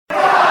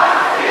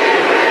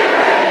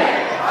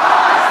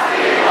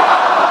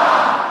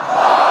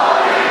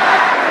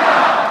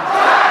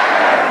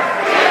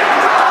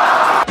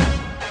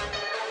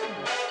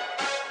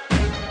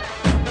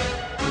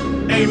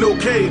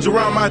change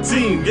around my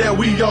team. Yeah,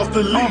 we off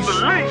the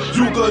leash.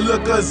 You could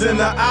look us in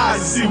the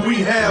eyes and see we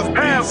have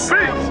peace.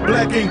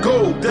 Black and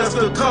gold, that's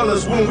the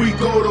colors when we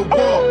go to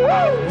war.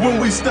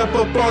 When we step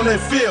up on that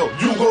field,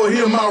 you gon'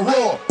 hear my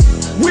roar.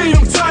 We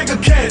them Tiger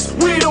Cats,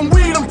 we them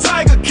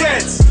Tiger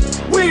Cats.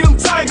 We them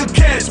Tiger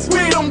Cats,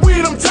 we them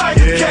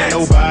Tiger Cats.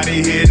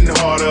 Nobody hitting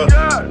harder,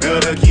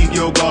 better keep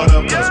your guard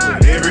up. Cause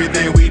with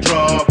everything we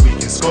draw, we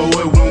can score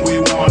it when we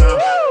wanna.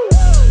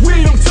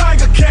 We them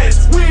Tiger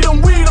Cats, we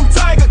them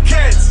Tiger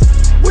Cats.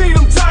 We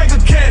them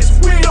Tiger Cats,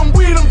 we them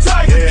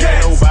Tiger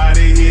Cats.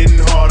 Nobody hitting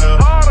harder,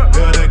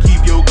 better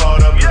keep your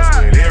guard up.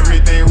 Cause with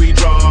everything we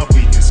draw,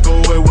 we can score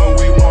it when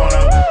we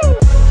wanna.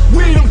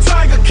 We them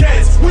Tiger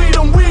Cats, we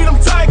them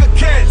Tiger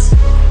Cats.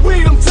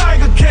 We them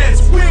Tiger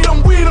Cats, we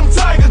them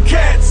Tiger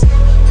Cats.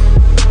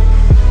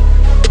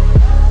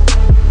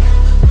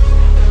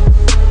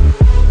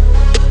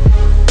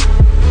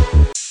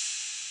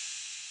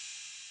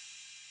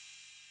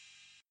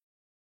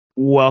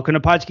 Welcome to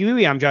Podski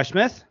Movie. I'm Josh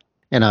Smith.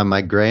 And I'm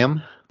Mike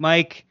Graham.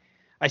 Mike,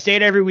 I say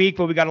it every week,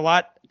 but we got a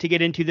lot to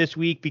get into this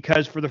week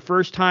because for the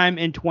first time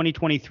in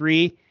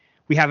 2023,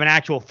 we have an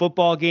actual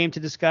football game to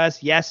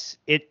discuss. Yes,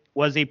 it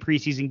was a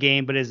preseason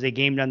game, but it is a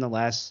game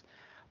nonetheless.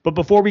 But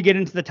before we get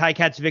into the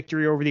Ticats'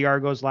 victory over the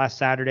Argos last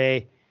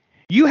Saturday,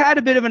 you had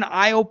a bit of an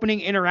eye-opening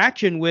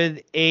interaction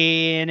with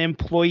an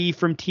employee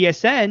from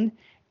TSN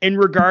in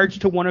regards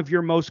to one of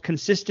your most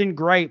consistent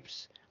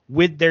gripes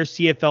with their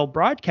CFL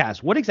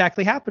broadcast. What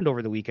exactly happened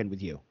over the weekend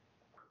with you?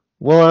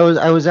 Well,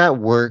 I was at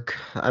work.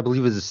 I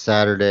believe it was a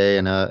Saturday,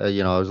 and I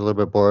was a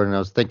little bit bored, and I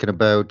was thinking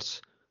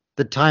about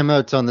the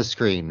timeouts on the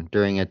screen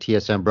during a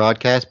TSN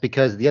broadcast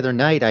because the other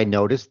night I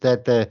noticed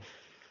that the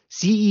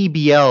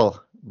CEBL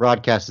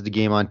broadcasted the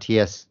game on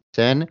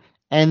TSN,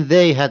 and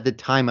they had the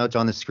timeouts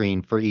on the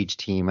screen for each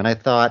team. And I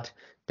thought,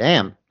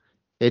 damn,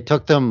 it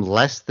took them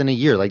less than a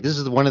year. Like, this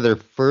is one of their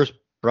first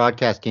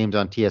broadcast games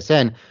on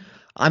TSN.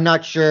 I'm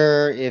not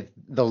sure if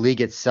the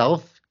league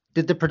itself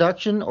did the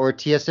production or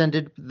TSN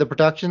did the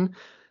production.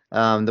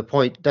 The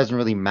point doesn't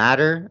really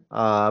matter.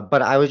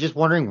 But I was just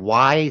wondering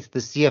why the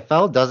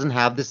CFL doesn't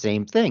have the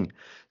same thing.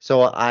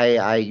 So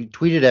I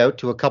tweeted out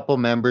to a couple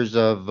members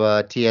of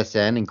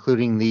TSN,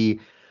 including the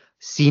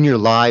senior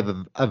live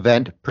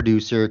event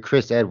producer,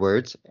 Chris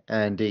Edwards,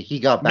 and he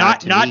got back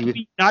to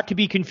me. Not to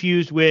be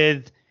confused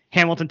with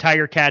Hamilton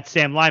Tiger Cats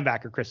Sam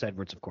linebacker Chris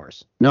Edwards, of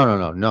course.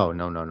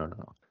 No.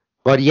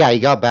 But yeah, he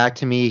got back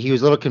to me. He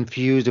was a little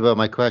confused about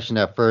my question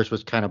at first,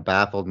 which kind of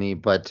baffled me.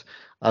 But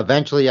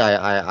eventually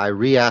I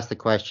re-asked the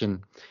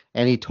question,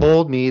 and he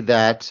told me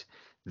that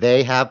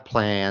they have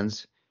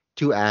plans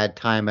to add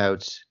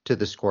timeouts to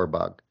the score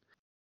bug.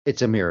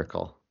 It's a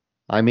miracle.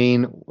 I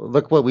mean,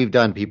 look what we've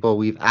done, people.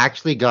 We've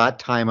actually got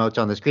timeouts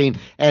on the screen.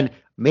 And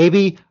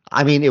maybe,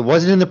 it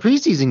wasn't in the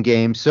preseason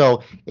game.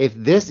 So if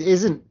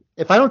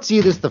I don't see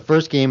this the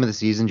first game of the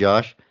season,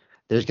 Josh,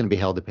 there's going to be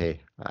hell to pay.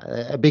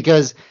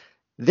 Because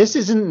this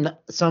isn't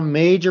some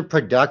major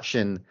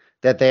production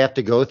that they have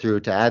to go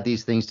through to add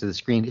these things to the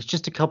screen. It's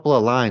just a couple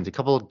of lines, a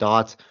couple of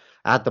dots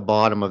at the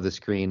bottom of the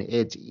screen.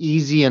 It's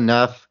easy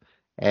enough,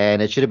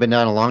 and it should have been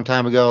done a long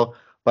time ago.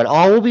 But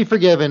all will be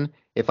forgiven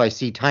if I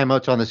see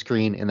timeouts on the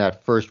screen in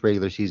that first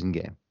regular season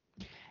game.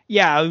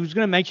 Yeah, I was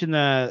going to mention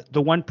the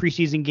one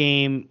preseason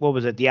game. What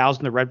was it? The Owls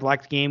and the Red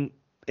Blacks game.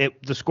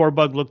 The score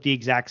bug looked the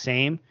exact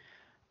same.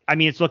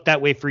 It's looked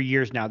that way for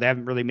years now. They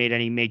haven't really made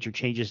any major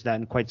changes to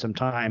that in quite some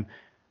time.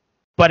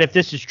 But if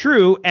this is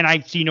true, and I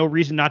see no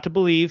reason not to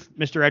believe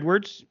Mr.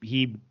 Edwards,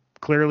 he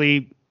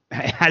clearly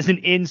has an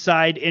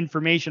inside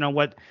information on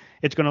what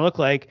it's going to look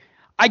like.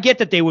 I get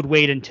that they would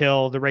wait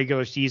until the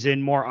regular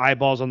season, more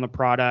eyeballs on the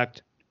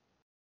product,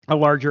 a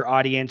larger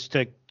audience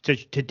to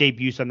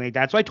debut something like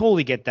that. So I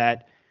totally get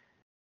that.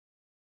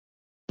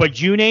 But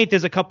June 8th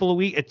is a couple of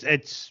weeks.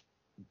 It's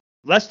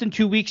less than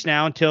 2 weeks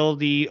now until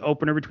the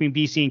opener between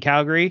BC and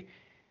Calgary.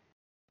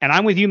 And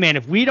I'm with you, man.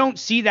 If we don't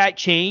see that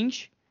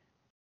change,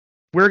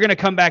 we're going to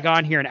come back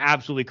on here and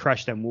absolutely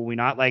crush them, will we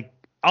not? Like,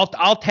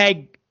 I'll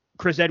tag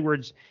Chris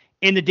Edwards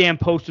in the damn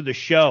post of the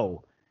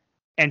show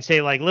and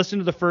say, like, listen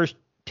to the first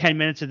 10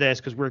 minutes of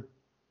this because we're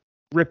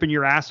ripping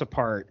your ass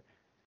apart.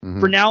 Mm-hmm.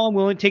 For now, I'm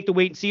willing to take the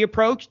wait and see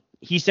approach.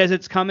 He says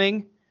it's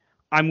coming.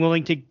 I'm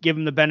willing to give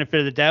him the benefit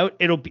of the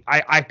doubt.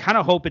 I kind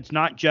of hope it's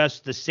not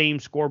just the same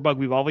score bug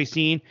we've always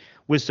seen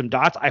with some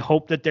dots. I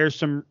hope that there's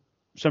some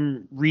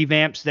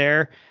revamps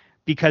there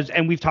because,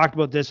 and we've talked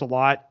about this a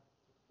lot,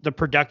 the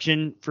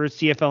production for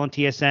CFL and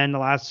TSN the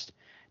last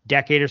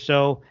decade or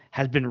so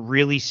has been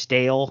really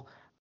stale.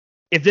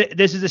 If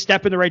this is a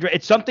step in the right direction,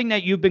 it's something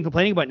that you've been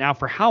complaining about now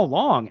for how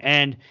long?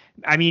 And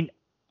I'm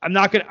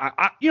not going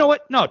to, you know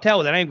what? No,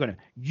 tell that I ain't going to.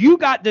 You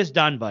got this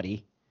done,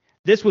 buddy.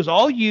 This was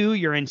all you,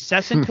 your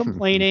incessant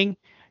complaining,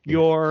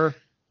 your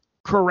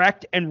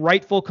correct and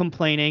rightful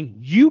complaining.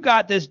 You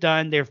got this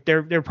done.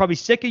 They're probably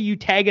sick of you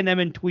tagging them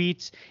in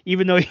tweets,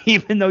 even though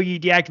you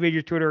deactivated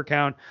your Twitter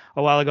account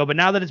a while ago. But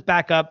now that it's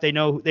back up, they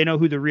know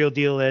who the real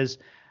deal is.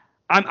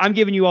 I'm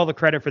giving you all the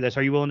credit for this.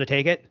 Are you willing to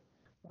take it?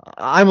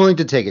 I'm willing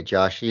to take it,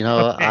 Josh. Okay.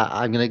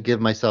 I'm going to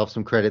give myself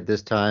some credit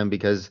this time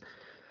because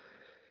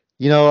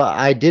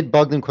I did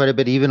bug them quite a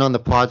bit, even on the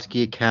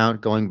Podski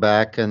account going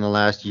back in the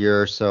last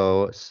year or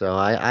so. So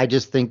I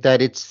just think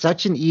that it's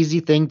such an easy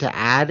thing to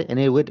add, and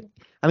I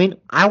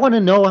want to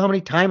know how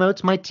many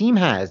timeouts my team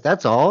has.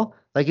 That's all.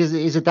 Like,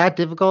 is it that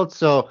difficult?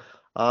 So,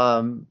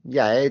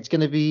 yeah, it's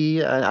going to be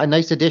a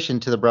nice addition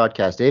to the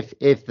broadcast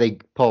if they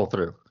pull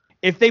through.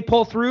 If they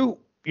pull through,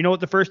 you know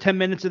what the first 10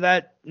 minutes of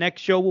that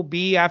next show will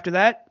be after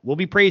that? We'll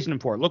be praising them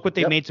for it. Look what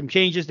they made some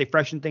changes. They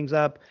freshened things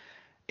up.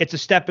 It's a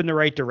step in the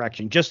right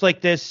direction. Just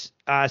like this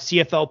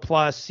CFL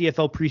Plus,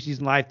 CFL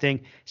preseason live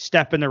thing,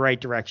 step in the right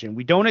direction.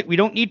 We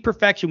don't need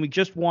perfection. We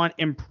just want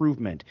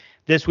improvement.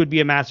 This would be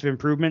a massive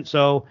improvement.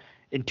 So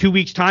in 2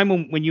 weeks'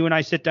 time, when you and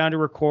I sit down to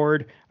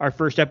record our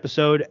first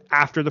episode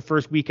after the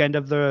first weekend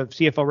of the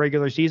CFL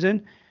regular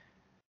season,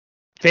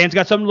 fans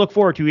got something to look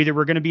forward to. Either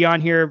we're going to be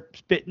on here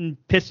spitting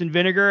piss and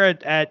vinegar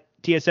at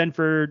TSN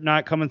for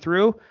not coming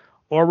through,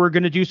 or we're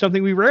going to do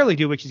something we rarely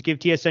do, which is give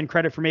TSN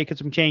credit for making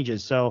some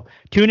changes. So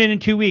tune in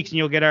 2 weeks and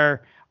you'll get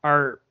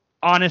our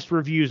honest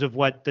reviews of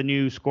what the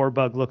new score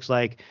bug looks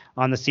like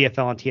on the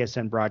CFL and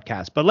TSN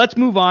broadcast. But let's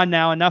move on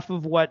now. Enough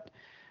of what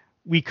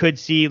we could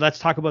see. Let's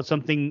talk about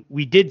something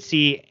we did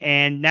see.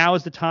 And now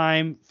is the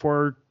time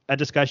for a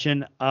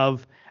discussion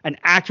of an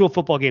actual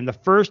football game, the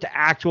first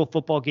actual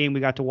football game we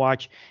got to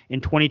watch in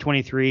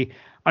 2023.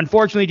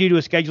 Unfortunately, due to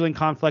a scheduling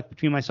conflict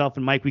between myself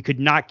and Mike, we could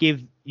not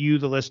give you,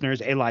 the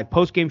listeners, a live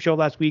post-game show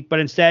last week, but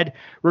instead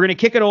we're going to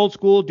kick it old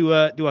school, do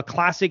a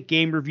classic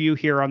game review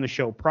here on the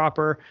show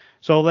proper.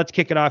 So let's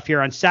kick it off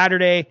here. On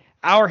Saturday,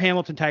 our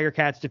Hamilton Tiger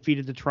Cats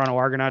defeated the Toronto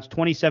Argonauts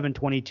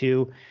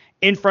 27-22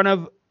 in front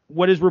of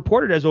what is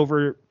reported as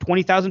over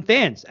 20,000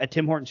 fans at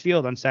Tim Hortons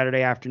Field on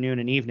Saturday afternoon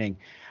and evening.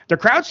 The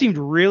crowd seemed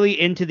really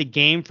into the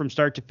game from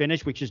start to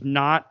finish, which is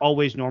not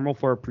always normal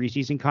for a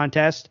preseason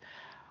contest.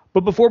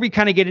 But before we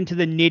kind of get into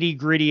the nitty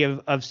gritty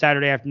of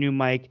Saturday afternoon,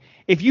 Mike,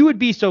 if you would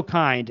be so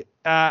kind,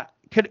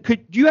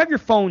 could you have your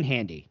phone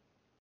handy?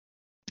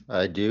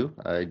 I do.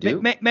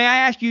 May I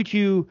ask you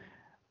to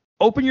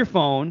open your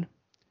phone,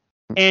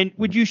 and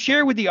would you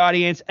share with the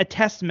audience a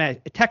text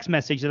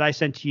message that I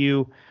sent to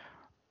you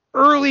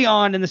early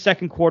on in the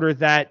second quarter?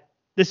 That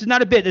this is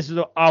not a bit. This is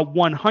a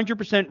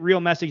 100% real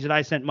message that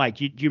I sent Mike.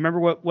 Do you remember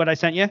what I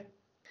sent you?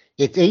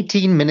 It's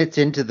 18 minutes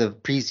into the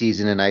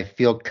preseason, and I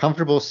feel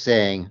comfortable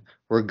saying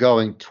we're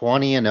going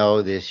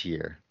 20-0 this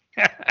year.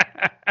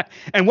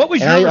 And what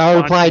was your response? I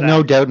replied,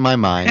 no doubt in my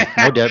mind.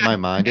 No doubt in my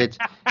mind.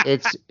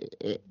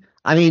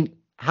 I mean,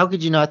 how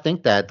could you not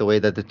think that the way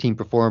that the team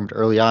performed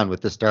early on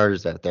with the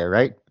starters out there,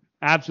 right?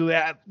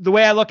 Absolutely. The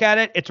way I look at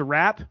it, it's a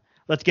wrap.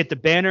 Let's get the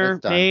banner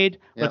made.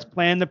 Yep. Let's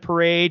plan the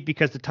parade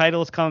because the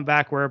title is coming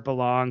back where it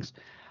belongs.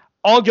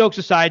 All jokes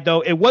aside,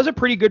 though, it was a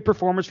pretty good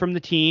performance from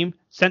the team.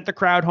 Sent the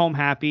crowd home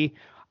happy.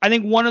 I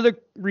think one of the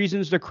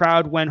reasons the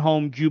crowd went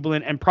home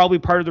jubilant, and probably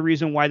part of the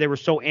reason why they were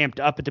so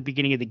amped up at the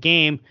beginning of the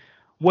game,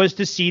 was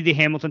to see the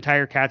Hamilton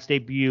Tiger Cats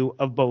debut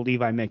of Bo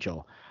Levi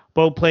Mitchell.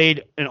 Bo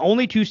played in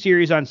only 2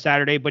 series on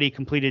Saturday, but he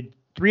completed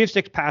 3 of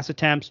 6 pass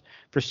attempts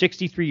for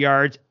 63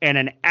 yards and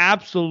an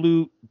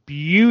absolute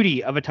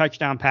beauty of a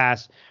touchdown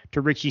pass to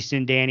Richie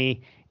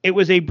Sindani. It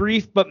was a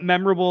brief but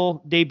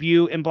memorable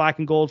debut in black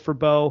and gold for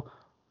Bo.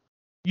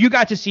 You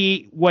got to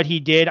see what he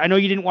did. I know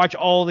you didn't watch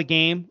all the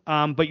game,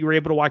 but you were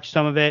able to watch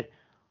some of it.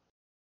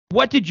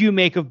 What did you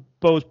make of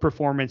Bo's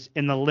performance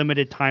in the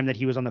limited time that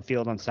he was on the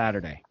field on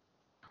Saturday?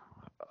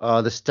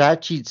 The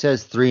stat sheet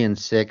says 3 and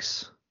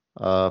 6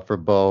 for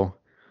Bo,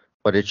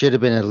 but it should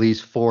have been at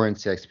least 4 and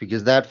 6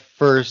 because that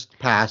first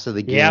pass of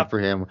the game for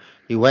him,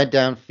 he went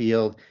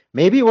downfield.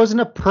 Maybe it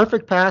wasn't a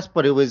perfect pass,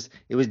 but it was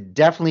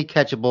definitely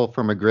catchable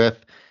for McGriff.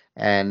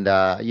 And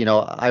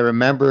I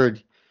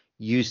remembered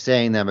you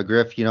saying that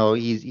McGriff,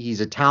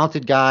 he's a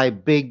talented guy,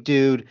 big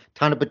dude,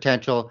 ton of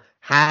potential,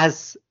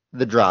 has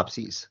the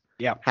dropsies.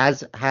 Yeah.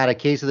 Has had a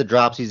case of the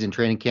dropsies in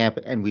training camp,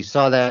 and we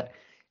saw that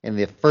in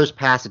the first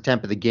pass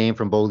attempt of the game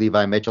from Bo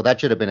Levi Mitchell.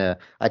 That should have been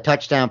a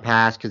touchdown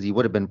pass because he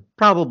would have been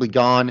probably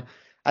gone.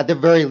 At the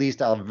very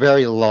least, a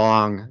very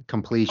long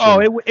completion. Oh,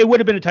 it would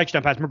have been a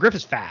touchdown pass. McGriff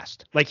is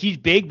fast. Like, he's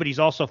big, but he's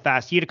also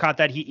fast. He'd have caught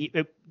that.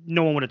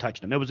 No one would have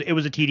touched him. It was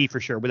a TD for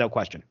sure, without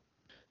question.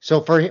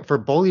 So for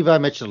Bo Levi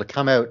Mitchell to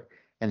come out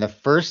and the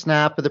first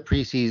snap of the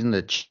preseason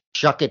to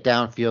chuck it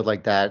downfield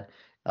like that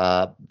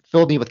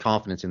filled me with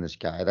confidence in this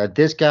guy. That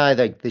this guy,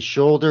 like, the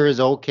shoulder is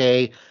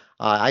okay.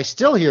 I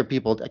still hear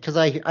people, because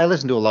I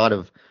listen to a lot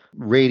of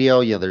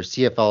radio, there's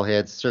CFL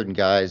hits, certain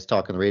guys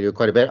talk on the radio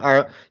quite a bit.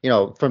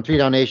 From 3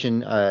 Down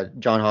Nation,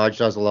 John Hodge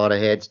does a lot of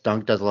hits,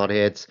 Dunk does a lot of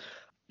hits.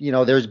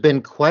 There's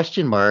been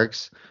question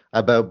marks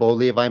about Bo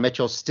Levi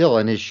Mitchell still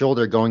and his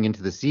shoulder going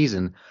into the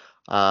season.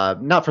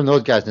 Not from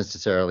those guys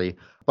necessarily,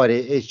 but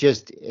it's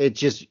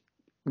just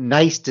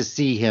nice to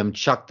see him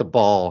chuck the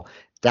ball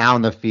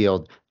down the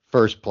field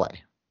first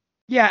play.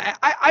 Yeah,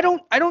 I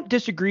don't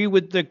disagree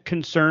with the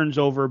concerns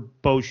over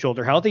Bo's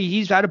shoulder health.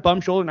 He's had a bum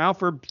shoulder now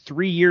for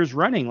 3 years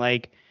running.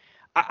 Like,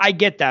 I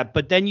get that.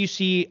 But then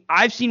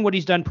I've seen what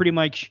he's done pretty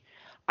much.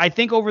 I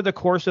think over the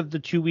course of the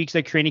 2 weeks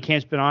that training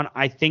camp's been on,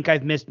 I think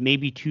I've missed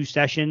maybe 2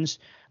 sessions.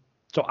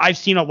 So I've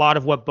seen a lot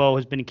of what Bo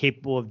has been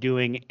capable of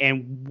doing,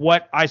 and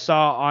what I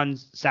saw on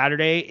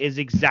Saturday is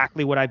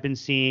exactly what I've been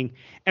seeing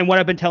and what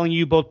I've been telling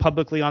you both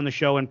publicly on the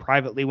show and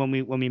privately when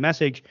we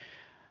message.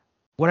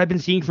 What I've been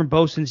seeing from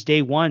Bo since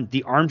day one.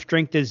 The arm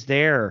strength is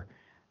there.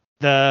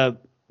 The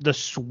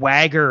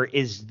swagger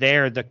is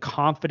there. The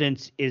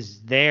confidence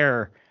is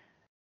there.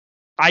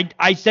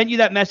 I sent you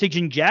that message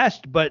in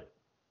jest, but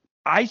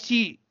I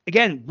see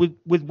again with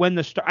when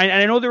the start. And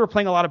I know they were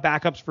playing a lot of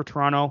backups for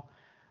Toronto,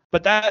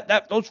 but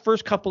that those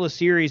first couple of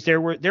series there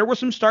were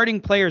some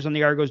starting players on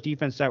the Argos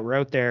defense that were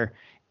out there,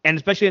 and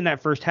especially in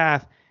that first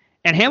half.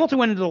 And Hamilton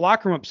went into the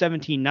locker room up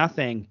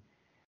 17-0,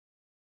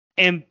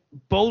 and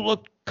Bo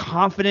looked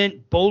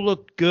confident. Bo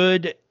looked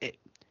good.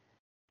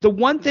 The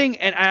one thing,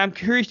 and I'm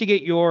curious to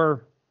get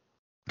your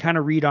kind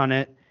of read on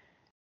it.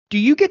 Do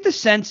you get the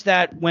sense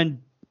that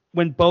when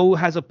Bo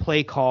has a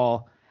play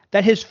call,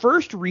 that his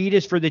first read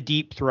is for the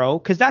deep throw?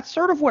 Because that's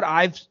sort of what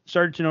I've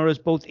started to notice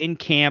both in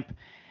camp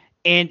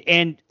and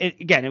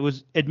again, it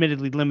was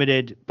admittedly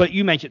limited, but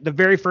you mentioned the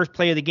very first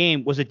play of the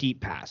game was a deep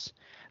pass.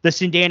 The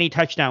Sindani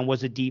touchdown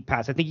was a deep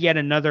pass. I think he had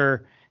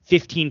another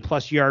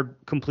 15-plus yard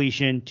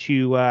completion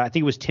to, I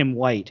think it was Tim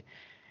White.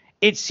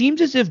 It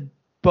seems as if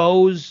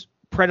Bo's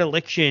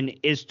predilection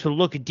is to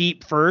look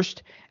deep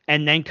first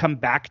and then come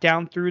back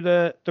down through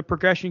the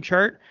progression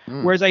chart.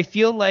 Whereas I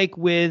feel like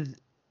with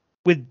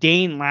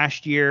Dane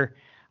last year,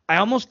 I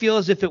almost feel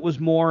as if it was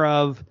more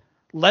of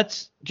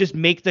let's just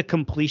make the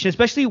completion,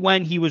 especially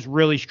when he was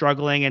really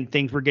struggling and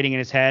things were getting in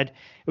his head.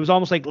 It was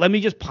almost like, let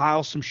me just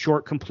pile some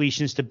short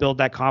completions to build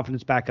that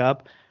confidence back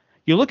up.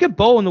 You look at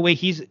Bo and the way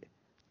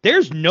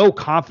there's no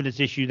confidence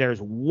issue there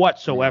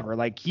whatsoever.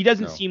 Like he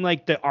doesn't seem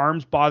like the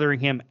arm's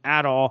bothering him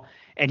at all.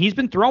 And he's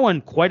been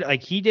throwing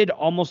he did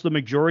almost the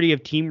majority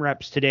of team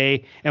reps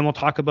today. And we'll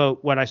talk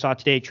about what I saw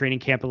today at training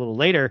camp a little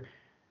later.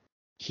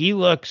 He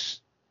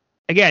looks,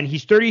 again,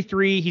 he's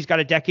 33. He's got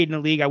a decade in the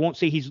league. I won't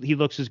say he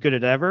looks as good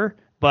as ever,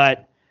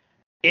 but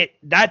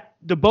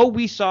the Bo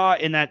we saw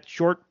in that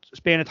short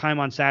span of time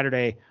on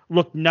Saturday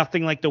looked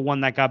nothing like the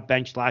one that got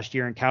benched last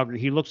year in Calgary.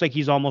 He looks like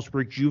he's almost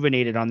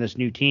rejuvenated on this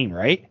new team,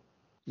 right?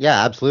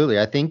 Yeah, absolutely.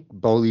 I think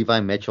Bo Levi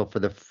Mitchell, for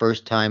the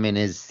first time in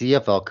his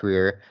CFL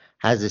career,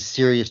 has a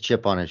serious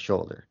chip on his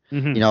shoulder.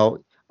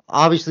 Mm-hmm.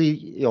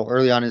 Obviously,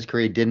 early on in his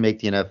career, he did make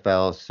the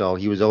NFL, so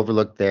he was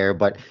overlooked there.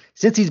 But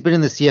since he's been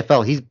in the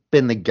CFL, he's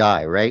been the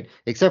guy, right?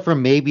 Except for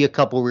maybe a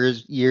couple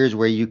years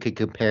where you could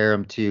compare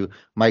him to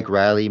Mike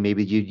Riley.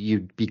 Maybe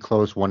you'd be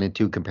close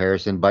 1-2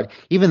 comparison. But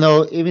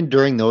even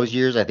during those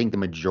years, I think the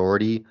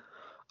majority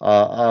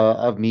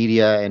of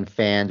media and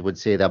fans would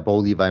say that Bo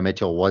Levi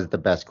Mitchell was the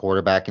best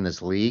quarterback in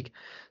this league.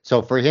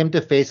 So for him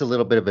to face a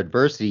little bit of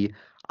adversity,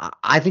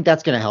 I think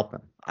that's going to help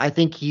him. I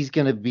think he's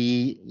going to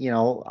be,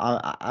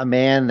 a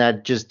man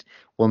that just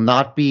will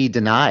not be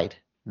denied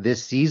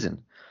this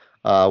season,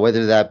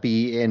 whether that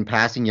be in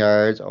passing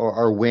yards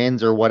or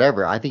wins or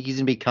whatever. I think he's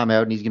going to come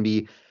out and he's going to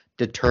be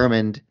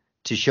determined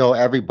to show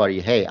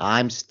everybody, hey,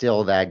 I'm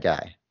still that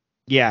guy.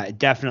 Yeah,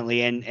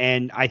 definitely.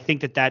 And I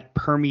think that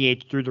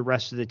permeates through the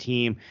rest of the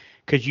team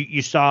because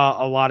you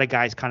saw a lot of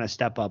guys kind of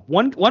step up.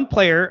 One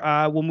player,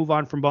 we'll move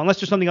on from Bo, unless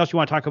there's something else you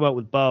want to talk about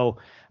with Bo.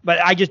 But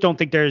I just don't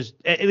think there's,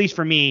 at least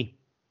for me,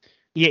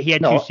 he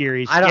had 2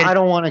 series. I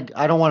don't want to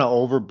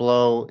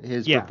overblow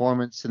his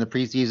performance in the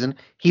preseason.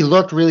 He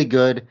looked really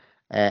good,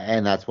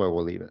 and that's where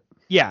we'll leave it.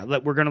 Yeah,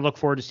 we're going to look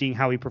forward to seeing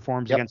how he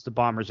performs against the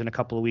Bombers in a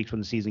couple of weeks when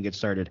the season gets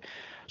started.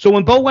 So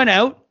when Bo went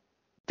out,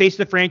 faced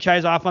the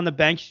franchise off on the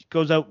bench,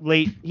 goes out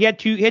late. He had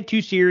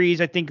 2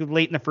 series, I think,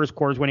 late in the first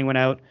quarters when he went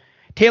out.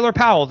 Taylor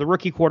Powell, the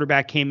rookie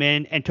quarterback, came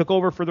in and took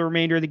over for the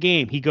remainder of the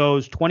game. He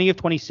goes 20 of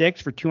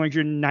 26 for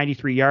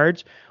 293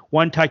 yards,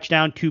 1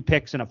 touchdown, 2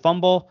 picks, and a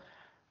fumble.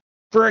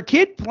 For a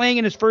kid playing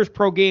in his first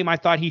pro game, I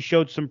thought he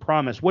showed some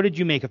promise. What did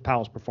you make of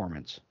Powell's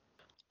performance?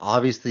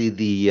 Obviously,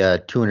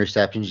 the 2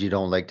 interceptions you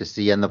don't like to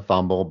see and the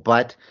fumble,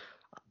 but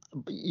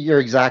you're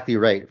exactly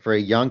right. For a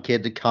young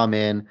kid to come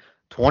in,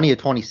 20 of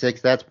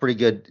 26, that's pretty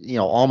good.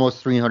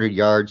 Almost 300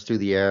 yards through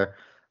the air.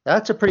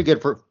 That's a pretty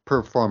good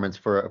performance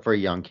for a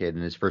young kid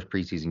in his first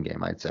preseason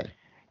game, I'd say.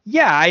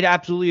 Yeah, I'd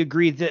absolutely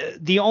agree.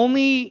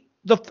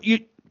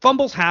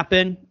 Fumbles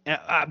happen,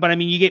 but I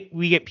mean,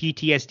 we get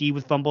PTSD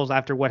with fumbles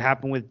after what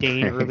happened with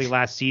Dane early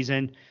last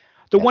season.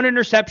 One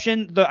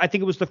interception, I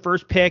think it was the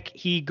first pick.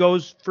 He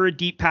goes for a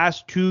deep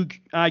pass to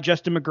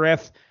Justin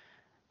McGriff,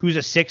 who's a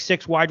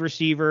 6'6" wide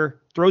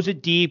receiver, throws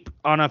it deep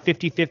on a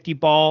 50-50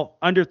 ball,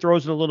 underthrows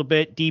it a little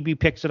bit. DB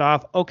picks it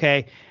off.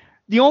 Okay.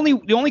 The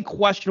only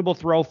questionable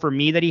throw for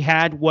me that he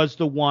had was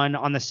the one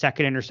on the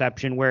second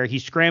interception where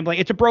he's scrambling.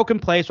 It's a broken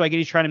play, so I get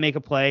he's trying to make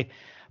a play,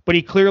 but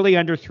he clearly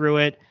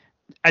underthrew it.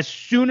 As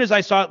soon as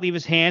I saw it leave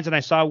his hands and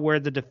I saw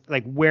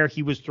where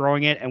he was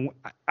throwing it, and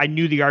I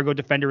knew the Argo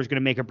defender was going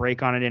to make a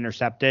break on it and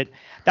intercept it.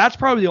 That's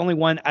probably the only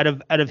one out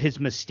of his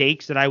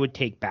mistakes that I would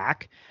take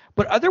back.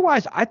 But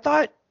otherwise, I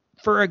thought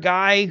for a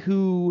guy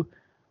who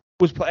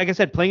was, like I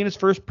said, playing in his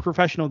first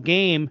professional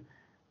game,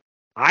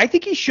 I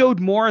think he showed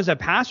more as a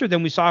passer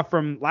than we saw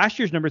from last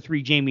year's number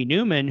 3, Jamie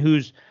Newman,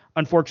 who's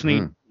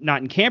unfortunately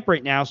not in camp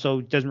right now,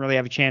 so doesn't really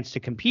have a chance to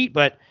compete.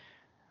 But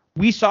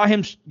we saw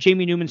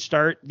Jamie Newman,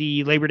 start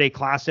the Labor Day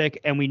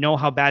Classic, and we know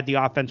how bad the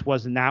offense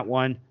was in that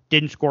one.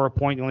 Didn't score a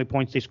point. The only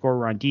points they scored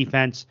were on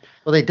defense.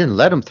 Well, they didn't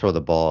let him throw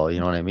the ball. You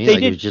know what I mean? They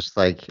like did. it was just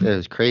like it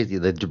was crazy.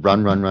 They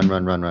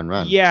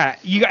run. Yeah,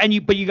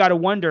 but you got to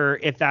wonder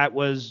if that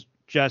was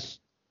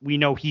just, we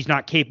know he's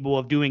not capable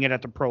of doing it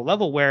at the pro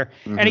level.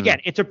 And again,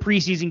 it's a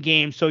preseason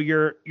game, so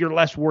you're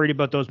less worried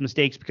about those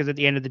mistakes because at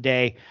the end of the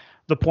day,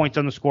 the points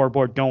on the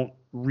scoreboard don't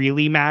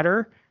really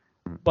matter.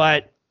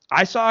 But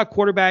I saw a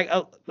quarterback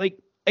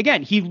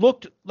again, he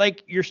looked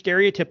like your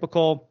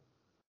stereotypical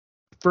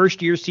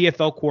first-year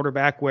CFL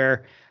quarterback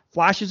where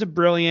flashes of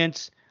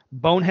brilliance,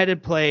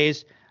 boneheaded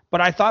plays, but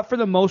I thought for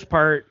the most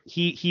part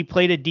he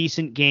played a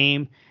decent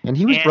game. And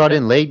he was brought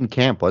in late in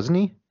camp, wasn't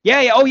he?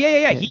 Yeah. Oh,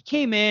 yeah. He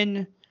came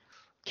in.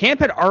 Camp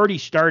had already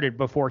started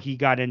before he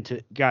got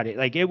it.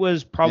 Like it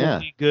was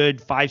probably good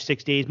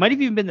 5-6 days. Might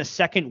have even been the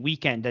second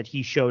weekend that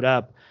he showed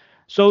up.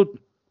 So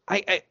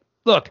I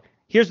look.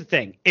 Here's the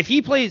thing: if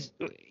he played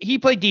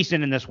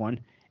decent in this one.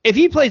 If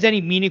he plays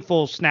any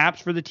meaningful snaps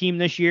for the team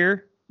this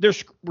year,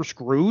 we're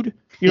screwed.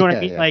 You know what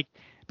I mean? Like,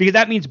 because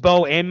that means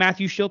Bo and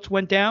Matthew Schultz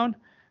went down.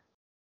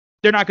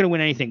 They're not going to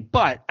win anything.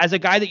 But as a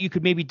guy that you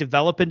could maybe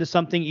develop into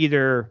something,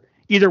 either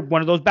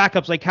one of those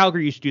backups like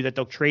Calgary used to do that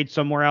they'll trade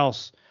somewhere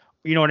else,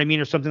 you know what I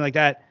mean, or something like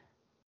that.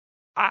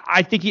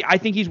 I think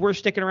he's worth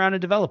sticking around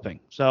and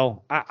developing.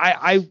 So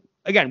I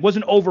again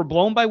wasn't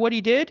overblown by what he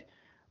did,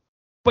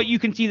 but you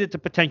can see that the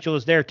potential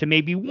is there to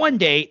maybe one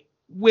day,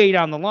 way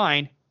down the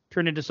line,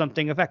 turn into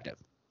something effective.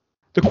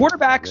 The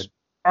quarterbacks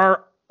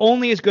are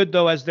only as good,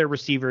 though, as their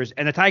receivers,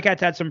 and the Ticats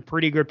had some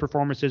pretty good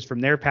performances from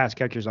their pass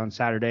catchers on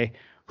Saturday.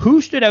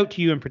 Who stood out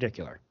to you in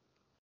particular?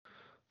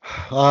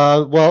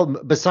 Well,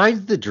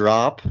 besides the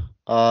drop,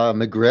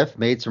 McGriff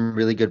made some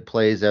really good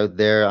plays out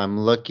there. I'm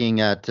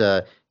looking at,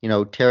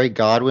 Terry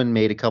Godwin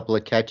made a couple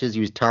of catches.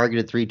 He was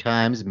targeted 3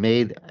 times,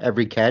 made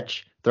every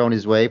catch thrown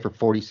his way for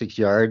 46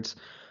 yards.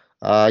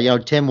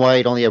 Tim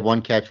White only had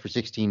 1 catch for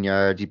 16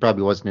 yards. He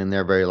probably wasn't in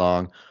there very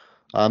long.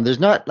 There's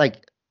not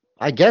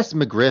I guess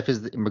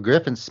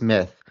McGriff and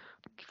Smith.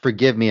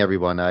 Forgive me,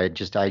 everyone. I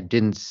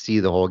didn't see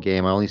the whole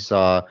game. I only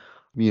saw,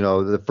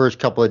 the first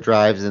couple of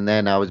drives, and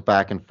then I was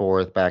back and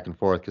forth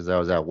because I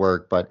was at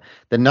work. But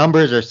the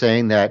numbers are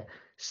saying that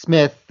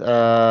Smith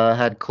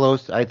had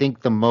I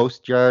think the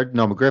most yards.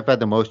 No, McGriff had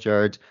the most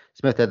yards.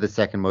 Smith had the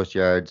second most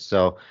yards.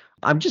 So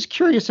I'm just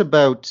curious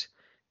about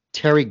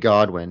Terry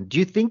Godwin. Do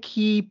you think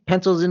he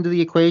pencils into the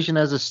equation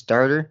as a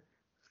starter?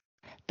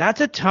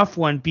 That's a tough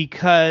one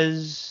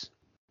because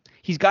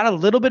he's got a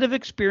little bit of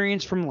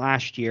experience from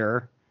last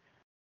year,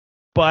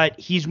 but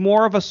he's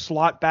more of a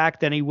slot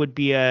back than he would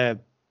be a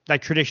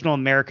traditional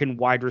American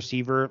wide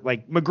receiver.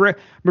 Like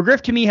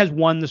McGriff to me has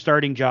won the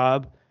starting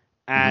job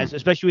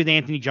especially with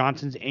Anthony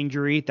Johnson's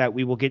injury that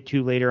we will get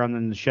to later on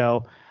in the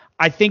show.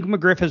 I think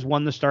McGriff has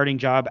won the starting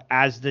job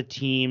as the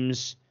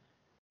team's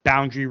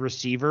boundary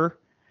receiver.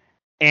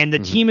 And the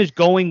team is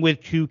going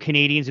with 2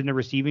 Canadians in the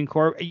receiving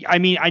corps. I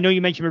mean, I know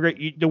you mentioned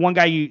McGriff. The one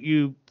guy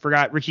you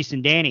forgot, Richie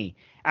Sindani,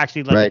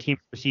 actually led the team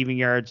receiving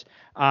yards.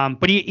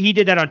 But he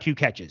did that on 2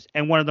 catches,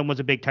 and one of them was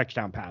a big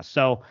touchdown pass.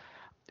 So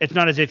it's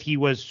not as if he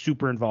was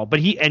super involved. But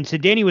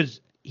Sindani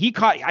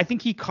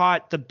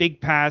caught the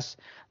big pass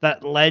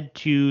that led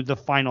to the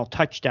final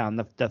touchdown,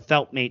 the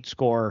Feltmate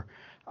score,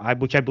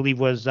 which I believe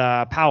was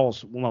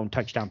Powell's lone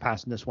touchdown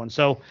pass in this one.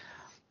 So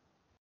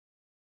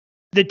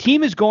the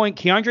team is going.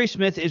 Keandre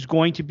Smith is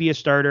going to be a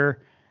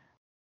starter.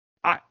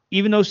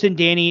 Even though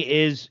Sindani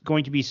is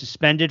going to be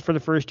suspended for the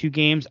first 2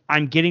 games,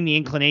 I'm getting the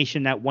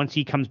inclination that once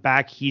he comes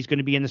back, he's going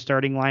to be in the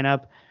starting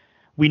lineup.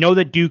 We know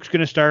that Duke's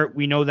going to start.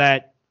 We know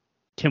that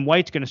Tim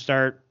White's going to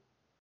start.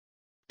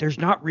 There's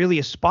not really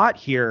a spot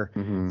here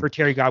for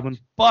Terry Godwin,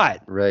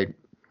 but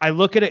I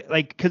look at it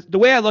because the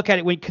way I look at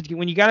it,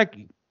 when you got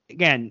to,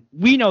 again,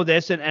 we know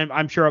this, and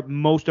I'm sure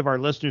most of our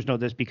listeners know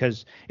this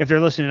because if they're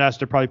listening to us,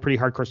 they're probably pretty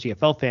hardcore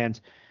CFL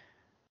fans.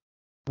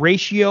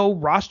 Ratio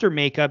roster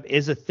makeup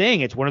is a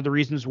thing. It's one of the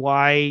reasons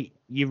why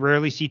you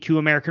rarely see 2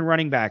 American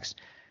running backs.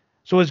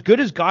 So as good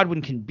as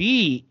Godwin can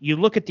be, you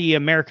look at the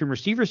American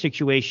receiver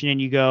situation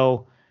and you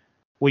go,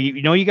 well,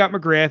 you got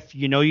McGriff,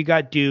 you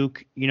got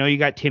Duke, you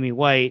got Timmy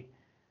White.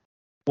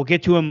 We'll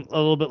get to him a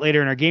little bit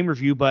later in our game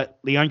review, but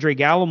Leandre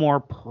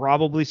Gallimore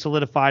probably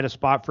solidified a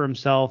spot for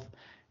himself,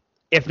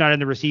 if not in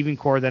the receiving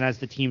corps, then as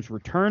the team's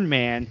return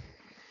man.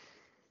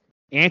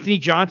 Anthony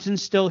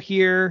Johnson's still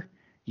here.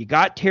 You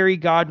got Terry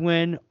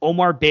Godwin.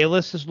 Omar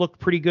Bayless has looked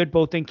pretty good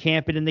both in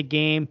camp and in the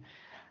game.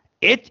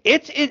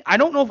 I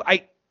don't know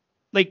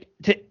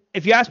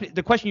if you ask me,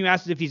 the question you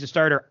asked is if he's a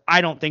starter.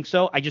 I don't think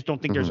so. I just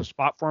don't think there's a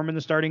spot for him in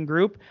the starting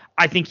group.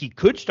 I think he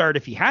could start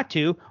if he had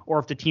to, or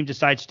if the team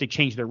decides to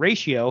change their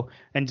ratio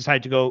and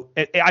decide to go.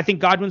 I think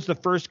Godwin's the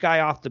first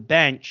guy off the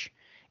bench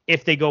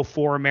if they go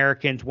 4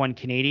 Americans, 1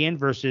 Canadian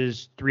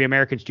versus 3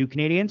 Americans, 2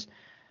 Canadians.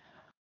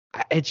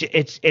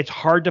 it's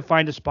hard to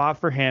find a spot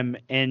for him.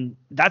 And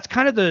that's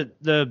kind of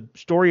the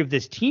story of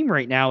this team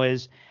right now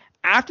is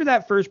after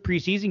that first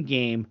preseason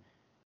game,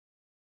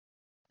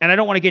 and I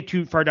don't want to get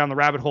too far down the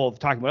rabbit hole of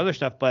talking about other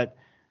stuff, but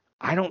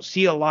I don't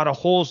see a lot of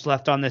holes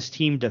left on this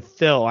team to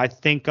fill. I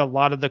think a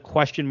lot of the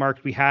question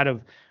marks we had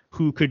of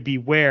who could be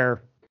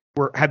where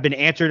have been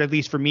answered, at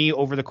least for me,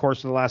 over the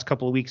course of the last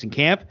couple of weeks in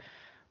camp,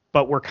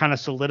 but were kind of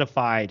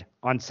solidified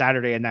on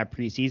Saturday in that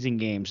preseason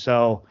game.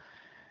 So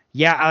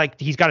yeah,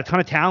 he's got a ton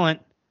of talent.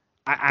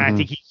 I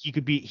think he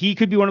could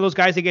be one of those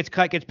guys that gets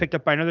cut, gets picked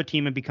up by another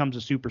team and becomes a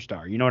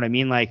superstar. You know what I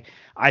mean? Like,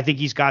 I think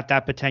he's got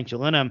that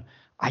potential in him.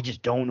 I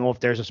just don't know if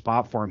there's a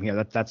spot for him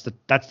here. That's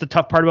the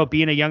tough part about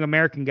being a young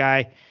American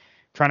guy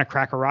trying to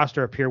crack a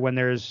roster up here when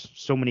there's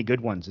so many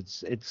good ones.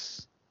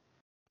 It's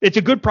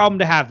a good problem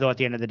to have, though, at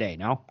the end of the day.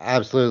 No,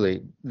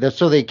 Absolutely.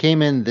 So they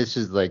came in. This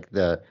is like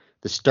the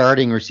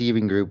starting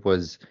receiving group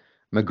was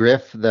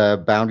McGriff,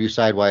 the boundary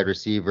side wide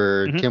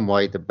receiver, Tim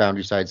White, the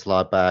boundary side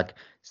slot back,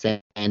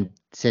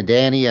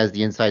 Sandani as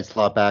the inside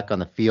slot back on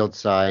the field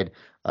side,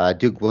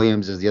 Duke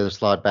Williams as the other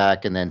slot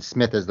back, and then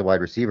Smith as the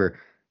wide receiver.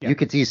 Yep. You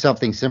could see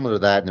something similar to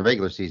that in the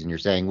regular season, you're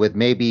saying, with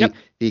maybe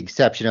the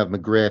exception of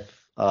McGriff,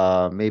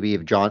 maybe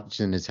if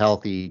Johnson is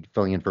healthy,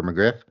 filling in for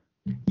McGriff.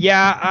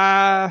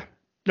 Yeah.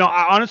 No,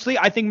 honestly,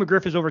 I think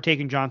McGriff is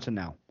overtaking Johnson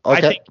now.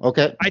 Okay.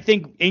 I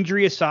think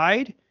injury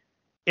aside,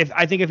 if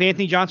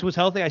Anthony Johnson was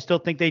healthy, I still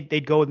think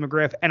they'd go with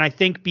McGriff. And I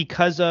think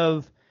because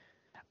of,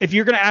 if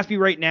you're going to ask me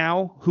right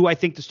now who I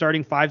think the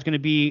starting five is going to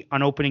be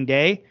on opening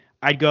day,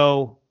 I'd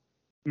go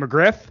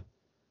McGriff,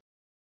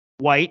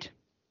 White,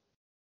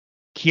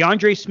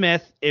 Keandre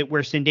Smith,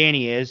 where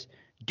Sandani is,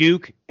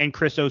 Duke, and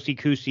Chris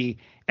Osikusi.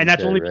 And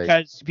that's only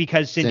because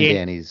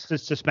Sandani's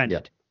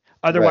suspended. Yeah.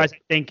 Otherwise,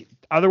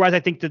 I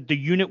think that the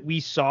unit we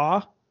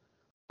saw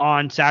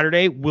on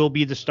Saturday will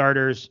be the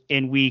starters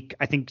in week.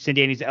 I think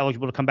Sandani's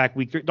eligible to come back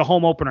week 3. The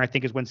home opener, I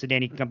think, is when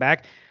Sandani can come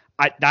back.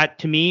 That,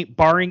 to me,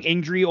 barring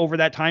injury over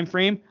that time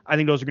frame, I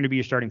think those are going to be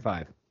your starting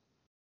five.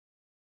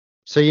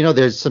 So,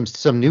 there's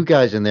some new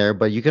guys in there,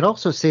 but you can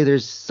also say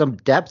there's some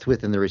depth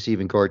within the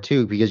receiving core,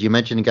 too, because you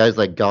mentioned guys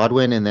like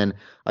Godwin and then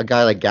a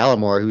guy like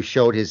Gallimore who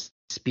showed his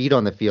speed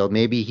on the field.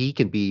 Maybe he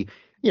can be,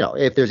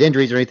 if there's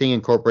injuries or anything,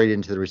 incorporated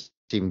into the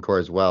receiving core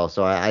as well.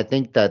 So I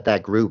think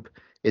that group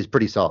is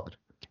pretty solid.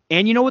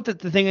 And you know what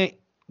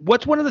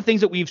what's one of the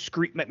things that we've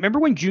remember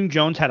when June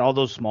Jones had all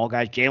those small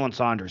guys, Jalen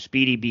Saunders,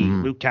 Speedy B,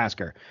 Luke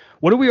Tasker.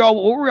 What were we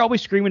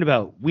always screaming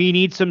about? We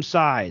need some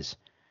size.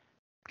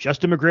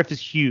 Justin McGriff is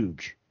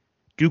huge.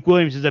 Duke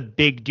Williams is a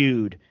big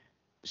dude.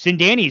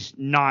 Sindani's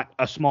not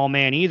a small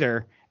man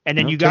either. And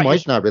then you got Tim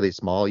White's not really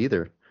small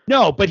either.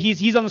 No, but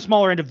he's on the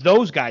smaller end of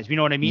those guys. You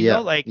know what I mean?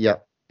 Yeah.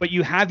 But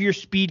you have your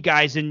speed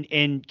guys in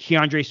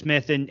Keandre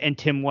Smith and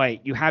Tim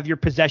White. You have your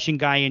possession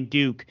guy in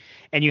Duke,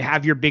 and you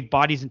have your big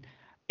bodies. And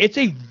it's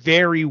a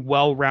very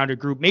well-rounded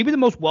group. Maybe the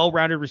most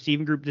well-rounded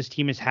receiving group this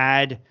team has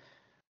had.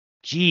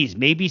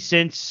 Maybe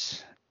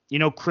since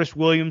Chris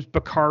Williams,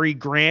 Bakari,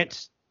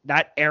 Grant,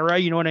 that era.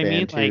 You know what I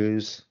mean?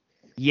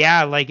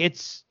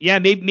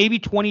 Maybe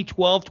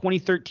 2012,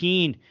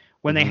 2013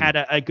 when they had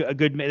a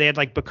good. They had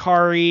like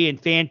Bakari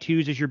and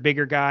Fantus as your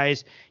bigger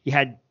guys. You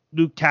had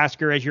Luke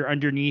Tasker as your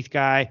underneath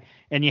guy,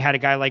 and you had a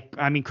guy like,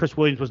 Chris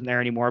Williams wasn't there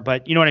anymore,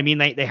 but you know what I mean?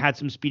 They had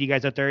some speedy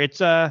guys out there. It's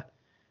a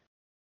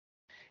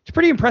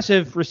pretty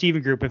impressive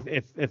receiving group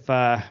if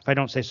I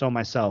don't say so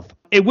myself.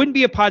 It wouldn't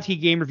be a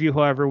Podski game review,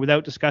 however,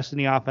 without discussing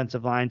the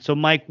offensive line. So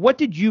Mike, what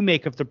did you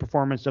make of the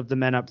performance of the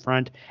men up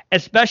front,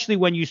 especially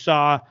when you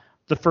saw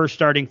the first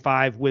starting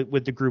five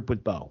with the group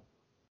with Bo?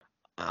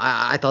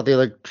 I thought they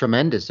looked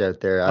tremendous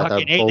out there.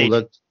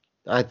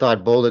 I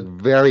thought Bo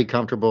looked very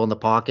comfortable in the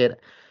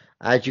pocket.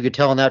 As you could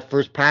tell in that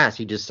first pass,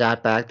 he just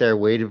sat back there,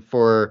 waited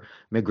for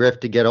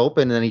McGriff to get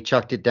open, and then he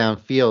chucked it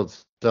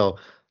downfield. So,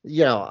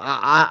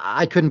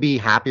 I couldn't be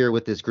happier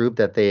with this group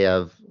that they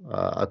have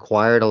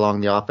acquired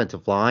along the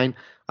offensive line.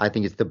 I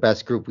think it's the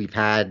best group we've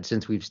had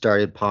since we've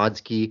started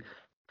Podski.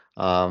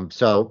 I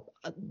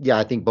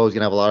think Bo's going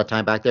to have a lot of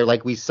time back there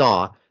like we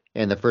saw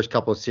in the first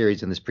couple of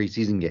series in this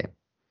preseason game.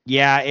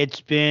 Yeah,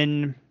 it's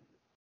been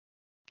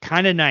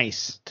kind of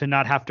nice to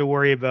not have to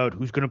worry about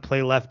who's going to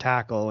play left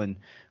tackle and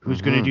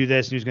who's going to do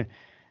this and who's going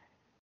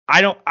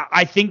to.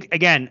 I think,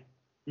 again,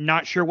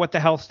 not sure what the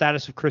health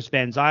status of Chris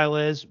Van Zyl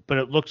is, but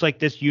it looks like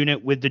this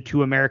unit with the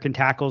 2 American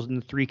tackles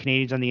and the 3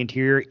 Canadians on the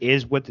interior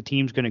is what the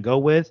team's going to go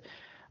with.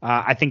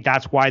 I think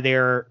that's why I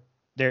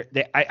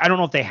don't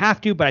know if they have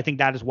to, but I think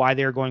that is why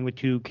they're going with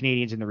 2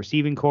 Canadians in the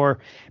receiving core.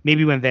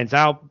 Maybe when Van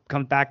Zyl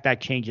comes back,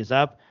 that changes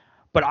up.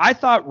 But I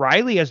thought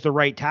Riley as the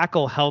right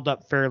tackle held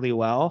up fairly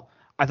well.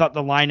 I thought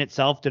the line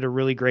itself did a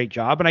really great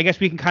job. And I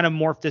guess we can kind of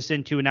morph this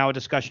into now a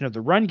discussion of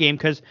the run game,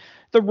 because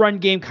the run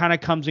game kind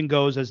of comes and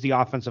goes as the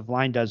offensive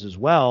line does as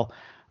well.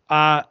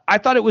 I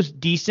thought it was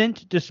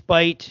decent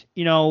despite,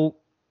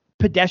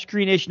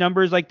 pedestrian-ish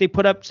numbers. Like, they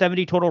put up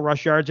 70 total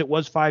rush yards. It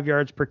was 5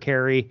 yards per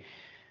carry.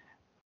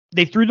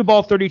 They threw the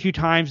ball 32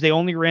 times. They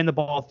only ran the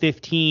ball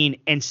 15,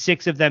 and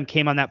 6 of them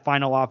came on that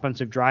final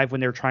offensive drive when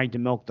they were trying to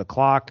milk the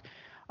clock.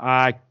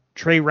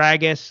 Trey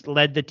Ragas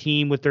led the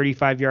team with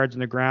 35 yards on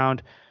the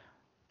ground.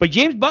 But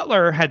James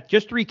Butler had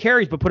just 3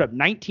 carries but put up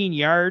 19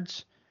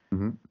 yards.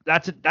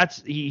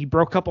 He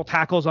broke a couple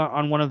tackles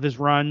on one of his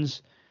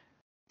runs.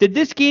 Did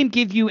this game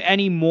give you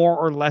any more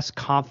or less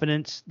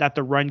confidence that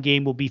the run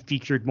game will be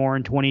featured more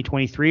in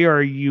 2023, or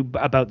are you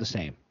about the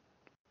same?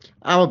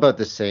 I'm about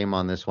the same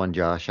on this one,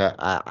 Josh.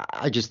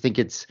 I just think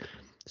it's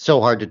so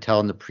hard to tell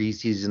in the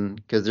preseason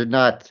because they're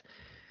not,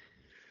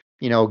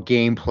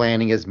 game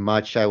planning as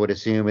much. I would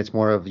assume it's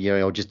more of,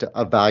 just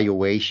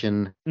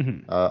evaluation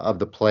of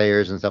the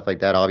players and stuff like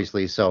that,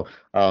 obviously. So,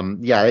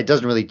 it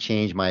doesn't really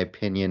change my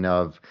opinion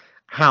of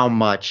how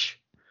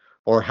much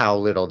or how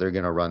little they're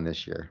going to run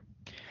this year.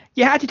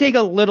 You had to take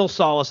a little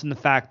solace in the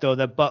fact, though,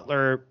 that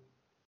Butler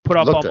put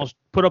up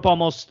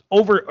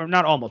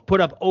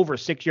over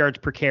 6 yards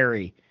per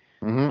carry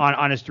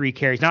on his 3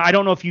 carries. Now, I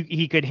don't know if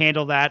he could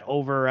handle that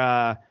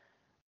over.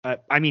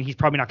 He's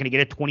probably not going to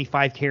get a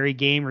 25 carry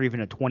game or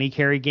even a 20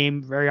 carry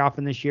game very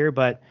often this year.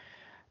 But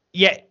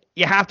yeah,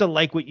 you have to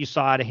like what you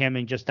saw out of him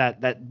in just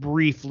that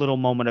brief little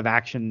moment of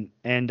action.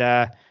 And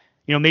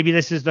maybe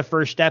this is the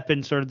first step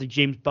in sort of the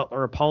James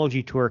Butler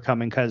apology tour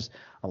coming, because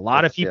a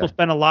lot of people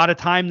spent a lot of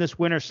time this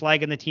winter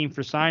slagging the team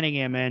for signing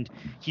him, and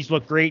he's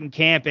looked great in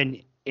camp,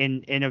 and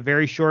in a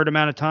very short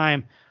amount of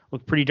time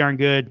looked pretty darn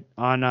good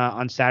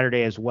on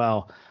Saturday as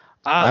well.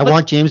 I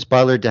want James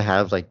Butler to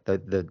have like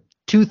the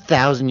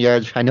 2,000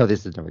 yards. I know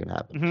this is never going to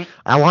happen.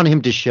 I want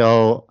him to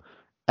show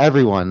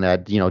everyone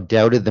that,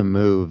 doubted the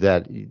move,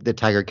 that the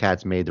Tiger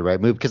Cats made the right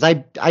move, because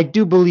I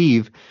do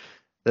believe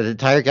that the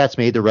Tiger Cats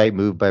made the right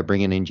move by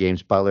bringing in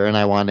James Butler, and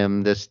I want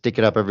him to stick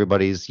it up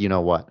everybody's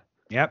what.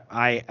 Yep,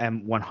 I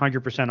am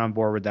 100% on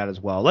board with that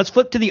as well. Let's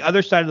flip to the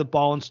other side of the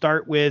ball and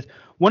start with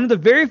one of the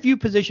very few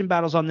position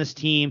battles on this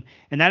team,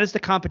 and that is the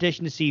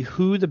competition to see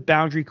who the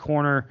boundary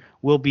corner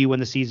will be when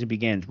the season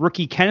begins.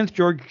 Rookie Kenneth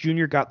George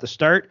Jr. got the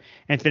start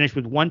and finished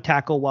with 1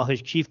 tackle, while his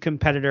chief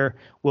competitor,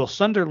 Will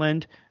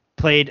Sunderland,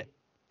 played.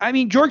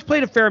 George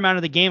played a fair amount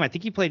of the game. I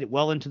think he played it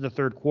well into the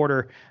third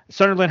quarter.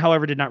 Sunderland,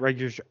 however, did not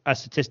register a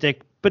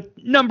statistic, but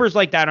numbers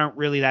like that aren't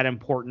really that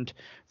important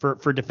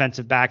for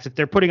defensive backs. If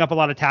they're putting up a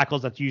lot of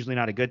tackles, that's usually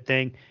not a good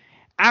thing.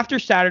 After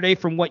Saturday,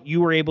 from what you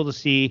were able to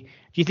see, do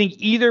you think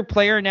either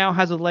player now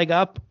has a leg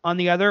up on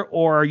the other,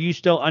 or are you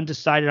still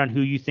undecided on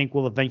who you think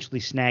will eventually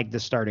snag the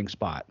starting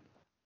spot?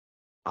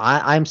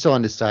 I'm still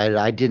undecided.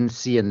 I didn't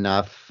see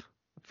enough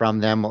from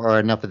them or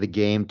enough of the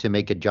game to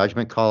make a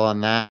judgment call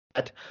on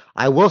that.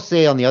 I will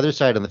say on the other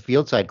side, on the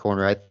field side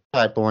corner, I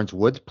thought Lawrence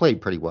Woods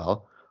played pretty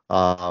well.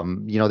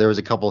 There was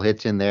a couple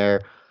hits in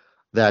there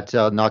that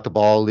knocked the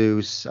ball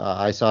loose.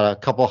 I saw a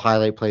couple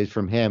highlight plays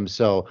from him.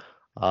 So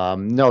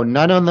no,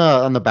 none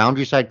on the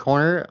boundary side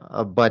corner,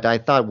 but I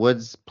thought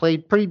Woods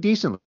played pretty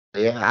decently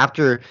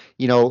after,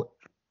 a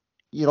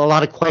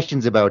lot of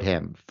questions about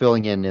him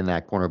filling in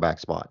that cornerback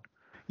spot.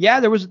 Yeah,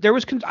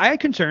 I had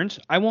concerns.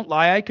 I won't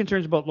lie. I had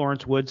concerns about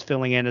Lawrence Woods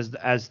filling in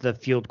as the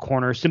field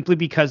corner, simply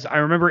because I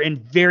remember in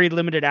very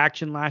limited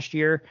action last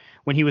year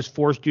when he was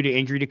forced due to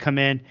injury to come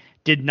in,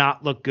 did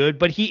not look good.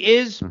 But he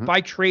is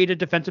by trade a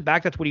defensive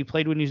back. That's what he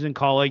played when he was in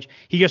college.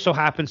 He just so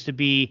happens to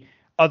be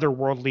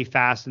otherworldly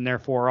fast and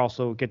therefore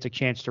also gets a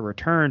chance to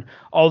return.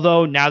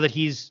 Although now that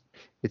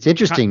it's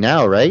interesting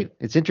now, right?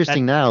 It's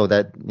interesting now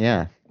that,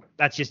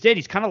 that's just it.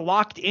 He's kind of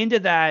locked into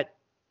that.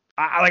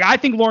 I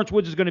think Lawrence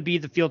Woods is going to be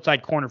the field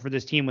side corner for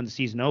this team when the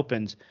season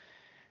opens.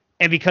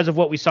 And because of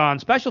what we saw on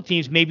special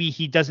teams, maybe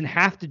he doesn't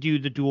have to do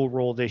the dual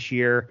role this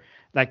year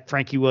like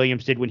Frankie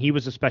Williams did when he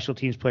was a special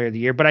teams player of the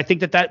year. But I think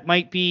that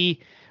might be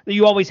 –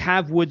 you always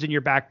have Woods in your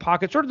back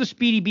pocket, sort of the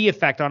Speedy B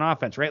effect on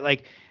offense, right?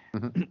 Like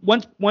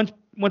once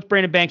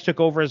Brandon Banks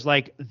took over as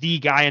like the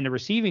guy in the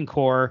receiving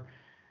core,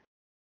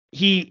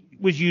 he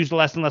was used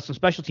less and less on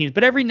special teams.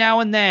 But every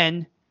now and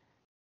then,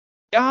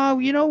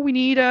 we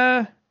need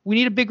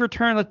a big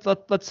return.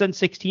 Let's send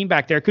 16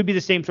 back there. It could be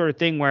the same sort of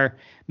thing where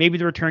maybe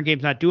the return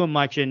game's not doing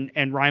much,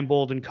 and Ryan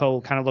Bold and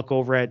co. kind of look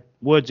over at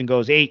Woods and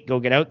goes, 8, go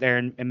get out there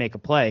and make a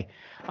play.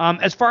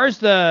 As far as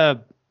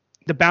the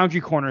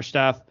boundary corner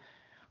stuff,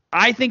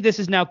 I think this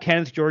is now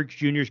Kenneth George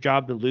Jr.'s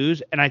job to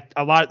lose, and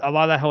a lot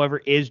of that,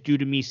 however, is due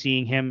to me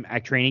seeing him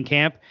at training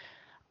camp.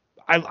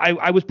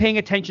 I was paying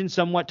attention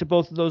somewhat to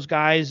both of those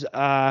guys.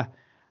 I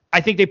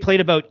think they played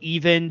about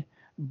even,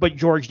 but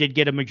George did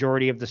get a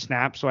majority of the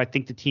snaps, so I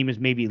think the team is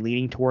maybe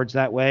leaning towards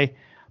that way.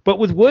 But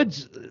with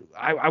Woods,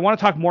 I want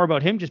to talk more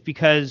about him just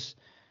because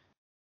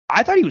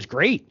I thought he was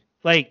great.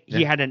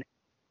 He had an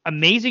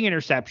amazing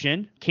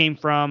interception, came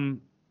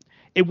from –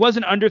 it was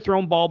an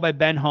underthrown ball by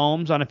Ben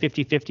Holmes on a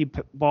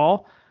 50-50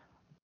 ball,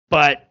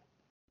 but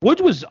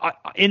Woods was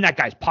in that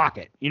guy's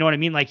pocket. You know what I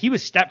mean? He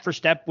was step for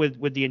step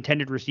with the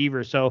intended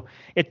receiver. So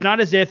it's not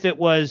as if it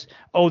was,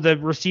 the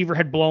receiver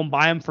had blown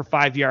by him for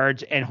 5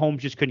 yards and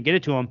Holmes just couldn't get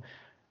it to him.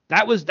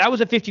 That was a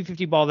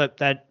 50-50 ball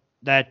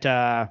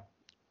that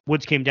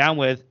Woods came down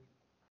with.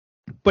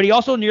 But he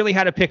also nearly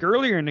had a pick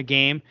earlier in the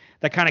game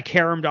that kind of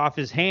caromed off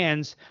his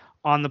hands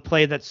on the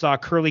play that saw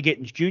Curly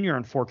Gittens Jr.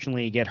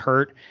 unfortunately get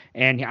hurt,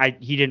 and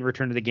he didn't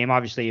return to the game.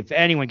 Obviously, if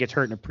anyone gets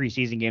hurt in a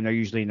preseason game, they're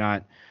usually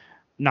not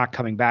not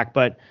coming back.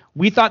 But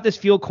we thought this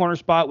field corner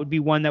spot would be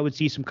one that would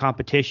see some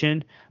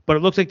competition, but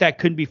it looks like that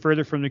couldn't be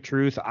further from the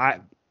truth.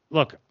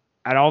 Look,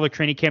 at all the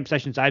training camp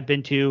sessions I've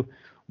been to,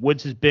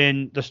 Woods has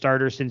been the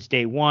starter since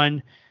day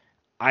one.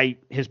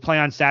 His play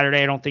on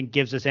Saturday, I don't think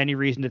gives us any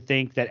reason to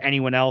think that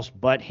anyone else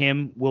but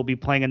him will be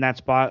playing in that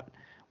spot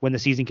when the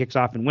season kicks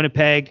off in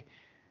Winnipeg.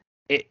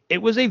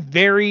 It was a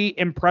very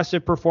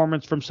impressive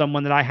performance from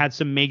someone that I had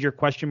some major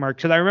question marks.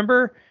 Because I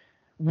remember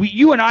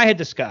you and I had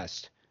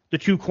discussed the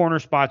 2 corner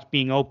spots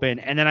being open,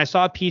 and then I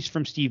saw a piece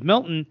from Steve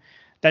Milton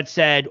that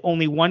said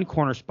only 1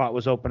 corner spot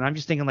was open. I'm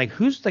just thinking, like,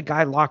 who's the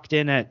guy locked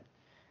in at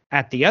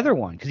the other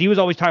one? Because he was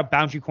always talking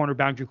boundary corner,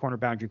 boundary corner,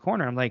 boundary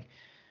corner. I'm like,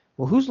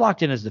 well, who's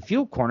locked in as the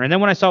field corner? And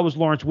then when I saw it was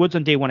Lawrence Woods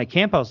on day 1 at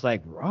camp, I was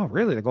like, oh,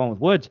 really? They're going with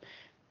Woods.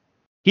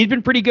 He's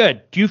been pretty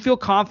good. Do you feel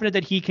confident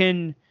that he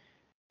can,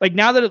 like,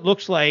 now that it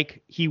looks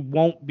like he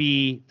won't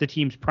be the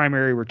team's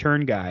primary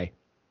return guy,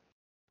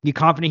 you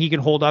confident he can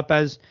hold up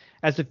as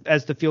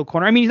the field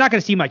corner? I mean, he's not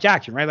going to see much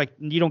action, right? Like,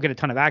 you don't get a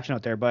ton of action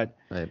out there, but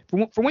right.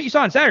 From what you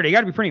saw on Saturday, you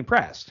got to be pretty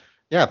impressed.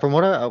 Yeah, from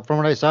what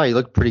I saw, he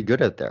looked pretty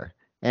good out there.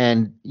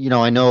 And,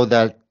 I know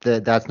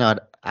that's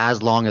not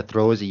as long a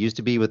throw as it used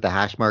to be with the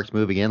hash marks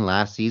moving in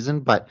last season,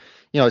 but,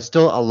 it's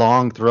still a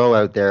long throw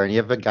out there. And you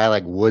have a guy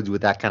like Woods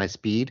with that kind of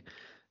speed.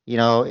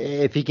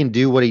 If he can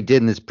do what he did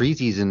in this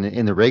preseason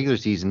in the regular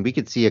season, we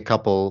could see a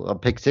couple of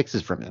pick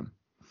sixes from him.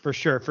 For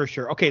sure.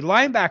 Okay,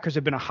 linebackers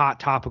have been a hot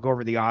topic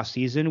over the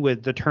offseason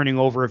with the turning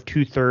over of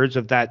 2/3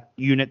 of that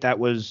unit that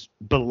was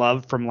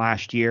beloved from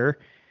last year.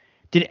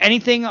 Did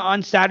anything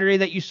on Saturday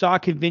that you saw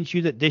convince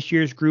you that this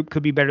year's group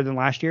could be better than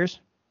last year's?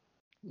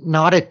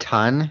 Not a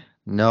ton,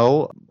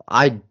 no.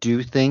 I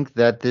do think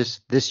that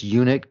this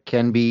unit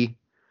can be,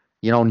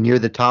 near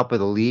the top of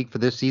the league for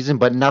this season,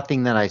 but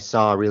nothing that I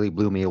saw really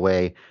blew me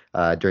away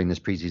during this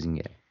preseason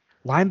game.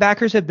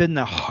 Linebackers have been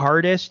the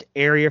hardest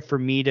area for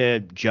me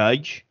to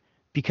judge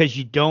because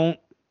they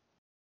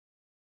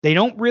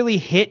don't really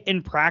hit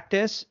in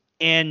practice,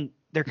 and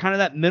they're kind of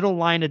that middle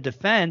line of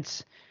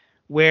defense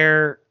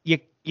where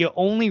you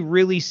only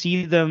really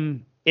see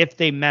them if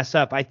they mess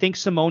up. I think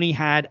Simone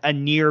had a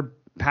near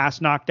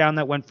pass knockdown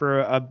that went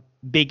for a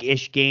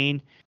big-ish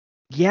gain.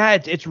 Yeah,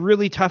 it's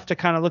really tough to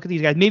kind of look at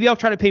these guys. Maybe I'll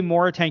try to pay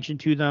more attention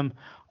to them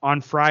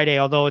on Friday,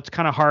 although it's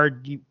kind of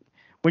hard.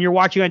 When you're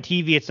watching on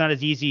TV, it's not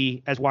as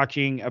easy as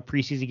watching a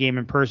preseason game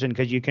in person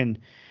because you can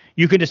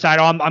decide,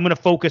 I'm going to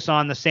focus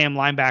on the Sam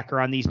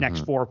linebacker on these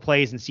next 4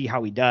 plays and see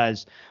how he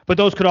does. But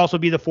those could also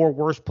be the 4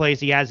 worst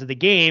plays he has of the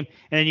game,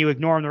 and then you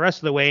ignore him the rest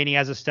of the way, and he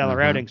has a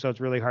stellar outing, so it's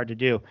really hard to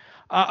do.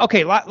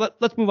 Okay,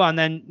 let's move on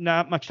then.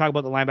 Not much talk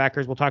about the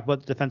linebackers. We'll talk about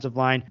the defensive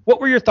line.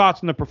 What were your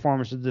thoughts on the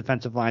performance of the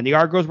defensive line? The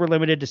Argos were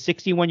limited to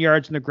 61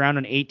 yards on the ground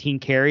on 18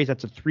 carries.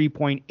 That's a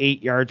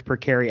 3.8 yards per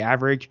carry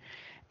average.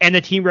 And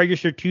the team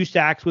registered 2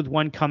 sacks, with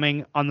one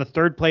coming on the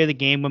 3rd play of the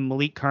game when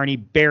Malik Carney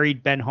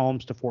buried Ben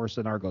Holmes to force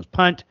an Argos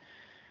punt.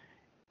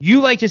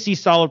 You like to see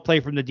solid play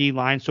from the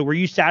D-line, so were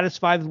you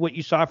satisfied with what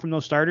you saw from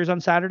those starters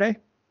on Saturday?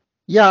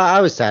 Yeah,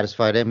 I was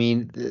satisfied. I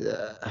mean,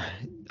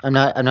 I'm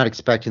not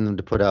expecting them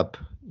to put up,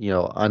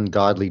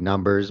 ungodly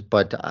numbers,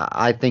 but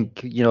I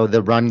think,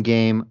 the run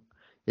game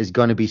is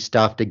going to be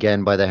stuffed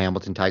again by the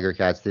Hamilton Tiger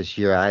Cats this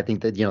year. I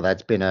think that,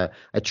 that's been a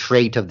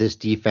trait of this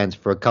defense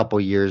for a couple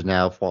years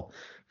now.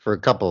 For a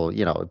couple,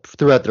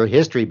 throughout their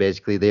history,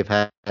 basically, they've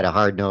had a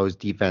hard-nosed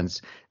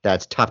defense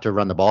that's tough to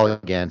run the ball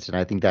against, and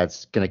I think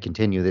that's going to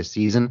continue this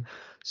season.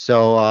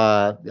 So,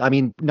 I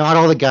mean, not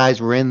all the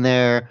guys were in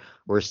there.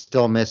 We're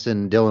still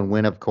missing Dylan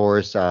Wynn, of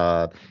course.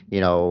 What's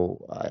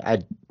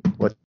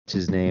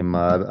his name?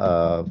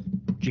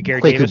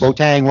 Jaguar Davis.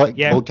 Boateng,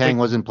 yeah, Boateng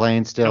wasn't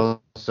playing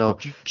still. So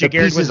the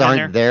Jaguar pieces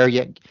aren't there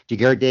yet.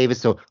 Jaguar Davis.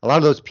 So a lot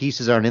of those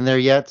pieces aren't in there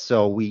yet.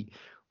 So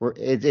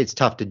it's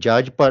tough to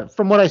judge, but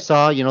from what I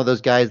saw,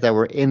 those guys that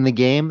were in the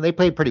game, they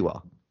played pretty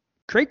well.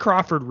 Trey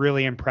Crawford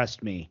really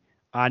impressed me.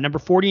 Number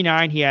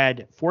 49, he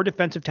had 4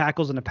 defensive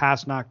tackles and a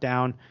pass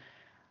knockdown.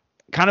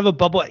 Kind of a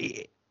bubble.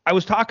 I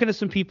was talking to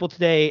some people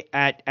today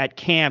at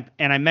camp,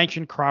 and I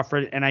mentioned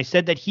Crawford, and I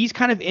said that he's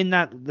kind of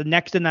the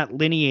next in that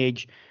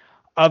lineage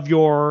of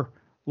your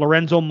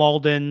Lorenzo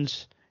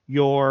Maldens,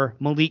 your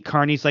Malik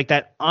Carneys, like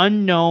that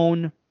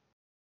unknown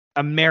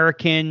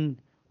American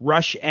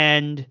rush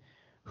end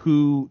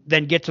who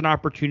then gets an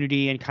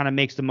opportunity and kind of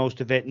makes the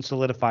most of it and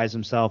solidifies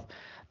himself.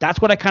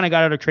 That's what I kind of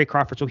got out of Trey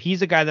Crawford. So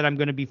he's a guy that I'm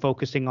going to be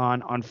focusing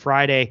on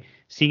Friday,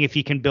 seeing if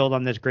he can build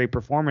on this great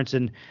performance.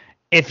 And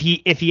if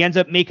he ends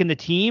up making the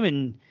team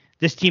and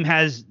this team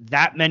has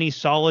that many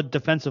solid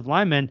defensive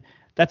linemen,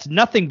 that's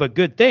nothing but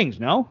good things,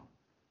 no?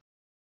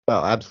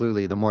 Well,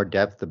 absolutely. The more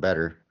depth, the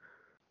better.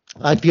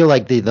 I feel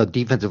like the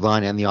defensive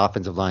line and the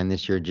offensive line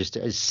this year just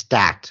is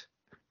stacked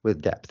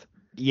with depth.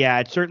 Yeah,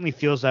 it certainly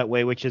feels that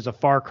way, which is a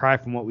far cry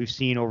from what we've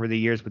seen over the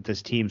years with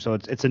this team. So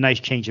it's a nice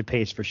change of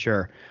pace for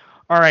sure.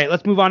 All right,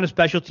 let's move on to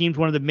special teams.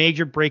 One of the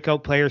major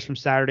breakout players from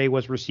Saturday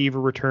was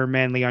receiver return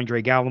man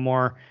Leandre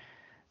Gallimore.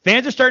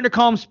 Fans are starting to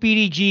call him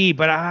Speedy G,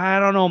 but I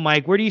don't know,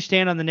 Mike. Where do you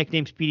stand on the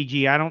nickname Speedy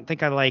G? I don't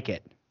think I like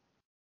it.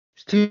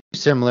 It's too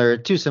similar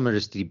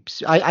to Steve.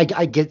 I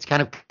get it's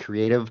kind of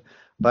creative,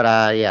 but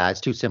yeah,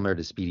 it's too similar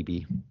to Speedy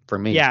B for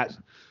me.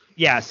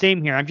 Yeah,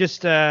 same here. I'm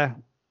just I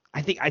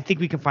think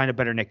we can find a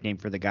better nickname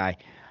for the guy.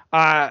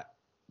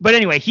 But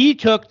anyway, he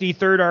took the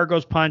third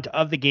Argos punt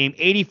of the game,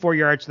 84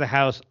 yards to the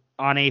house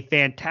on a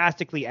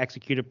fantastically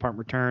executed punt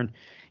return.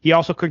 He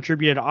also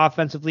contributed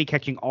offensively,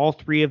 catching all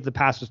three of the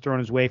passes thrown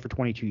his way for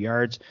 22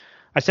 yards.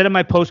 I said in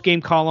my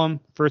post-game column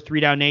for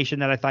 3 Down Nation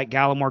that I thought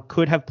Gallimore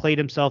could have played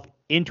himself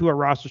into a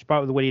roster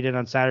spot with what he did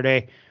on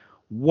Saturday.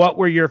 What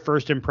were your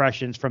first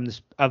impressions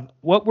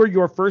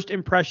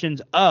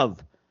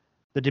of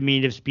the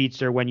diminutive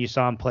speedster when you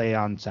saw him play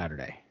on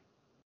Saturday?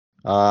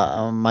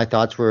 My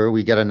thoughts were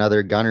we got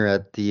another gunner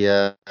at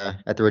the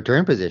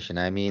return position.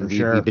 I mean,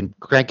 we've been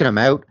cranking him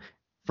out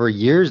for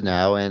years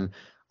now, and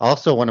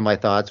also one of my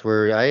thoughts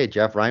were, hey,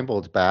 Jeff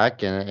Reinbold's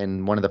back,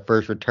 and one of the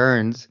first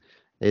returns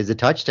is a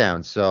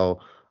touchdown. So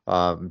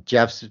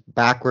Jeff's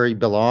back where he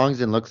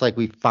belongs, and looks like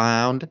we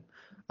found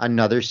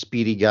another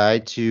speedy guy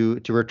to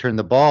return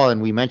the ball.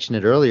 And we mentioned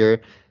it earlier.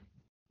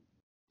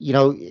 You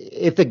know,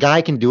 if the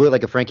guy can do it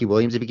like a Frankie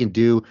Williams, if he can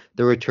do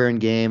the return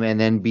game and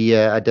then be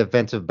a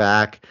defensive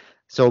back,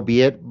 so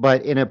be it.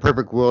 But in a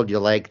perfect world, you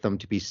like them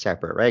to be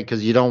separate, right?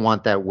 Because you don't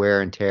want that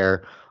wear and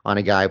tear on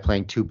a guy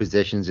playing two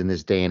positions in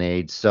this day and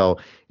age. So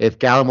if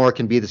Gallimore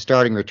can be the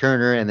starting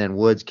returner and then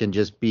Woods can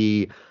just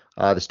be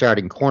the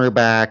starting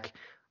cornerback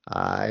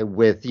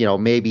with,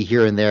 maybe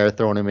here and there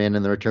throwing him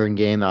in the return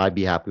game, I'd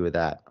be happy with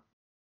that.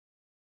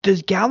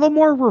 Does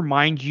Gallimore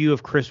remind you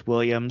of Chris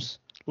Williams?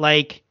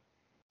 Like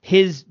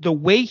the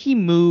way he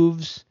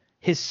moves,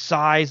 his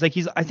size, like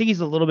I think he's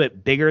a little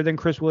bit bigger than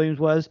Chris Williams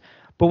was.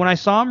 But when I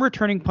saw him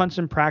returning punts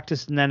in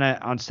practice and then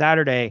on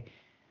Saturday,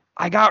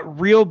 I got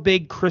real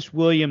big Chris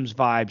Williams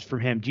vibes from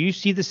him. Do you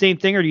see the same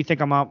thing, or do you think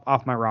I'm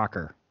off my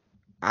rocker?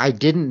 I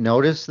didn't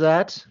notice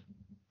that,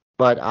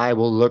 but I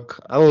will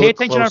look. Pay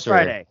attention closer. On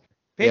Friday.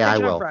 I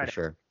will for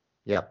sure.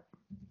 Yep.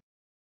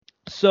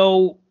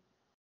 So,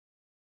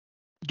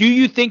 do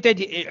you think that?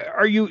 Do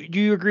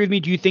you agree with me?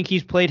 Do you think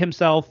he's played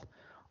himself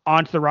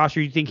onto the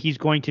roster? Do you think he's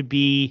going to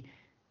be?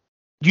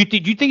 Do you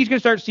think he's going to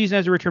start the season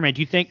as a return man?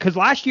 Do you think? Because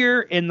last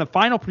year in the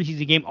final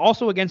preseason game,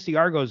 also against the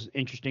Argos,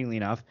 interestingly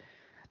enough,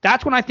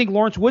 that's when I think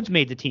Lawrence Woods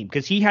made the team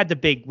because he had the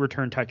big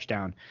return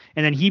touchdown,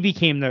 and then he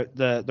became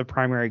the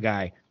primary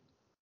guy.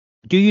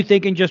 Do you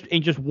think in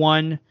just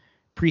one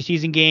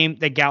preseason game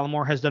that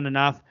Gallimore has done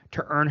enough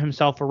to earn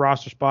himself a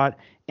roster spot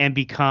and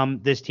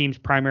become this team's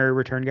primary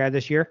return guy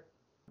this year?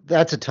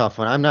 That's a tough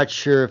one. I'm not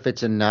sure if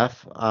it's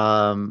enough.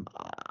 I'm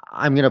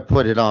going to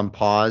put it on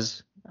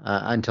pause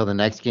until the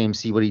next game,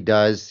 see what he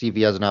does, see if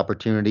he has an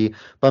opportunity.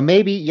 But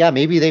maybe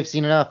they've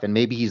seen enough, and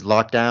maybe he's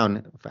locked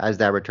down as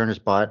that returner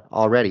spot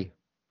already.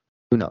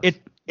 Who knows?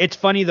 It's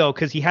funny, though,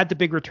 because he had the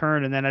big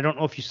return, and then I don't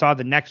know if you saw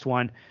the next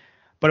one,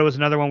 but it was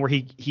another one where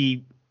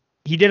he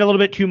did a little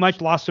bit too much,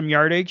 lost some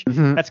yardage.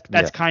 Mm-hmm.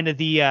 That's kind of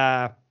the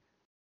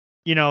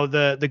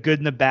the good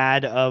and the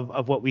bad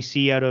of what we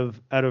see out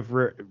of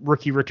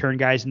rookie return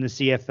guys in the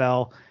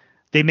CFL.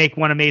 They make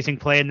one amazing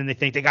play and then they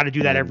think they got to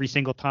do that every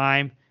single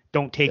time.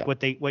 Don't take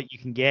what you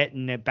can get,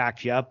 and it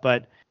backs you up.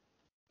 But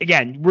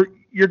again,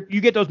 you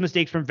get those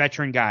mistakes from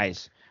veteran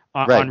guys.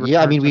 Right.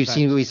 Yeah. I mean, we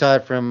saw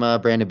it from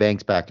Brandon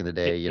Banks back in the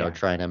day.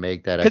 Trying to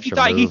make that extra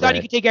move. He thought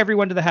he could take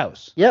everyone to the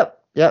house. Yep.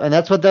 Yeah, and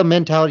that's what the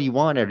mentality you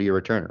want out of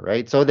your returner,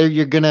 right? So there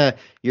you're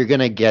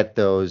gonna get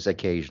those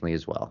occasionally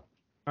as well.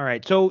 All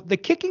right. So the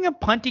kicking and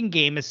punting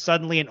game is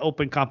suddenly an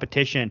open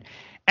competition.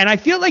 And I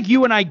feel like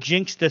you and I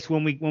jinxed this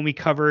when we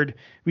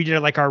did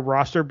like our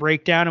roster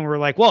breakdown, and we were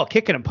like, well,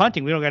 kicking and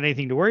punting, we don't got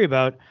anything to worry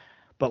about.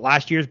 But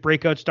last year's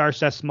breakout star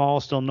Seth Small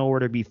still nowhere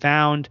to be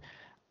found.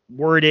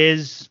 Word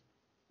is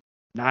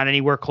not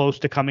anywhere close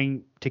to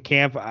coming to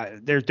camp.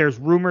 There's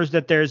rumors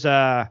that there's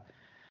a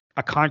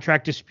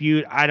contract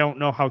dispute. I don't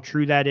know how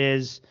true that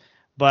is,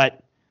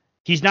 but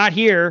he's not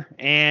here,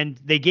 and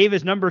they gave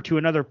his number to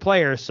another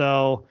player.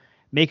 So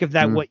make of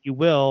that what you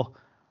will.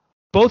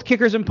 Both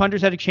kickers and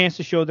punters had a chance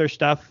to show their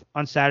stuff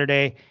on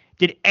Saturday.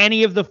 Did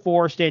any of the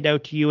four stand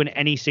out to you in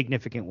any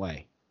significant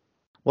way?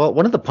 Well,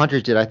 one of the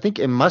punters did. I think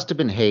it must have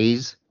been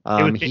Hayes.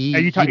 Are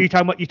you talking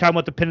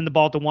about the pinning the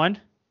ball to one?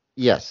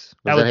 Yes.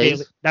 That was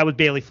Hayes? That was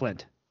Bailey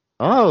Flint.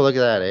 Oh, look at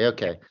that.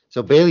 Okay.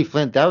 So Bailey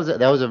Flint, that was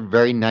a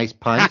very nice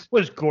punt. That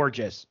was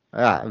gorgeous.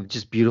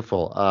 Just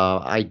beautiful.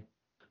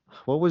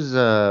 What was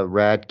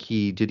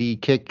Radke? Did he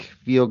kick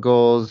field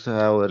goals? He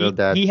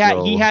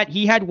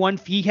had one.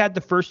 He had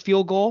the first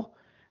field goal,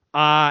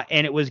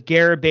 and it was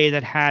Garibay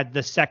that had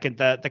the second,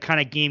 the kind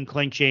of game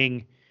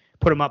clinching,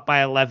 put him up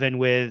by 11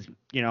 with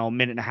a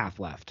minute and a half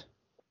left.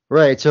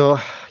 Right. So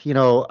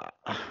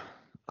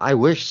I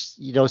wish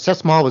Seth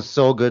Small was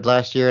so good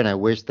last year, and I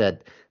wish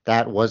that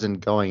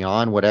wasn't going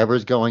on.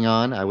 Whatever's going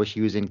on, I wish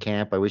he was in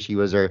camp. I wish he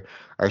was our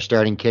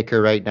starting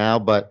kicker right now.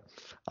 But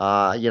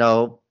I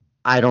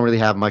don't really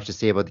have much to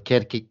say about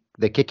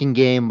the kicking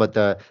game, but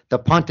the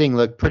punting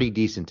looked pretty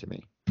decent to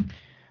me.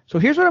 So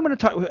here's what I'm going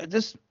to talk.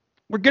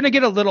 We're going to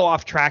get a little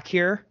off track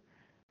here,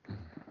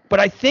 but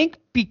I think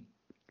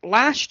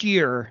last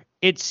year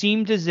it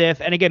seemed as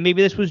if, and again,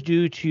 maybe this was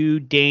due to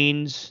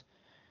Dane's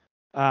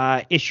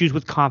issues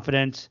with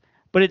confidence,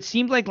 but it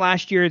seemed like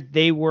last year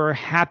they were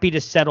happy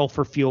to settle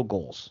for field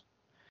goals.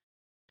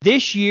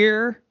 This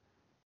year,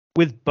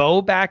 with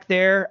Bo back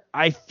there,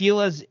 I feel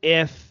as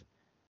if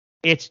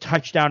it's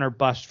touchdown or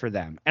bust for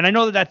them. And I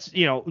know that that's,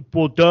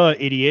 well, duh,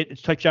 idiot.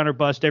 It's touchdown or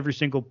bust every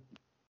single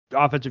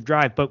offensive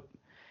drive. But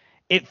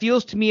it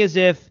feels to me as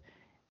if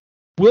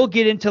we'll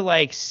get into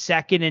like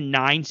 2nd and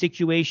 9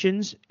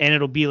 situations, and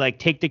it'll be like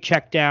take the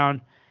check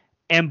down,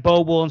 and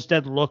Bo will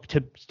instead look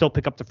to still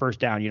pick up the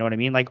first down. You know what I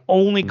mean? Like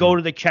only go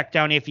to the check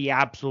down if he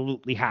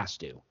absolutely has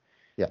to.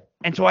 Yeah.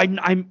 And so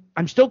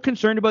I'm still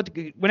concerned about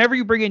whenever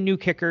you bring in new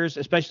kickers,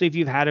 especially if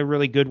you've had a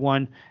really good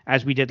one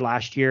as we did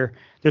last year,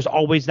 there's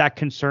always that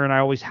concern. I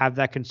always have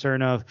that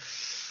concern of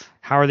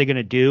how are they going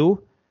to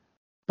do?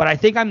 But I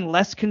think I'm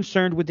less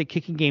concerned with the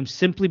kicking game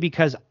simply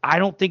because I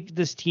don't think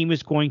this team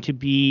is going to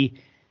be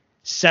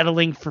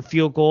settling for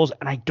field goals,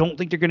 and I don't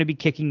think they're going to be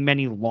kicking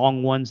many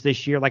long ones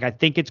this year. Like I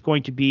think it's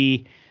going to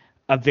be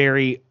a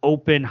very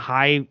open,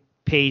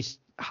 high-paced,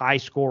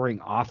 high-scoring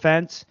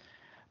offense.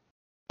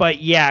 But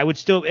yeah, I would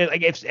still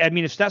like if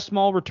Seth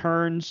Small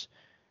returns,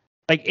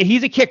 like if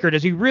he's a kicker,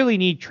 does he really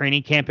need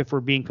training camp? If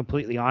we're being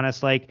completely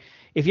honest, like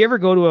if you ever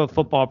go to a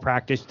football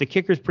practice, the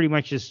kickers pretty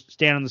much just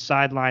stand on the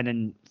sideline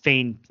and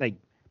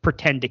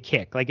pretend to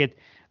kick. Like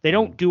they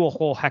don't do a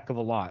whole heck of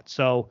a lot.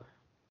 So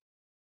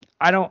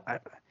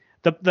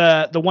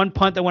the one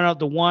punt that went out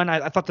the one,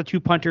 I thought the two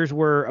punters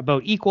were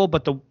about equal,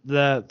 but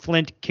the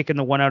Flint kicking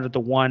the one out at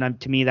the one,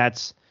 to me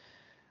that's.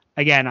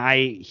 Again,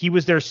 he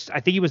was there. I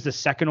think he was the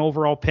 2nd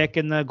overall pick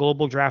in the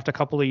global draft a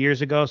couple of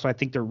years ago, so I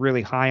think they're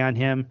really high on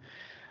him.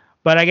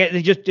 But I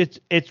guess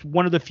it's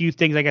one of the few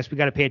things I guess we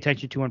got to pay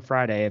attention to on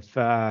Friday. If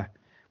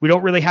we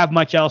don't really have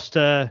much else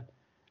to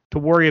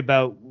worry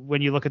about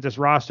when you look at this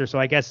roster, so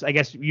I guess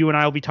you and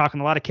I will be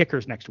talking a lot of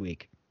kickers next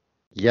week.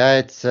 Yeah,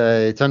 it's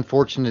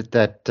unfortunate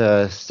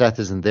that Seth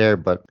isn't there,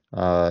 but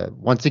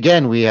once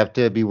again we have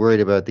to be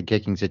worried about the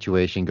kicking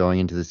situation going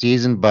into the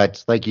season.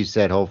 But like you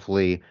said,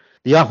 hopefully.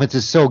 The offense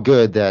is so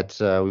good that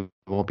we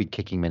won't be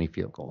kicking many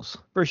field goals.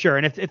 For sure.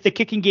 And if the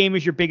kicking game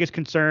is your biggest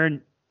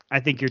concern, I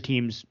think your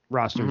team's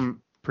roster is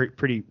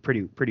pretty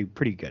good.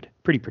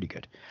 Pretty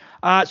good.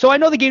 So I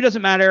know the game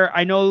doesn't matter.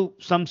 I know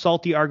some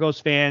salty Argos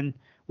fan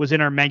was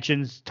in our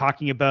mentions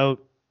talking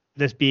about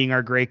this being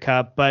our Grey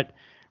Cup. But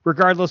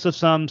regardless of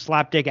some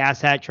slapdick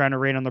asshat trying to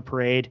rain on the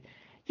parade,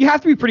 you have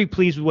to be pretty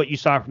pleased with what you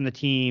saw from the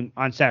team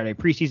on Saturday,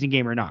 preseason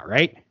game or not,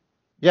 right?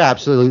 Yeah,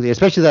 absolutely.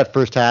 Especially that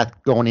first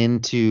half going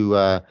into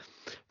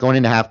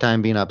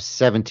halftime being up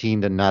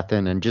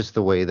 17-0, and just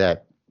the way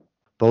that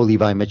Bo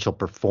Levi Mitchell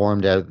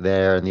performed out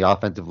there and the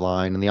offensive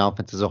line and the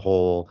offense as a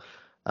whole.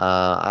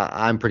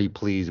 I'm pretty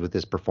pleased with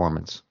this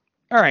performance.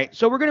 All right,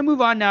 so we're going to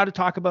move on now to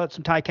talk about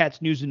some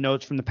Ticats news and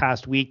notes from the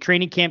past week.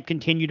 Training camp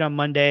continued on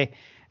Monday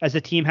as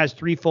the team has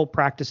 3 full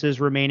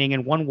practices remaining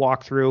and 1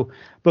 walkthrough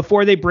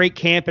before they break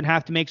camp and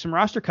have to make some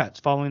roster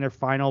cuts following their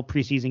final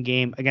preseason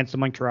game against the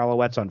Montreal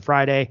Alouettes on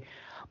Friday.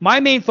 My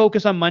main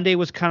focus on Monday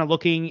was kind of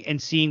looking and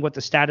seeing what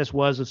the status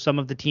was of some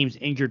of the team's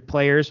injured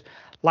players.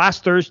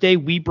 Last Thursday,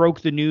 we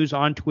broke the news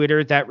on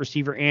Twitter that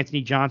receiver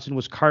Anthony Johnson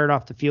was carted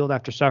off the field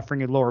after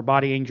suffering a lower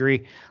body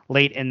injury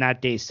late in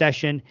that day's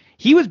session.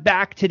 He was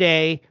back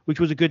today, which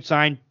was a good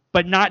sign,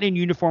 but not in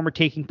uniform or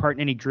taking part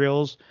in any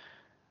drills.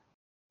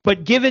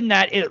 But given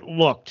that it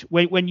looked,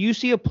 when you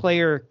see a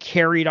player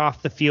carried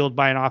off the field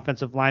by an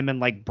offensive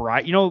lineman like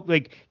Bride,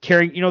 like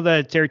carrying,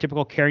 the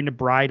stereotypical carrying the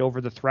bride over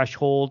the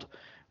threshold,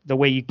 the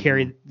way you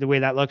carry, the way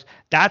that looks,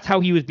 that's how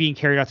he was being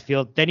carried off the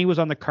field. Then he was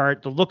on the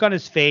cart. The look on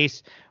his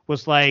face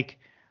was like,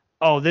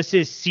 oh, this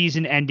is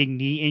season-ending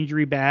knee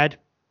injury bad.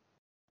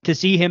 To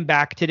see him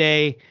back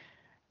today,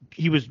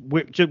 he was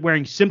just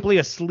wearing simply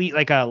a sleeve,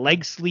 like a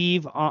leg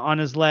sleeve on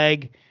his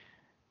leg.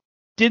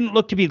 Didn't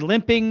look to be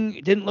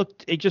limping.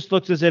 It just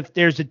looks as if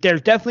there's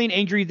definitely an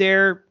injury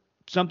there,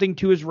 something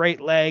to his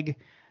right leg,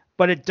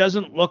 but it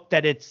doesn't look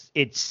that it's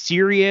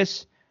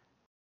serious.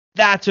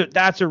 That's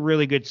a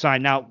really good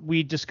sign. Now,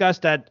 we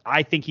discussed that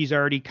I think he's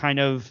already kind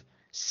of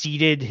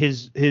ceded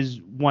his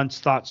once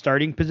thought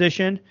starting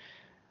position,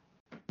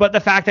 but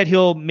the fact that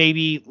he'll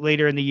maybe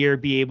later in the year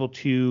be able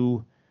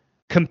to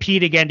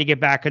compete again to get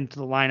back into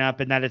the lineup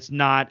and that it's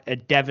not a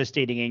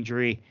devastating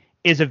injury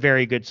is a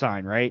very good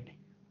sign, right?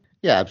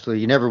 Yeah,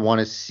 absolutely. You never want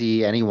to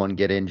see anyone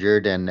get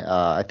injured, and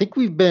I think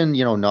we've been,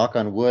 knock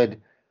on wood,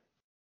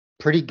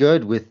 pretty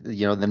good with,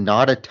 the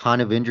not a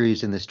ton of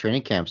injuries in this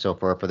training camp so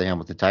far for the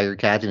Hamilton Tiger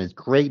Cats. And it's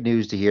great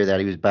news to hear that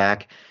he was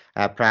back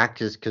at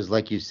practice because,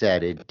 like you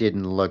said, it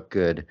didn't look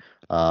good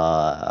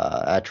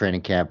at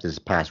training camp this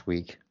past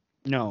week.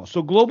 No.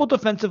 So global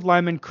defensive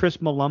lineman Chris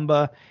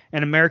Malumba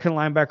and American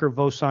linebacker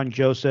Vosan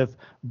Joseph,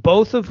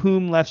 both of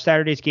whom left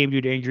Saturday's game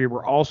due to injury,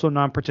 were also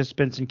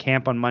non-participants in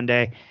camp on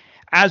Monday,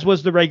 as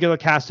was the regular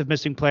cast of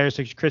missing players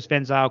such as Chris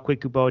Van Zyl,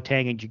 Kwaku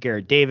Boateng, and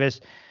Jagarrett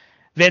Davis.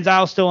 Van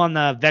Zyl's still on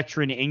the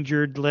veteran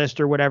injured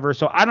list or whatever,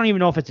 so I don't even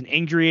know if it's an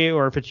injury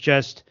or if it's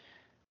just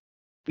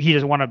he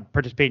doesn't want to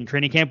participate in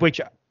training camp,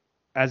 which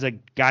as a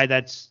guy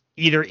that's,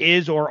 either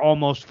is or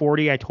almost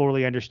 40. I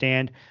totally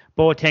understand.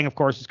 Boateng, of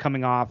course, is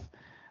coming off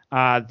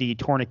the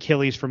torn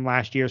Achilles from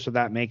last year, so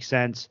that makes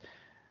sense.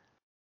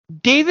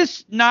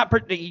 Davis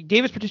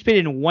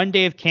participated in one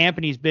day of camp,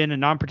 and he's been a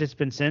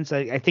non-participant since.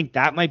 I think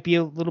that might be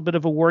a little bit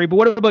of a worry. But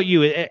what about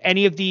you?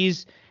 Any of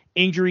these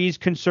injuries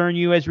concern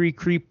you as we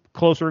creep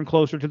closer and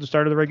closer to the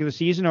start of the regular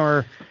season,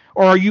 or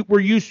are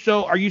you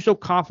so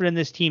confident in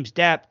this team's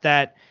depth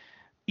that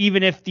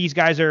even if these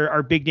guys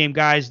are big name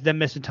guys, them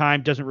missing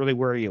time doesn't really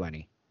worry you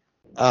any?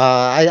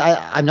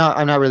 I'm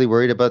not really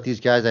worried about these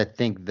guys. I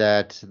think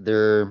that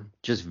they're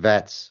just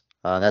vets.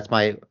 That's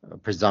my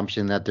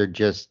presumption, that they're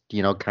just,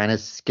 kind of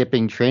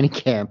skipping training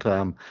camp.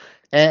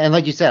 And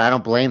like you said, I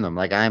don't blame them.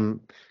 Like,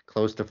 I'm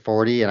close to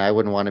 40 and I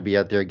wouldn't want to be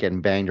out there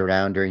getting banged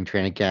around during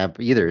training camp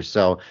either.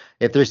 So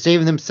if they're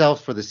saving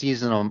themselves for the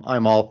season,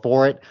 I'm all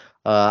for it.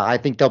 I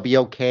think they'll be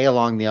okay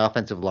along the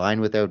offensive line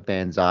without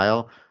Van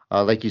Zyl.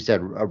 Like you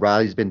said,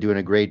 Riley's been doing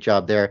a great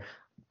job there.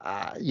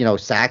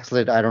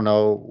 Saxlet, I don't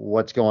know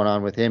what's going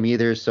on with him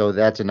either. So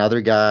that's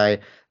another guy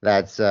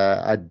that's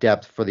a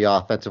depth for the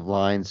offensive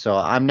line. So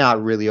I'm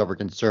not really over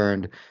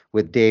concerned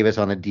with Davis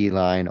on the D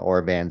line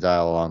or Van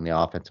Zyl along the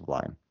offensive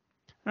line.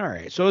 All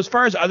right. So as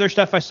far as other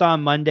stuff I saw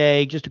on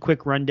Monday, just a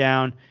quick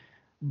rundown.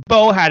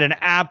 Bo had an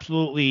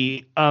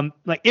absolutely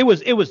it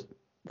was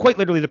quite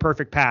literally the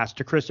perfect pass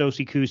to Chris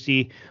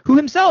Osikusi, who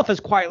himself has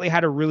quietly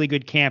had a really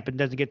good camp and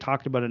doesn't get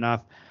talked about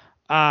enough.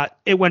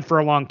 It went for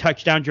a long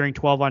touchdown during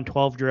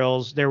 12-on-12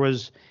 drills. There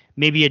was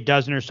maybe a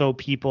dozen or so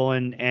people,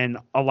 and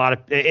a lot of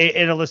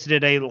it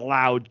elicited a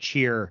loud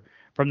cheer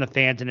from the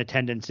fans in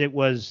attendance. It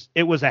was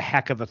a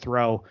heck of a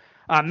throw.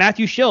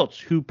 Matthew Schultz,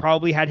 who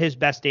probably had his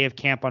best day of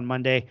camp on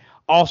Monday,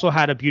 also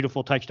had a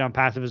beautiful touchdown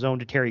pass of his own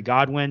to Terry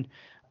Godwin.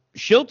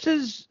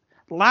 Schultz's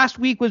last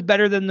week was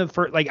better than the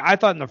first. I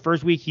thought in the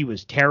first week he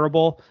was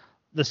terrible.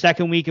 The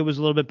second week it was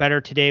a little bit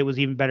better. Today it was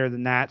even better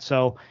than that.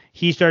 So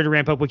he started to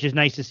ramp up, which is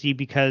nice to see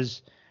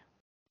because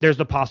there's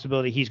the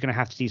possibility he's going to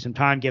have to see some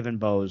time given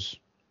Bo's,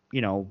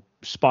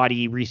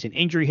 spotty recent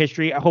injury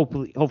history.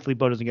 Hopefully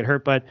Bo doesn't get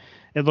hurt, but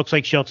it looks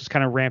like Schultz is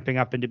kind of ramping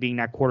up into being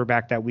that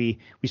quarterback that we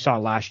saw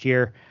last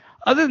year.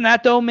 Other than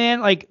that, though,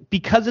 man,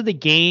 because of the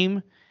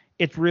game,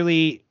 it's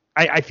really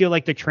I feel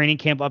like the training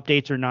camp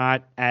updates are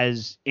not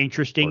as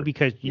interesting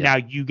because now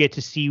you get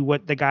to see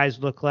what the guys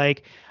look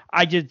like.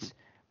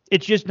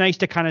 It's just nice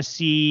to kind of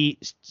see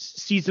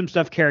some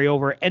stuff carry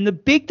over. And the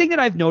big thing that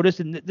I've noticed,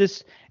 and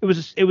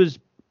it was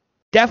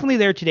definitely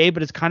there today,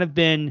 but it's kind of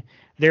been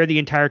there the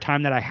entire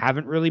time that I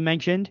haven't really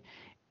mentioned,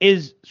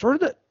 is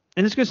sort of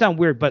and this is going to sound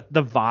weird, but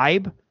the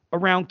vibe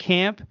around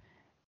camp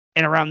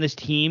and around this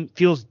team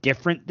feels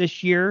different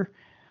this year.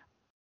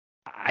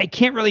 I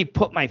can't really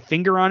put my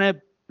finger on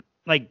it.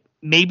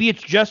 Maybe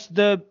it's just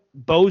the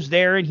Bo's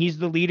there and he's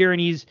the leader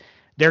and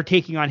they're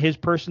taking on his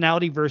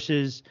personality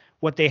versus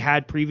what they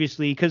had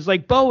previously. Because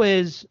Bo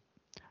is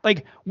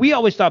we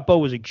always thought Bo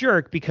was a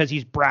jerk because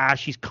he's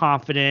brash, he's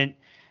confident,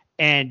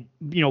 and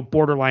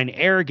borderline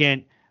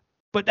arrogant.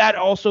 But that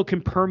also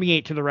can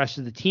permeate to the rest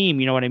of the team.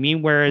 You know what I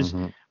mean? Whereas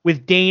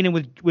with Dane and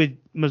with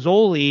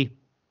Mazzoli,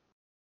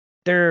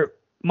 they're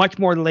much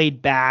more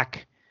laid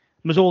back.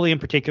 Mazzoli in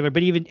particular,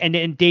 but even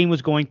and Dane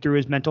was going through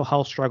his mental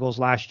health struggles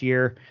last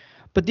year.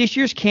 But this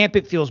year's camp,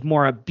 it feels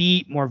more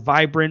upbeat, more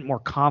vibrant, more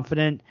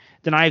confident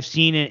than I've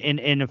seen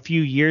in a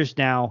few years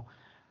now.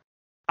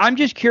 I'm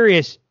just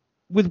curious,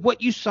 with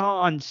what you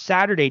saw on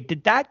Saturday,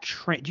 did that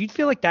do you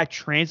feel like that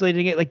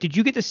translating it? Did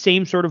you get the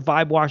same sort of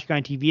vibe watching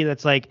on TV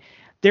that's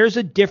there's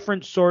a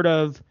different sort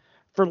of,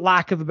 for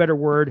lack of a better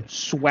word,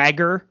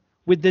 swagger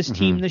with this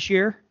team this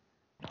year?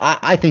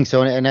 I think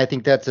so, and I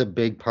think that's a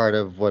big part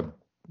of what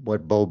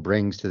Bo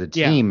brings to the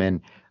team.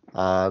 And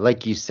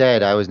like you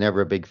said, I was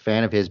never a big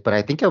fan of his, but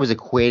I think I was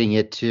equating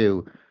it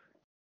to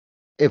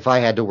if I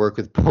had to work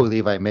with Bo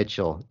Levi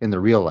Mitchell in the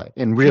real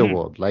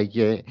world,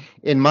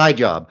 in my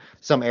job,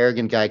 some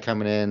arrogant guy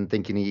coming in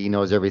thinking he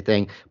knows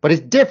everything, but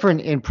it's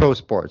different in pro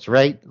sports,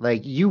 right?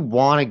 You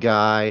want a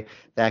guy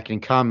that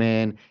can come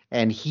in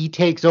and he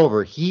takes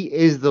over. He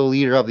is the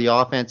leader of the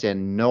offense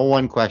and no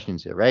one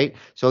questions it, right?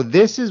 So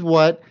this is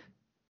what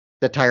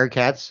the Tiger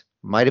Cats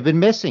might have been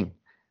missing.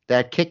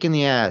 That kick in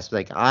the ass,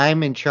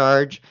 I'm in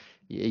charge.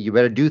 You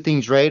better do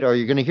things right or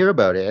you're going to hear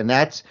about it. And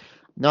that's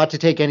not to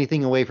take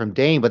anything away from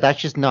Dane, but that's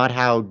just not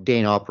how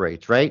Dane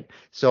operates, right?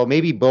 So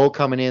maybe Bo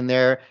coming in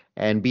there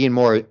and being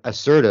more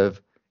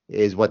assertive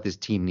is what this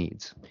team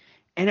needs.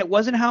 And it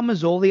wasn't how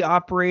Mazzoli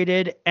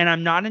operated, and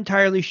I'm not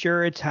entirely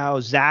sure it's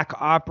how Zach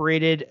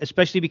operated,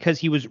 especially because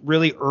he was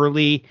really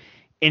early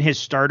in his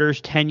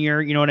starter's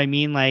tenure. You know what I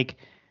mean?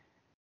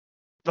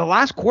 The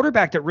last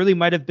quarterback that really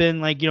might have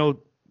been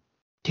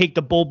take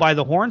the bull by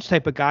the horns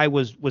type of guy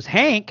was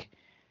Hank.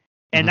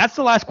 And that's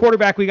the last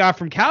quarterback we got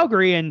from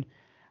Calgary. And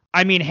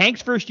I mean,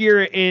 Hank's first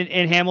year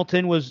in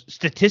Hamilton was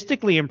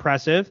statistically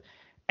impressive.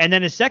 And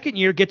then his second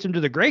year gets him to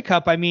the Grey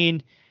Cup. I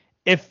mean,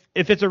 if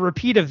it's a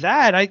repeat of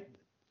that,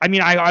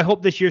 I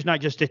hope this year's not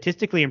just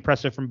statistically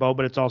impressive from Bo,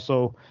 but it's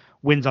also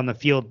wins on the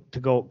field to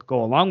go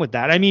along with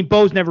that. I mean,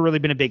 Bo's never really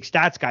been a big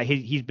stats guy.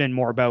 He's been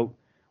more about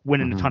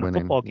winning a ton of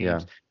football games. Yeah.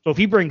 So if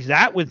he brings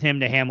that with him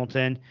to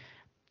Hamilton,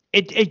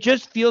 it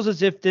just feels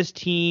as if this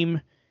team,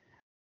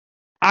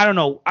 I don't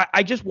know.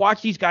 I just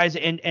watch these guys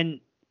and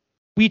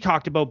we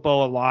talked about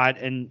Bo a lot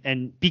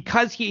and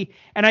because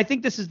and I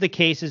think this is the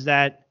case is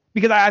that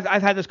because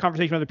I've had this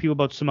conversation with other people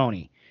about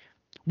Simone.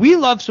 We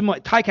love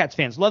Ticats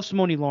fans love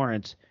Simone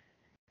Lawrence.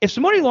 If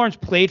Simone Lawrence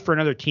played for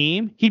another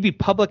team, he'd be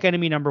public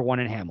enemy number 1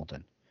 in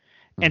Hamilton.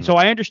 And so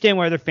I understand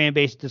why other fan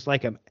base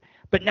dislike him.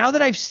 But now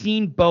that I've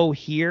seen Bo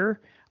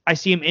here, I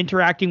see him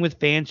interacting with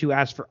fans who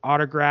ask for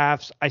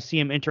autographs. I see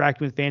him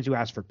interacting with fans who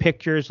ask for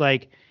pictures.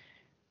 Like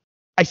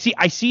I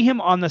see him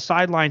on the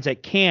sidelines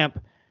at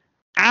camp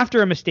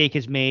after a mistake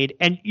is made.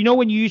 And you know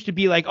when you used to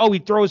be like, oh,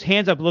 he'd throw his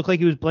hands up, look like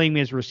he was blaming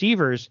his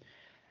receivers.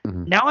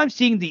 Now I'm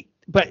seeing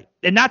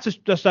and that's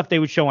the stuff they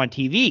would show on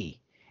TV.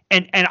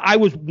 And I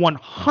was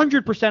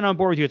 100% on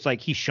board with you. It's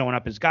like he's showing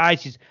up as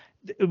guys.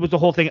 It was the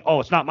whole thing. Oh,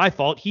 it's not my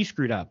fault. He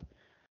screwed up.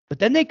 But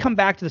then they come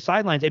back to the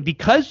sidelines, and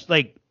because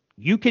like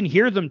you can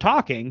hear them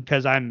talking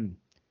because I'm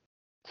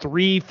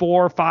 3,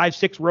 4, 5,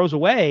 6 rows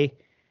away,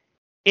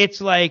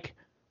 it's like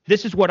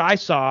this is what I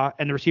saw,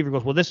 and the receiver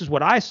goes, well, this is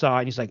what I saw,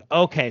 and he's like,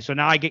 okay, so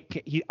now I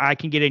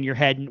can get in your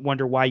head and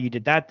wonder why you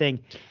did that thing,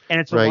 and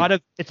it's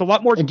a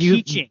lot more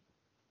teaching.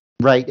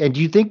 Right, and do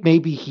you think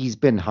maybe he's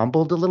been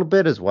humbled a little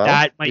bit as well?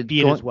 That might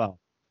be it as well.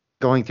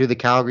 Going through the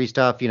Calgary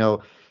stuff,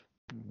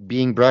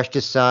 being brushed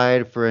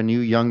aside for a new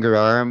younger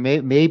arm,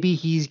 maybe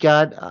he's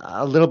got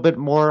a little bit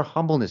more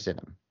humbleness in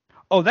him.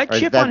 Oh, that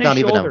chip on his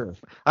shoulder.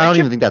 I don't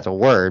even think that's a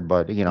word,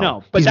 but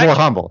no, but he's more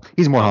humble.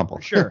 He's more humble.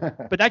 Sure.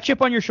 But that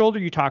chip on your shoulder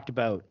you talked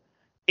about,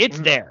 it's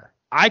there.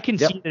 I can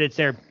see that it's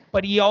there.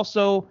 But he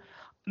also,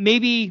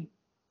 maybe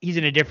he's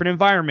in a different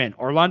environment.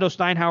 Orlando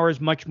Steinhauer is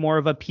much more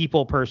of a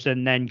people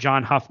person than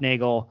John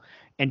Huffnagel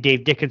and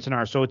Dave Dickinson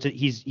are. So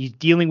he's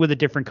dealing with a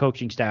different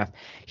coaching staff.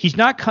 He's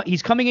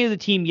coming into the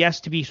team, yes,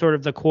 to be sort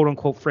of the quote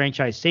unquote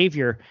franchise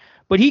savior,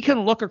 but he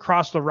can look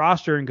across the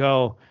roster and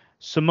go,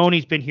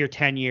 Simone's been here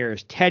 10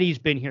 years. Teddy's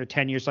been here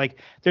 10 years. Like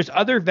there's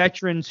other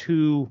veterans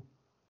who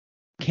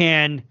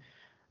can,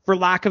 for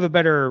lack of a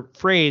better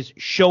phrase,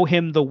 show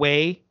him the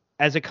way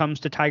as it comes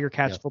to Tiger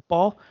Cats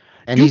football.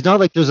 And he's not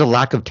like there's a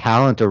lack of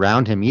talent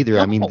around him either. No.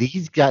 I mean,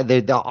 these guys,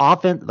 the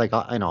offense, like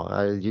I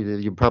know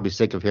you're probably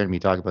sick of hearing me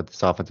talk about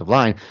this offensive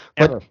line,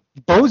 but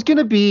Bo's going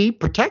to be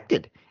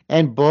protected,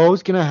 and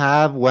Bo's going to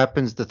have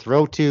weapons to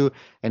throw to,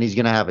 and he's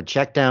going to have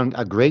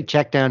a great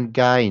check down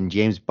guy in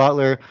James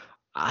Butler.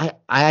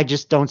 I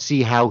just don't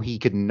see how he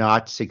could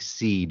not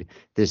succeed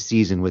this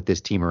season with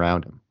this team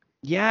around him.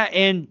 Yeah,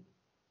 and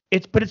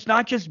it's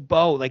not just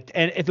Bo. Like,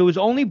 and if it was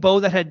only Bo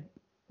that had.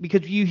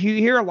 Because you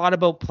hear a lot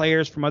about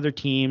players from other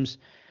teams.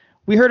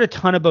 We heard a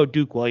ton about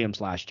Duke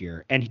Williams last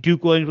year, and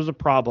Duke Williams was a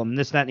problem,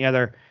 this, that, and the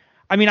other.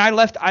 I mean, I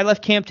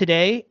left camp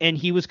today, and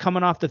he was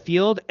coming off the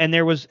field, and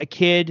there was a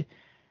kid,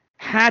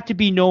 had to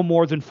be no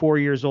more than 4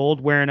 years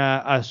old, wearing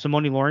a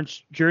Simone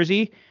Lawrence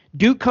jersey.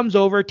 Duke comes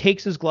over,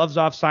 takes his gloves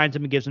off, signs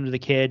him, and gives them to the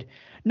kid.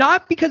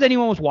 Not because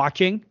anyone was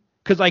watching,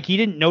 because like he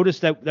didn't notice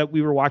that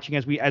we were watching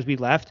as we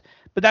left.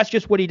 But that's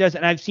just what he does.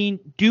 And I've seen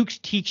Duke's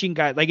teaching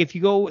guys. Like if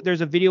you go,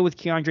 there's a video with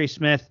Keandre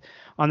Smith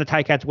on the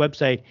Ticats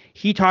website.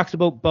 He talks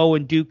about Bo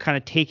and Duke kind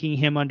of taking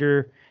him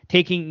under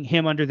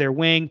their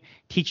wing,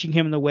 teaching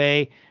him the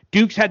way.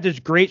 Duke's had this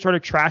great sort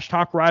of trash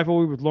talk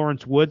rivalry with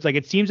Lawrence Woods. Like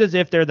it seems as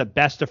if they're the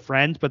best of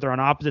friends, but they're on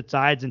opposite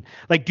sides. And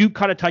like Duke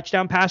caught a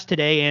touchdown pass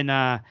today in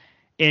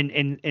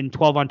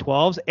 12 on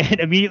 12s and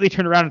immediately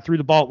turned around and threw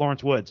the ball at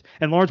Lawrence Woods.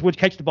 And Lawrence Woods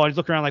catches the ball. And he's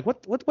looking around like,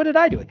 what did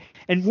I do?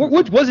 And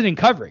Woods wasn't in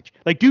coverage.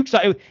 Like Duke's,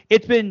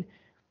 it's been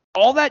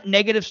all that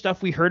negative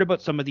stuff we heard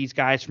about some of these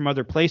guys from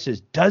other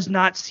places does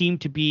not seem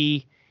to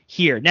be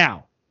here.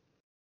 Now,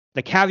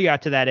 the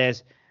caveat to that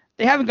is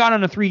they haven't gone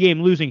on a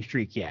 3-game losing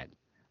streak yet.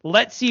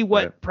 Let's see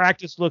what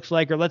practice looks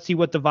like, or let's see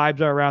what the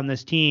vibes are around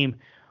this team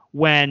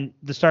when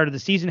the start of the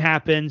season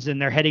happens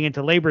and they're heading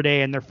into Labor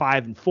Day and they're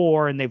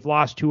 5-4 and they've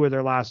lost 2 of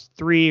their last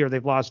 3, or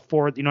they've lost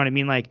 4. You know what I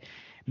mean? Like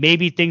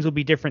maybe things will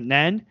be different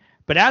then.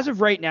 But as of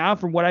right now,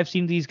 from what I've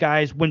seen these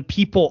guys, when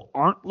people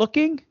aren't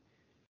looking,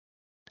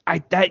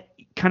 that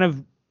kind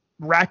of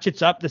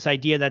ratchets up this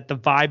idea that the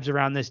vibes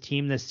around this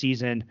team this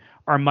season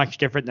are much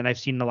different than I've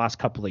seen in the last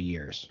couple of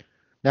years.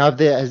 Now,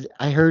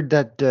 I heard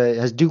that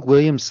has Duke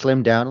Williams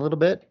slimmed down a little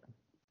bit?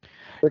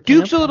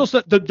 Duke's a little.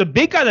 The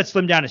big guy that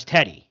slimmed down is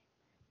Teddy.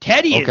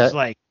 Teddy is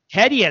like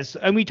Teddy has,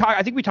 and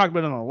I think we talked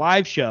about it on the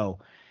live show.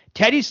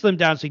 Teddy slimmed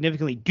down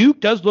significantly. Duke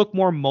does look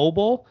more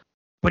mobile,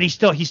 but he's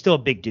still a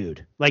big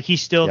dude. Like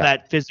he's still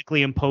that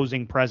physically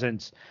imposing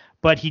presence,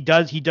 but he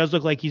does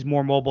look like he's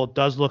more mobile,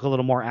 does look a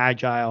little more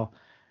agile.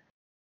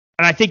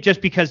 And I think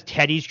just because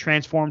Teddy's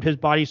transformed his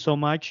body so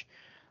much,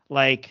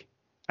 like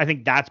I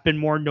think that's been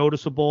more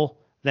noticeable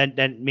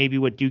than maybe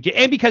what Duke did.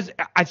 And because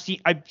I've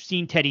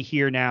seen Teddy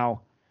here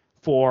now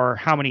for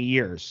how many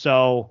years.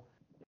 So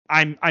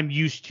I'm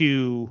used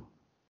to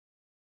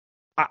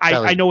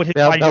I know what his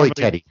body normally,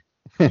 Teddy.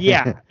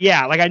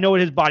 yeah. Like I know what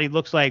his body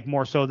looks like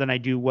more so than I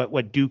do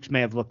what Duke's may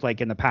have looked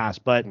like in the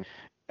past. But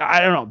I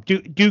don't know.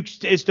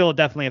 Duke is still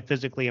definitely a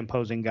physically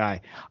imposing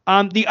guy.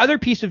 The other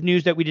piece of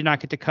news that we did not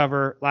get to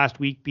cover last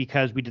week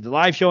because we did the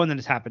live show and then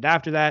this happened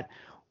after that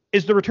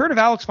is the return of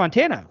Alex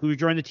Fontana, who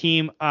joined the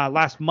team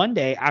last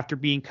Monday after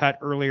being cut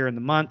earlier in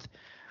the month.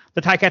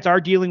 The Ticats are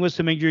dealing with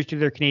some injuries to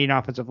their Canadian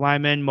offensive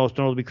linemen, most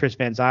notably Chris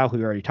Van Zyl, who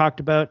we already talked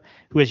about,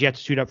 who has yet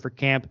to suit up for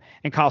camp,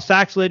 and Kyle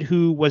Saxlid,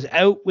 who was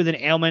out with an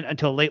ailment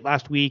until late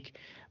last week.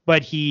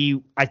 But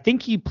I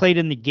think he played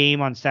in the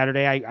game on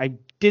Saturday. I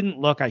didn't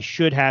look. I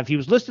should have. He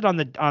was listed on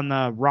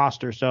the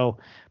roster, so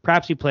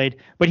perhaps he played.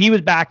 But he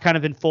was back kind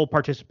of in full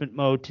participant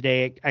mode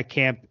today at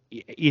camp,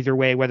 either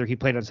way, whether he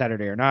played on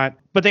Saturday or not.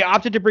 But they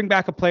opted to bring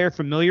back a player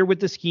familiar with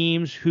the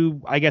schemes, who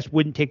I guess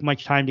wouldn't take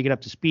much time to get up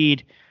to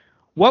speed.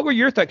 What were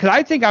your thoughts? Because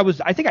I think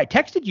I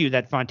texted you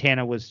that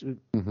Fontana was,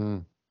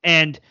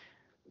 and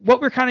what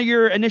were kind of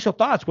your initial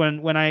thoughts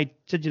when I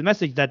sent you the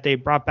message that they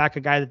brought back a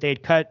guy that they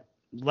had cut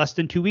less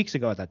than 2 weeks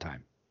ago at that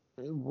time?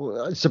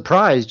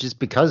 Surprised just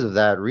because of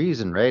that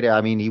reason, right? I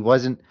mean, he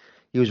was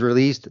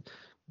released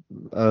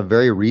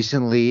very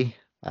recently.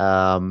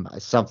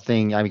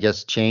 Something, I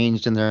guess,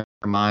 changed in their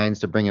minds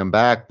to bring him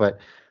back, but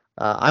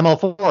I'm all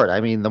for it. I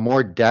mean, the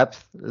more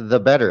depth, the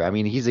better. I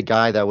mean, he's a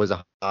guy that was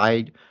a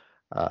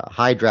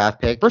high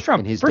draft pick first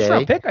round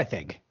pick, I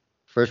think.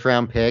 First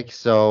round pick.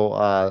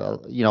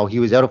 So, he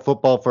was out of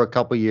football for a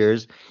couple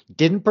years.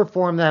 Didn't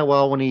perform that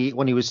well when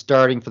he was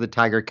starting for the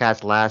Tiger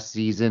Cats last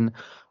season.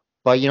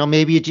 But,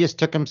 maybe it just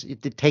took him to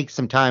take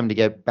some time to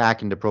get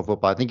back into pro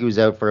football. I think he was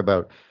out for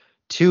about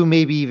 2,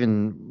 maybe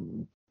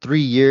even 3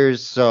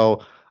 years.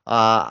 So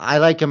I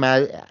like him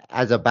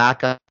as a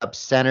backup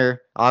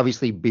center.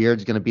 Obviously,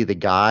 Beard's going to be the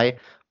guy,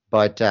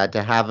 but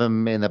to have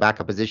him in the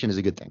backup position is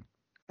a good thing.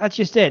 That's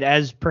just it.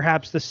 As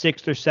perhaps the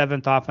 6th or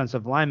 7th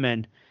offensive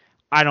lineman,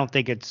 I don't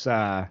think it's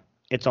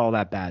all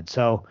that bad.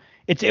 So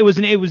it was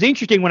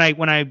interesting when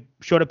I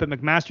showed up at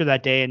McMaster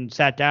that day and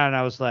sat down and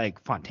I was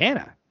like,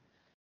 Fontana.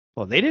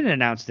 Well, they didn't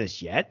announce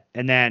this yet.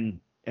 And then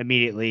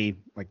immediately,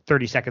 like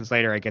 30 seconds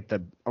later, I get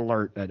the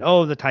alert that,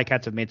 the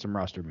Ticats have made some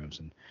roster moves.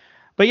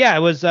 But yeah, it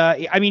was,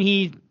 I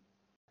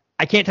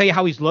can't tell you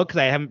how he's looked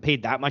because I haven't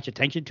paid that much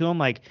attention to him.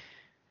 Like,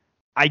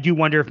 I do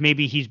wonder if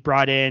maybe he's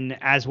brought in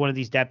as one of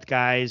these depth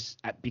guys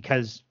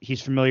because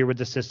he's familiar with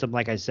the system,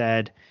 like I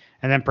said.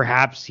 And then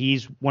perhaps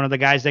he's one of the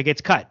guys that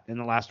gets cut in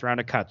the last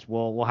round of cuts.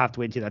 We'll have to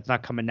wait and see. That's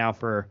not coming now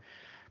for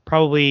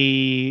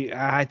probably,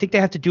 I think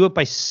they have to do it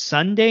by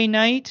Sunday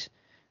night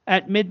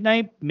at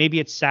midnight. Maybe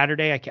it's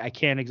Saturday. I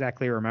can't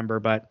exactly remember,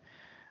 but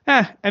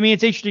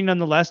it's interesting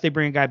nonetheless. They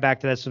bring a guy back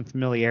that has some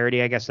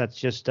familiarity. I guess that's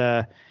just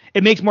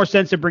it makes more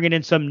sense than bringing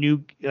in some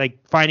new, like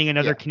finding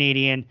another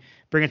Canadian,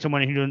 bringing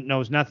someone who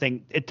knows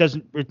nothing. It's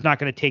not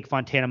going to take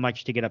Fontana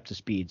much to get up to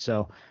speed.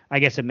 So I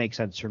guess it makes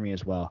sense for me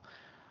as well.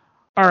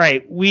 All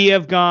right,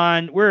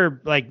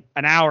 we're like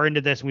an hour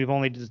into this and we've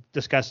only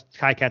discussed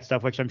Ticat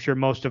stuff, which I'm sure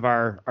most of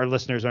our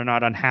listeners are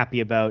not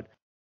unhappy about.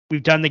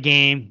 We've done the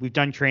game. We've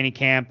done training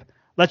camp.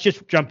 Let's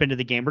just jump into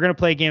the game. We're going to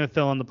play a game of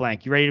fill in the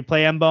blank. You ready to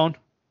play, M-Bone?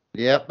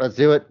 Yep, let's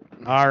do it.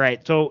 All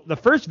right. So the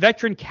first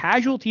veteran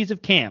casualties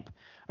of camp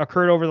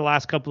occurred over the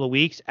last couple of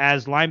weeks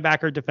as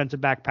linebacker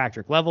defensive back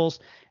Patrick Levels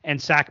and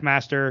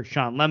sackmaster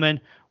Sean Lemon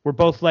were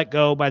both let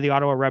go by the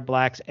Ottawa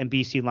Redblacks and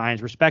BC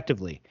Lions,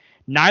 respectively.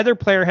 Neither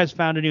player has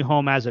found a new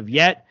home as of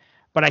yet,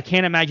 but I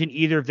can't imagine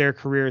either of their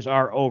careers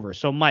are over.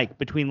 So, Mike,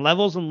 between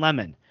Levels and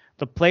Lemon,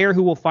 the player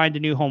who will find a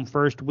new home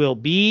first will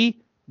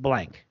be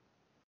blank.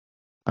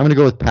 I'm going to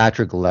go with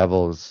Patrick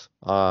Levels.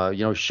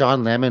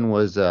 Sean Lemon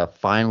was a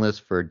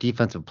finalist for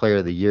Defensive Player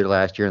of the Year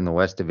last year in the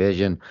West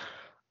Division.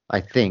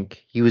 I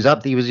think he was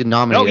up. He was a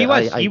nominee. No, he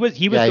was.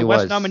 He was the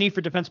West nominee for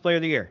Defensive Player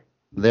of the Year.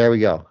 There we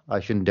go. I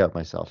shouldn't doubt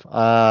myself.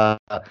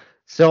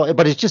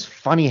 But it's just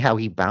funny how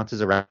he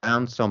bounces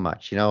around so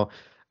much.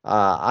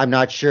 I'm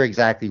not sure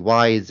exactly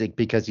why. Is it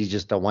because he's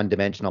just a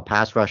one-dimensional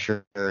pass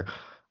rusher?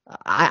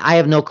 I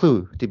have no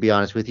clue, to be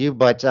honest with you.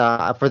 But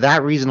for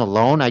that reason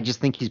alone, I just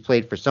think he's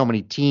played for so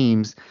many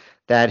teams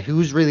that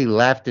who's really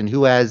left and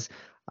who has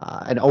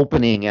an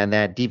opening and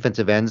that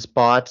defensive end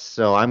spot.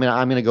 So I'm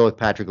gonna go with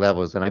Patrick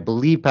Levels, and I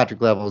believe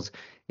Patrick Levels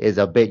is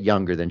a bit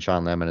younger than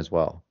Sean Lemon as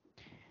well.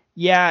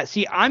 Yeah,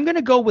 see, I'm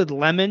gonna go with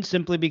Lemon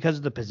simply because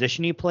of the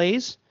position he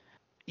plays.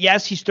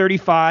 Yes, he's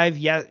 35.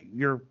 Yeah,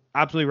 you're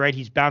absolutely right.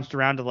 He's bounced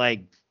around to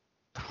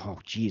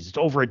it's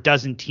over a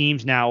dozen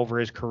teams now over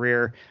his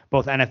career,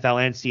 both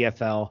NFL and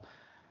CFL.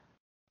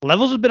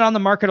 Levels has been on the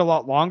market a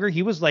lot longer.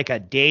 He was like a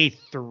day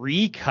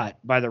 3 cut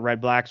by the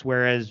Redblacks,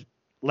 whereas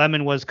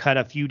Lemon was cut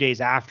a few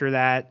days after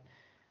that.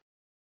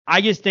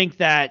 I just think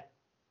that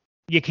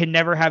you can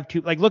never have two.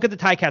 Like, look at the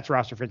Ticats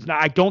roster, for instance. Now,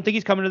 I don't think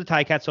he's coming to the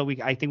Ticats, so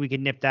I think we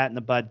can nip that in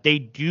the bud. They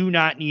do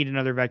not need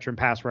another veteran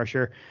pass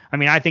rusher. I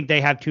mean, I think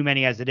they have too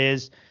many as it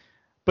is,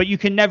 but you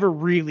can never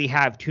really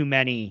have too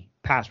many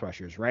pass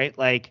rushers, right?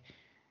 Like,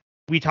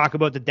 we talk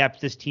about the depth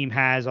this team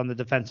has on the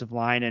defensive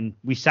line, and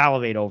we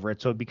salivate over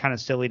it, so it'd be kind of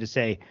silly to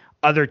say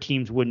other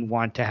teams wouldn't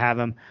want to have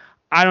him.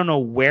 I don't know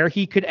where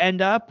he could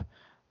end up,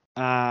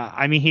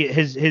 I mean,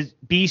 his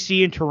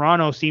BC and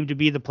Toronto seem to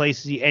be the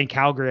places and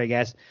Calgary, I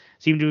guess,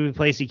 seem to be the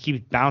place he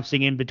keeps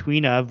bouncing in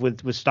between of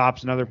with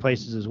stops in other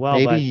places as well.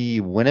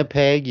 Maybe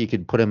Winnipeg, you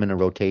could put him in a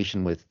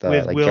rotation with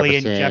With like Willie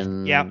and Jeff,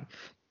 Jefferson.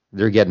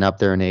 They're getting up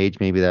there in age.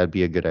 Maybe that'd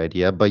be a good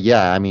idea. But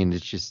yeah, I mean,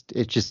 it's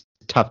just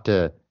tough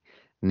to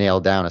nail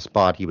down a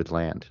spot he would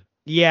land.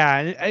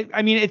 yeah.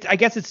 I mean, I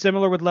guess it's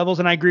similar with levels,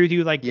 and I agree with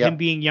you. Like him Yep.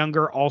 being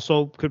younger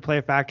also could play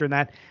a factor in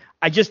that.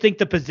 I just think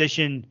the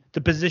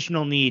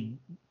positional need,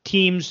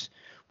 teams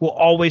will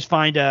always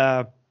find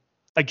a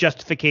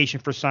justification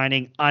for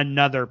signing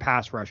another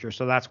pass rusher.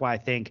 So that's why I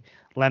think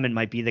Lemon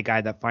might be the guy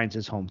that finds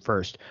his home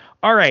first.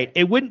 All right.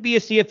 It wouldn't be a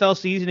CFL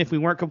season if we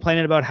weren't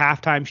complaining about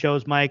halftime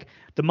shows, Mike.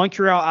 The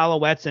Montreal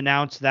Alouettes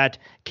announced that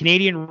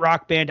Canadian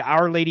rock band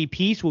Our Lady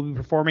Peace will be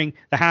performing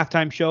the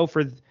halftime show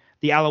for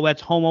the Alouettes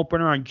home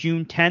opener on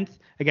June 10th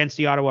against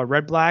the Ottawa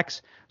Red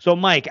Blacks. So,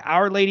 Mike,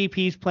 Our Lady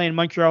Peace playing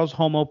Montreal's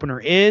home opener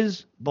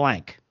is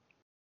blank.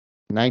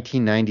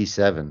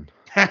 1997.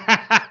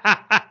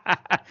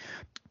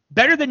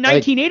 Better than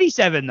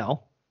 1987,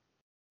 though.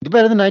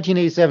 Better than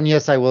 1987.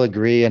 Yes, I will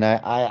agree. And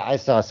I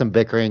saw some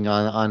bickering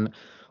on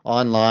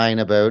online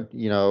about,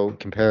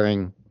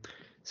 comparing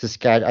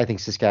I think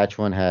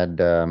Saskatchewan had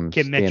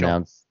Kim Mitchell.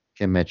 announced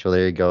Kim Mitchell.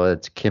 There you go.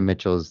 It's Kim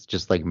Mitchell's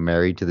just like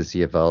married to the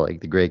CFL,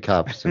 like the Grey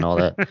Cups and all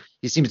that.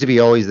 He seems to be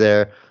always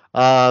there.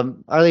 Our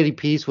Lady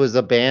Peace was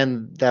a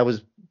band that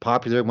was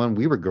popular when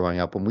we were growing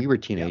up, when we were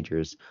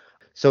teenagers. Yep.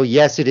 So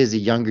yes, it is a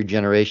younger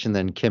generation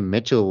than Kim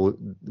Mitchell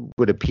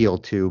would appeal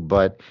to,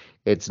 but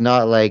it's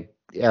not like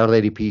Our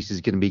Lady Peace is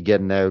going to be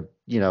getting out,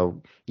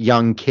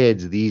 young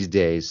kids these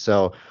days.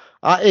 So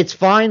it's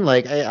fine.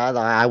 Like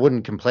I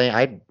wouldn't complain.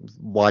 I'd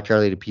watch Our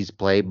Lady Peace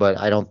play, but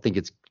I don't think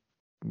it's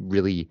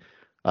really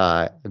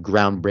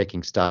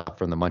groundbreaking stuff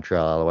from the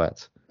Montreal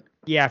Alouettes.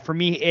 Yeah, for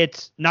me,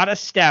 it's not a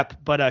step,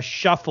 but a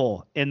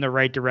shuffle in the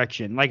right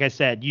direction. Like I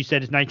said, you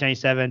said it's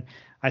 1997.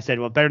 I said,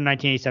 well, better than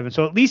 1987.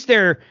 So at least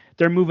they're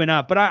moving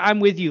up. But I'm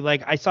with you.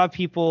 Like I saw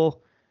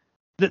people,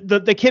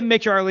 the Kim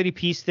Mitchell Our Lady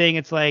Peace thing.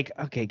 It's like,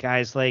 okay,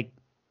 guys, like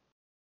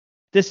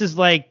this is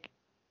like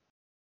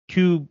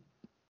two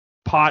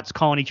pots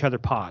calling each other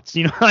pots.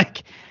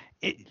 Like.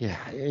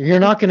 You're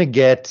not gonna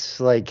get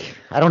like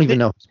I don't even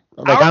know.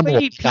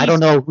 Like I don't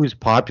know who's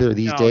popular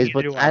these days,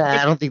 but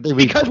I don't think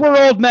because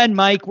we're old men,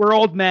 Mike. We're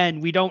old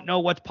men. We don't know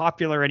what's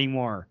popular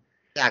anymore.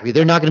 Exactly.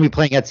 They're not going to be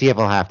playing at CFL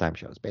halftime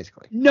shows,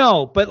 basically.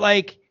 No, but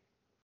like,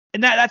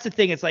 and that's the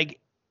thing. It's like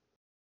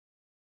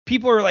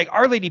people are like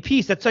Our Lady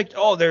Peace. That's like,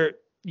 oh, they're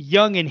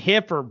young and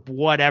hip or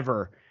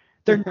whatever.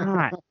 They're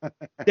not.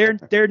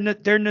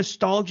 they're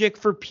nostalgic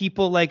for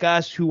people like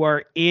us who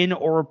are in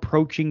or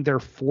approaching their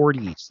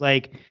 40s.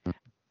 Like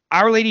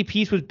Our Lady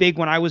Peace was big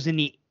when I was in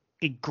the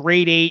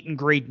grade 8 and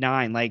grade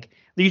 9. Like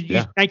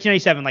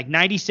 1997, like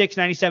 96,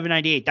 97,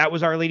 98. That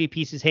was Our Lady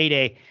Peace's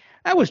heyday.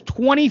 That was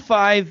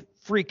 25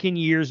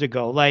 freaking years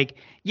ago. Like,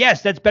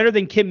 yes, that's better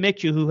than Kim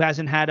Mitchell, who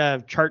hasn't had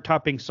a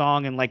chart-topping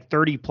song in like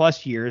 30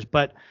 plus years.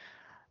 But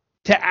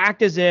to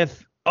act as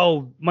if,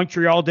 oh,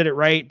 Montreal did it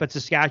right, but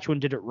Saskatchewan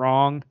did it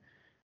wrong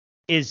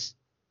is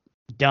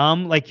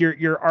dumb. Like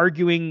you're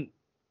arguing.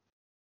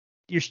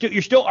 You're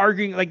still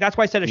arguing. Like that's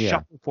why I said a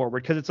shuffle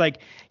forward, because it's like,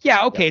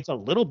 it's a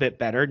little bit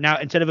better now.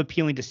 Instead of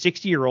appealing to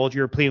 60-year-olds,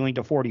 you're appealing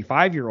to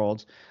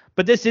 45-year-olds.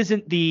 But this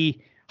isn't the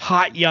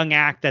hot young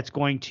act that's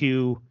going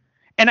to.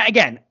 And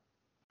again,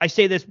 I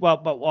say this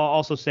but while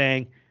also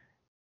saying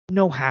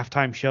no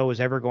halftime show is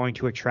ever going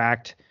to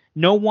attract.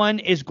 No one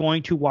is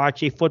going to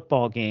watch a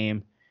football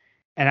game,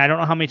 and I don't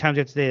know how many times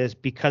it's this,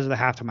 because of the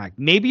halftime act.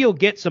 Maybe you'll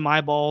get some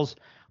eyeballs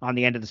on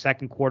the end of the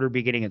second quarter,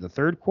 beginning of the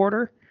third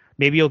quarter.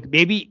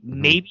 Maybe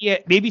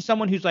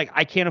someone who's like,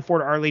 I can't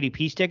afford Our Lady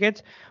Peace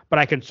tickets, but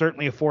I can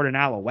certainly afford an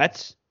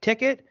Alouettes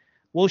ticket,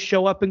 will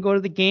show up and go to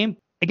the game.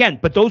 Again,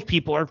 but those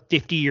people are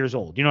 50 years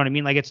old. You know what I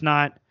mean? Like it's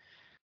not,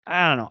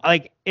 I don't know.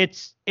 Like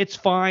it's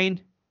fine.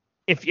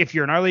 If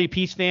you're an Our Lady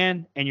Peace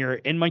fan and you're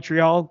in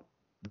Montreal,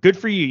 good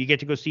for you. You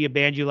get to go see a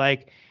band you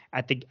like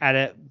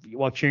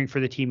while cheering for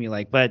the team you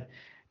like. But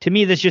to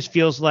me, this just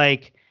feels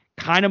like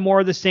kind of more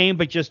of the same,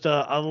 but just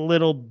a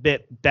little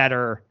bit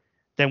better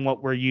than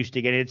what we're used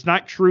to getting. It's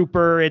not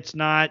Trooper. It's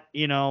not,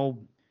 what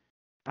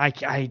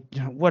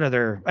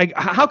other, like,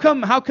 how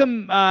come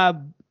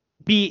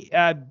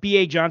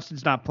B.A.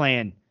 Johnston's not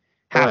playing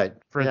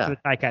for the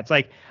Ticats?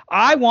 Like,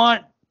 I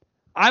want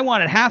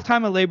at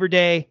halftime of Labor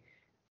Day,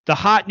 the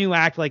hot new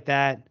act like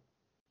that.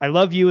 I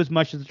love you as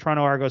much as the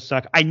Toronto Argos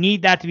suck. I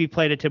need that to be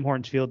played at Tim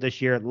Hortons Field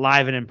this year,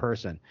 live and in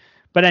person.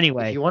 But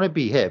anyway, if you want to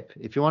be hip,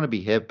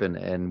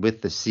 and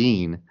with the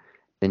scene,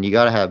 then you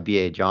got to have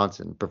B.A.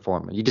 Johnson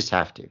performing. You just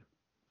have to.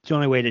 It's the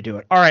only way to do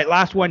it. All right,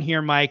 last one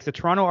here, Mike. The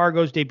Toronto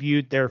Argos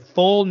debuted their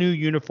full new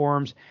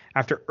uniforms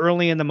after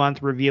early in the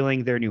month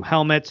revealing their new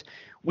helmets.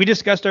 We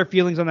discussed our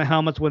feelings on the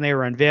helmets when they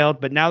were unveiled,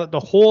 but now that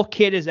the whole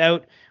kit is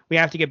out, we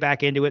have to get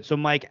back into it. So,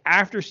 Mike,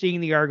 after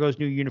seeing the Argos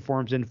new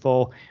uniforms in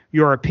full,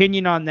 your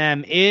opinion on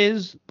them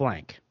is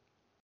blank.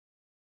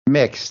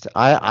 Mixed.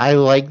 I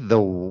like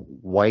the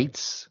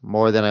whites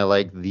more than I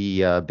like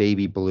the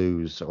baby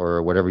blues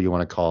or whatever you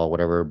want to call it,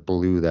 whatever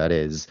blue that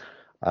is.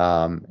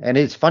 And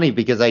it's funny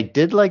because I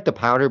did like the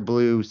powder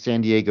blue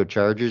San Diego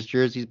Chargers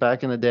jerseys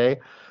back in the day,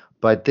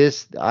 but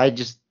it's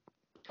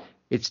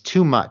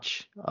too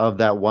much of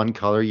that one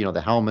color. You know,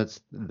 the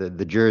helmets,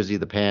 the jersey,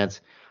 the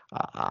pants.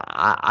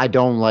 I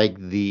don't like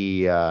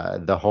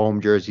the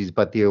home jerseys,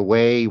 but the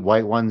away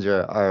white ones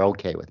are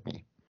okay with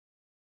me.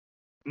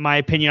 My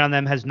opinion on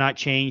them has not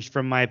changed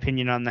from my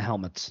opinion on the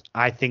helmets.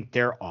 I think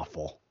they're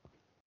awful.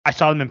 I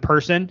saw them in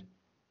person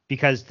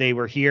because they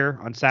were here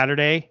on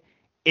Saturday.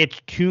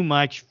 It's too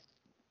much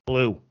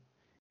blue.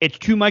 It's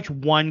too much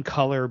one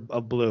color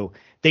of blue.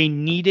 They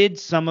needed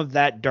some of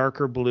that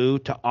darker blue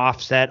to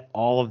offset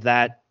all of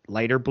that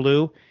lighter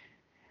blue.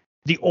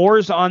 The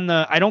oars on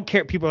I don't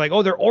care. People are like,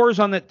 oh, they're oars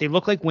on they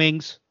look like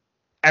wings.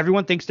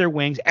 Everyone thinks they're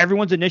wings.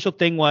 Everyone's initial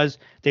thing was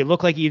they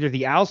look like either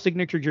the Al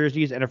signature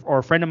jerseys, or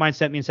a friend of mine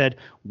sent me and said,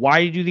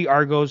 why do the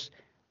Argos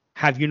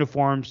have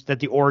uniforms that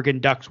the Oregon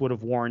Ducks would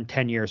have worn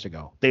 10 years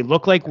ago? They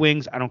look like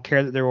wings. I don't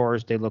care that they're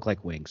oars. They look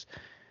like wings.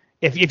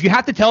 If you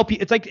have to tell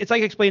people, it's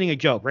like explaining a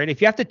joke, right?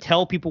 If you have to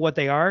tell people what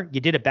they are,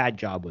 you did a bad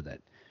job with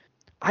it.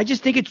 I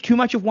just think it's too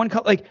much of one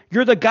color. Like,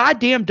 you're the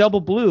goddamn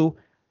double blue.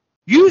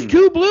 Use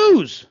two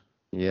blues.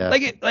 Yeah.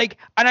 And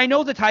I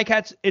know the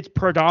Ticats, it's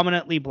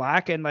predominantly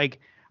black, and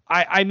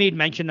I made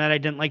mention that I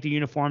didn't like the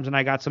uniforms, and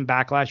I got some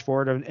backlash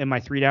for it in my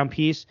 3-down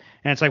piece.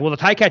 And it's like, well, the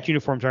Ticats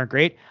uniforms aren't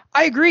great.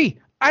 I agree.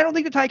 I don't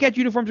think the Ticats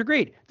uniforms are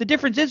great. The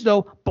difference is,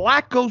 though,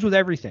 black goes with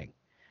everything.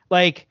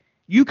 Like,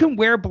 you can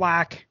wear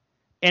black,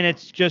 and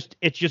it's just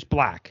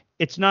black.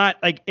 It's not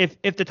like if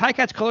the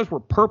Ticats colors were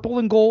purple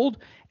and gold,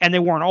 and they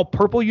wore an all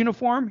purple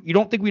uniform, you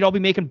don't think we'd all be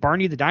making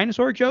Barney the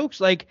Dinosaur jokes?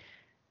 Like,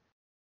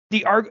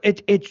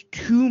 it's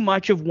too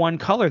much of one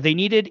color. They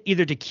needed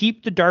either to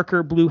keep the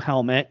darker blue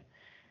helmet,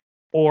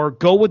 or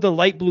go with the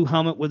light blue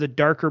helmet with a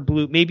darker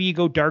blue. Maybe you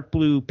go dark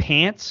blue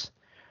pants,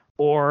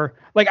 or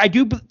I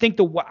do think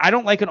I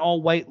don't like an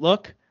all white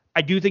look.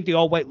 I do think the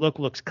all white look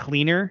looks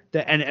cleaner,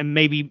 and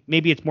maybe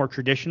it's more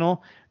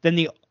traditional than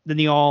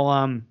the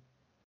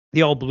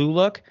all blue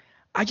look.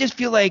 I just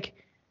feel like,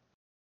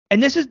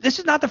 and this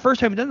is not the first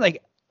time I've done.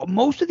 Like,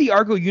 most of the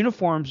Argo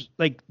uniforms,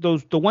 like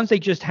the ones they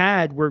just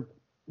had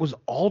was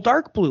all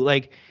dark blue.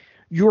 Like,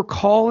 you're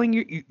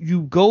calling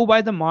you go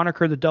by the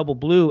moniker the double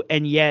blue,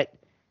 and yet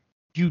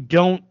you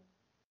don't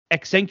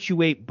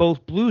accentuate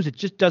both blues. It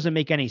just doesn't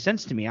make any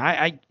sense to me.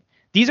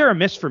 These are a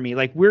miss for me.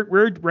 Like,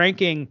 we're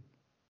ranking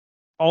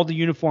all the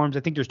uniforms. I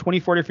think there's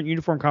 24 different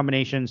uniform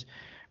combinations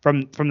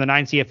from the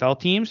 9 CFL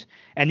teams,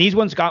 and these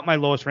ones got my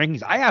lowest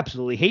rankings. I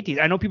absolutely hate these.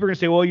 I know people are gonna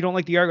say, well, you don't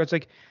like the Argos. It's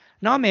like,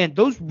 no, man,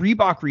 those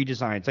Reebok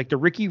redesigns, like the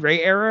Ricky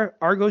Ray era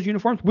Argos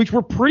uniforms, which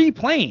were pretty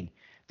plain.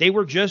 They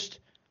were just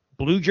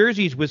blue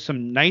jerseys with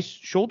some nice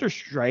shoulder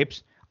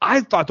stripes. I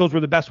thought those were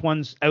the best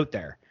ones out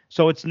there.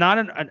 So it's not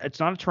a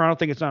Toronto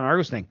thing. It's not an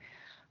Argos thing.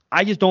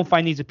 I just don't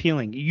find these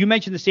appealing. You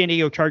mentioned the San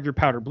Diego Charger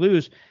powder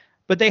blues,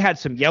 but they had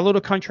some yellow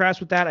to contrast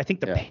with that. I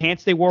think the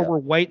pants they wore were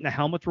white and the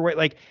helmets were white.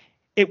 Like,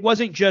 it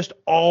wasn't just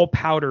all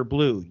powder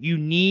blue. You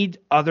need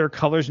other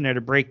colors in there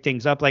to break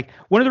things up. Like,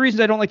 one of the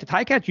reasons I don't like the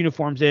Ticats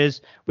uniforms is,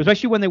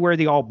 especially when they wear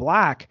the all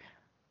black,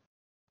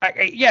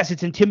 yes,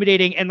 it's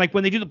intimidating. And like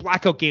when they do the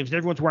blackout games and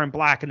everyone's wearing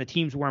black and the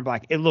team's wearing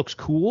black, it looks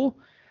cool.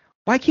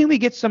 Why can't we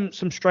get some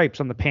stripes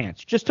on the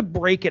pants just to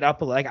break it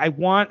up? Like,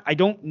 I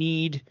don't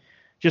need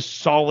just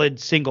solid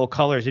single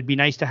colors. It'd be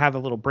nice to have a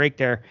little break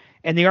there.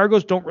 And the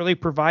Argos don't really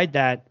provide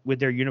that with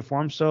their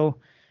uniforms. So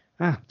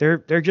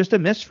they're just a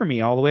miss for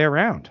me all the way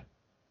around.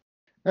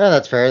 Yeah,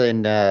 that's fair.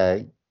 And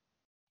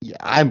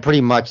I'm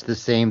pretty much the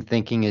same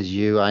thinking as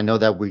you. I know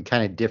that we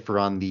kind of differ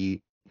on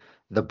the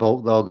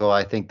boat logo.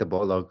 I think the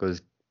boat logo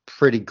is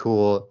pretty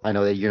cool. I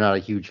know that you're not a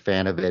huge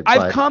fan of it.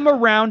 I've come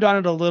around on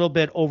it a little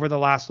bit over the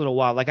last little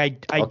while. Like, I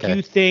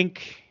do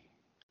think.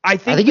 I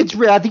think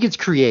it's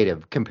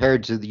creative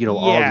compared to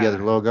all the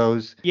other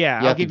logos.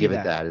 Yeah, you have to give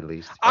it that at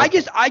least. I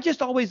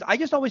just always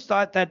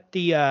thought that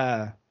the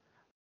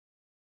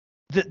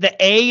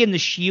A and the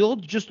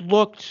shield just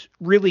looked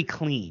really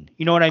clean.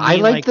 You know what I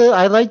mean? I like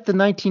the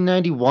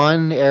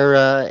 1991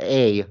 era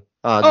A.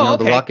 The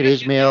Rocket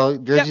Ishmael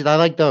jerseys. Yep. I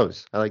like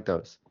those.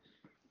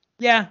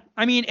 Yeah,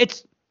 I mean,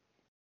 it's.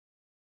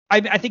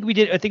 I think we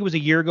did. I think it was a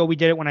year ago we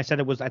did it when I said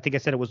it was. I think I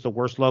said it was the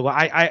worst logo.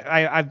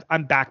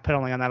 I'm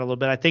backpedaling on that a little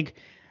bit. I think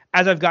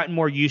as I've gotten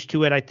more used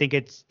to it, I think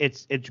it's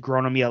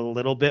grown on me a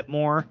little bit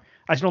more.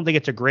 I just don't think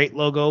it's a great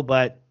logo,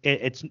 but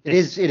it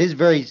is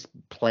very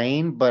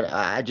plain. But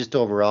I just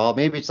overall,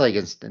 maybe it's like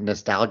a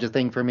nostalgia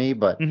thing for me.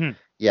 But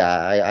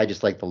yeah, I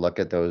just like the look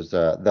at those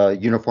the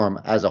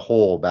uniform as a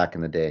whole back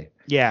in the day.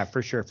 Yeah,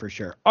 for sure.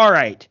 All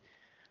right.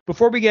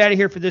 Before we get out of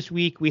here for this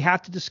week, we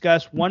have to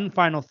discuss one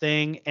final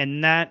thing,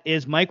 and that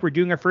is, Mike, we're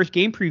doing our first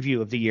game preview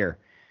of the year.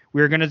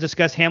 We're going to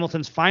discuss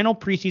Hamilton's final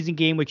preseason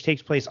game, which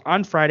takes place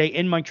on Friday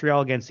in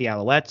Montreal against the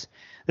Alouettes.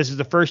 This is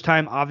the first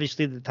time,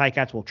 obviously, the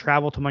Ticats will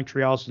travel to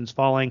Montreal since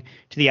falling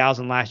to the Owls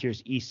in last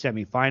year's East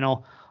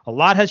semifinal. A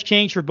lot has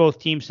changed for both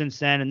teams since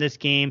then, and this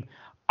game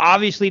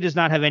Obviously does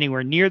not have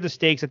anywhere near the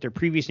stakes that their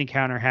previous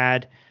encounter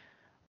had.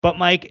 But,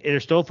 Mike,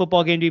 there's still a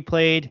football game to be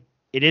played.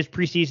 It is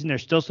preseason.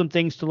 There's still some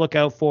things to look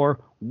out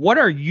for. What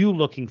are you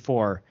looking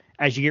for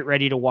as you get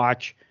ready to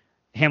watch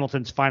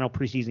Hamilton's final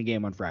preseason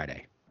game on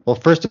Friday? Well,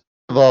 first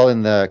of all,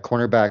 in the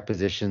cornerback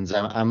positions,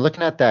 I'm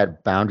looking at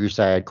that boundary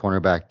side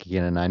cornerback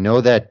again, and I know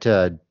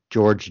that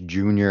George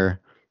Jr.,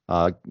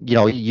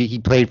 he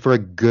played for a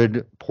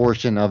good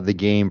portion of the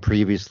game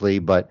previously,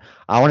 but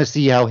I want to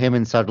see how him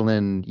and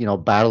Sutherland,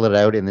 battle it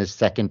out in this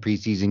second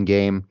preseason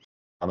game.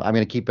 I'm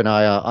going to keep an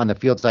eye on the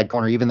field side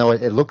corner, even though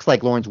it looks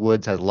like Lawrence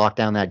Woods has locked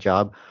down that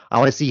job. I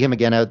want to see him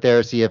again out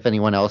there, see if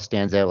anyone else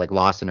stands out like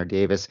Lawson or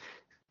Davis,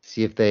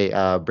 see if they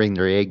bring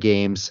their A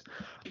games.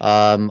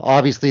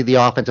 Obviously, the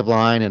offensive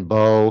line and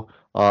Bo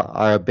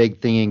are a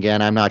big thing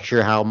again. I'm not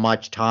sure how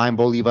much time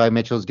Bo Levi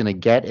Mitchell is going to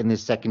get in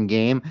this second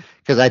game,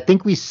 because I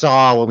think we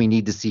saw what we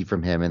need to see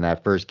from him in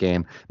that first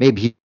game.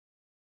 Maybe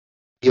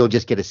he'll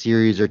just get a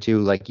series or two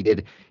like he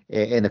did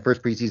in the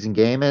first preseason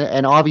game.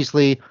 And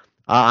obviously,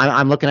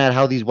 I'm looking at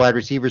how these wide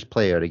receivers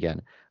play out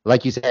again.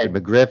 Like you said,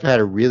 McGriff had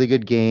a really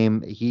good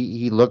game.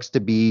 He looks to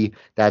be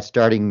that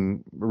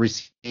starting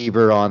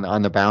receiver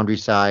on the boundary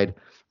side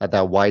at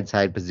that wide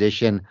side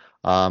position.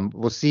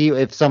 We'll see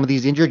if some of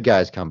these injured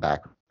guys come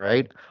back,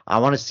 right? I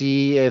want to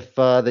see if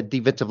the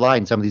defensive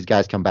line, some of these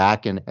guys come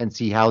back and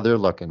see how they're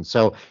looking.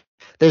 So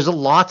there's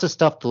lots of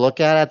stuff to look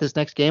at this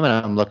next game, and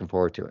I'm looking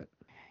forward to it.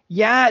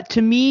 Yeah,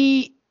 to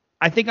me,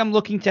 I think I'm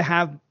looking to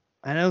have,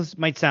 I know this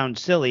might sound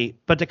silly,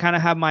 but to kind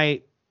of have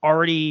my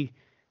already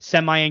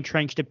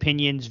semi-entrenched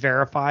opinions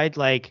verified.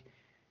 Like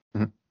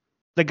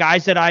the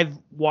guys that I've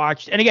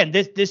watched, and again,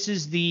 this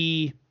is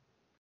the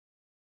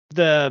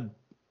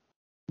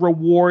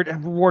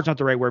reward's not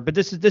the right word, but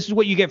this is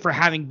what you get for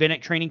having been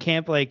at training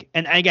camp. Like,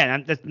 and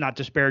again, that's not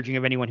disparaging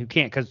of anyone who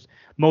can't, because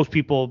most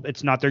people,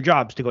 it's not their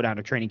jobs to go down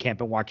to training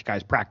camp and watch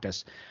guys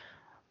practice.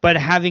 But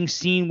having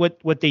seen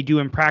what they do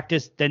in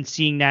practice, then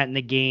seeing that in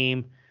the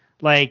game,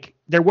 like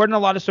there weren't a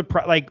lot of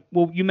surprise. Like,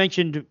 well, you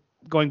mentioned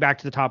going back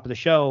to the top of the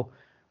show,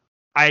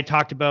 I had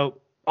talked about,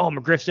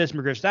 McGriff's this,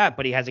 McGriff's that,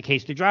 but he has a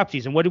case to drop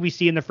season. What did we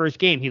see in the first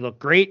game? He looked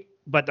great,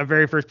 but the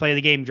very first play of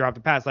the game, he dropped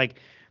a pass. Like,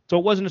 so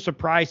it wasn't a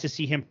surprise to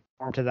see him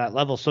perform to that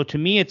level. So to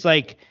me, it's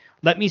like,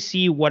 let me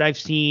see what I've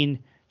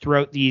seen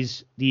throughout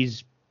these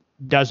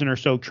dozen or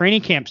so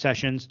training camp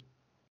sessions.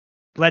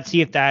 Let's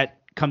see if that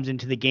comes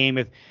into the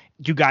game.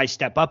 Do guys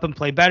step up and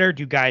play better?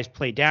 Do guys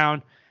play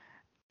down?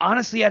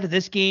 Honestly, out of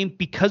this game,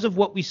 because of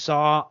what we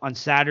saw on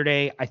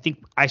Saturday, I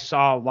think I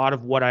saw a lot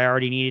of what I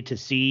already needed to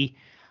see.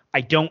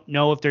 I don't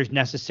know if there's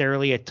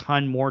necessarily a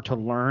ton more to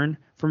learn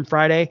from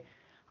Friday.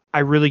 I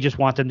really just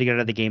want them to get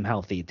out of the game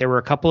healthy. There were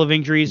a couple of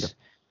injuries.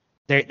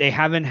 They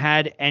haven't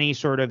had any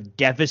sort of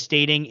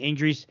devastating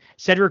injuries.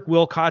 Cedric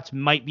Wilcox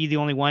might be the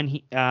only one.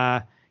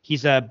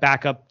 He's a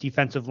backup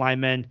defensive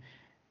lineman.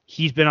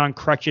 He's been on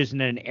crutches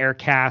and an air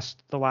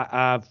cast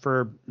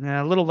for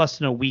a little less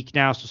than a week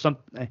now. So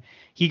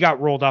he got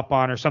rolled up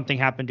on, or something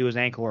happened to his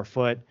ankle or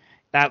foot.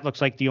 That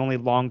looks like the only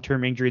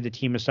long-term injury the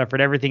team has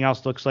suffered. Everything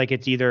else looks like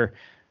it's either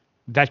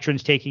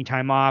veterans taking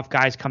time off,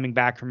 guys coming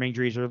back from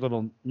injuries, or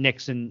little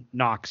nicks and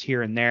knocks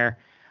here and there.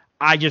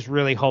 I just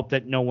really hope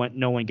that no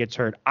one gets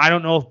hurt. I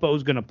don't know if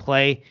Bo's going to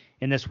play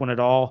in this one at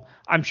all.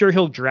 I'm sure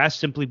he'll dress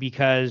simply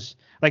because,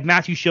 like,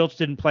 Matthew Schultz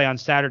didn't play on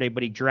Saturday,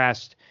 but he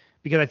dressed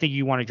because I think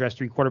you want to dress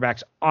three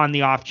quarterbacks on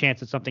the off chance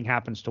that something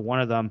happens to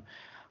one of them.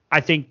 I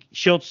think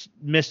Schultz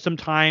missed some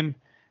time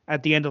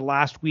at the end of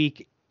last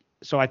week,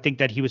 so I think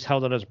that he was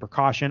held out as a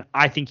precaution.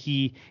 I think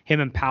him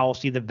and Powell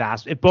see the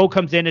vast. If Bo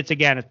comes in, it's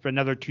for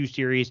another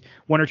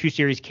 1 or 2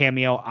 series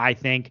cameo, I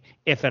think,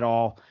 if at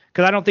all.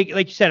 Because I don't think,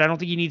 like you said, I don't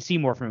think you need to see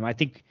more from him. I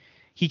think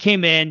he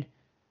came in,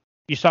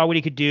 you saw what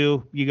he could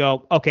do, you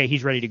go, okay,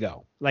 he's ready to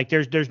go. Like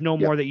there's no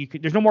more that you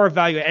could, there's no more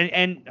evaluate.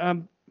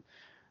 And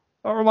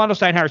Orlando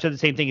Steinhauer said the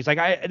same thing. He's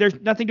like, there's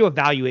nothing to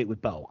evaluate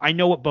with Bo. I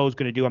know what Bo's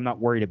going to do. I'm not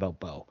worried about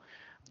Bo.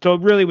 So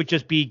it really would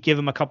just be give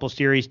him a couple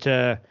series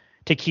to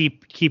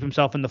keep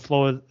himself in the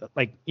flow of,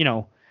 like,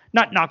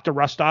 not knock the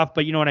rust off,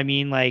 but you know what I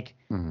mean? Like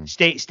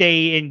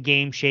stay in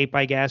game shape,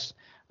 I guess,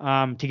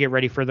 to get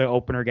ready for the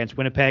opener against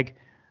Winnipeg.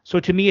 So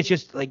to me, it's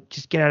just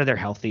get out of there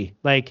healthy.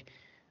 Like,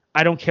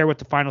 I don't care what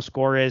the final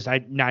score is.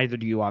 Neither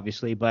do you,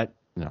 obviously, but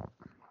no,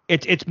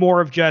 it's more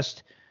of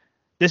just,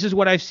 this is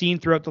what I've seen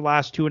throughout the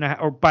last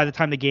 2.5, or by the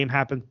time the game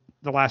happened,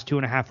 the last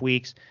 2.5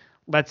 weeks.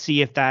 Let's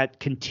see if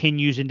that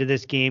continues into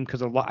this game,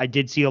 because I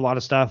did see a lot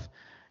of stuff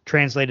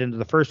translated into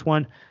the first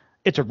one.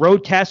 It's a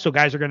road test, so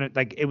guys are gonna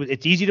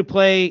it's easy to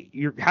play.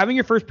 You're having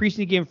your first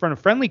preseason game in front of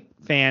friendly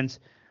fans.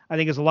 I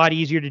think is a lot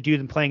easier to do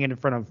than playing it in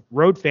front of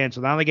road fans.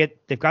 So now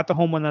they've got the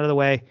home one out of the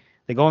way.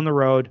 They go on the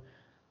road.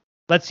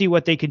 Let's see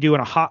what they can do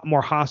in a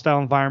more hostile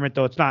environment,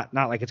 though it's not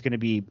like it's going to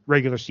be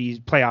regular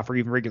season playoff or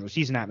even regular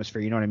season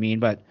atmosphere. You know what I mean?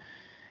 But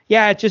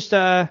yeah, it's just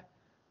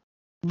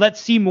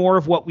let's see more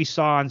of what we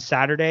saw on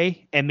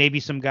Saturday, and maybe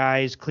some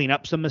guys clean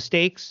up some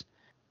mistakes.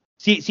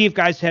 See if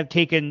guys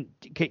can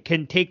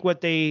take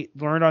what they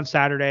learned on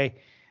Saturday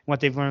what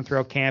they've learned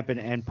throughout camp,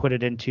 and put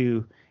it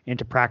into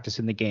practice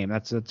in the game.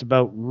 That's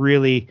about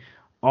really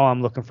all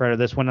I'm looking for out of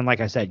this one. And like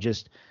I said,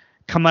 just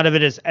come out of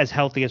it as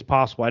healthy as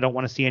possible. I don't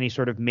want to see any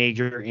sort of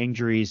major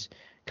injuries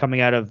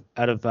coming out of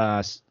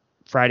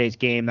Friday's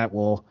game that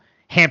will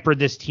hamper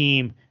this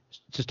team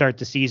to start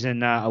the season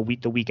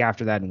the week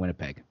after that in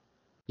Winnipeg.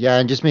 Yeah,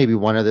 and just maybe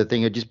one other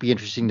thing, it'd just be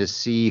interesting to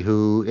see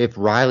if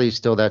Riley's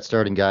still that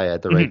starting guy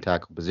at the right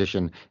tackle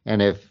position,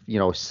 and if,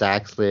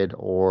 Saxlid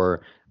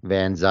or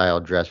Van Zyl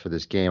dress for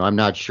this game. I'm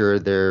not sure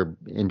their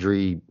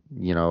injury,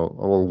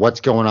 or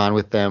what's going on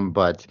with them,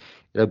 but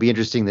it'll be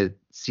interesting to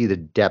see the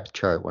depth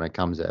chart when it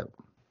comes out.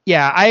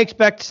 Yeah, I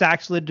expect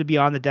Saxlid to be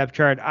on the depth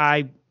chart.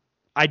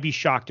 I'd be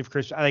shocked if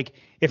Chris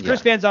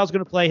Van Zyl is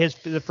going to play,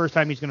 the first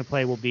time he's going to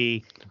play will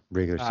be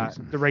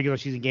the regular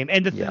season game.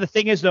 And the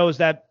thing is, though, is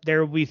that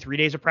there will be 3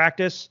 days of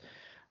practice.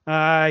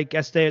 I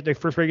guess their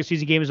first regular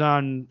season game is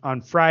on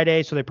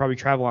Friday, so they probably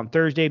travel on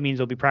Thursday. It means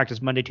there'll be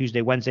practice Monday,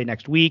 Tuesday, Wednesday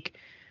next week.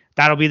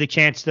 That'll be the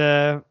chance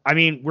we're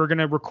going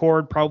to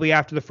record probably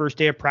after the first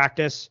day of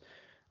practice,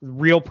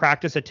 real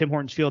practice at Tim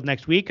Hortons Field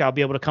next week. I'll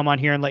be able to come on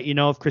here and let you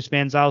know if Chris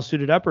Van Zyl is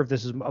suited up or if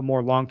this is a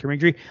more long-term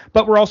injury.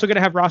 But we're also going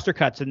to have roster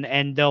cuts,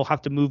 and they'll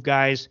have to move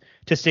guys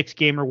to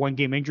 6-game or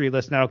 1-game injury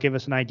lists, and that'll give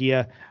us an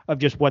idea of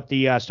just what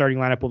the starting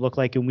lineup will look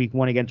like in week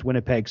 1 against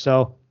Winnipeg.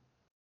 So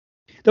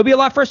there'll be a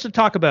lot for us to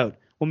talk about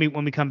when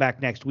we come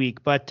back next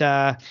week. But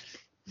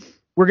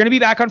we're going to be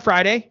back on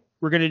Friday.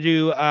 We're going to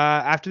do,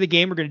 after the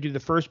game, we're going to do the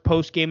first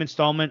post-game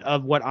installment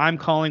of what I'm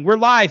calling We're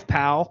Live,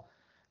 Pal,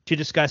 to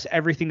discuss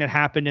everything that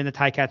happened in the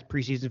Ticats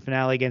preseason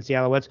finale against the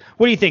Alouettes.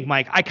 What do you think,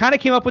 Mike? I kind of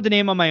came up with the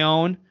name on my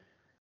own,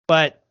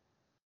 but,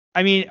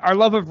 our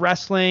love of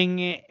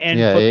wrestling and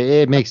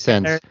it makes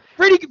sense.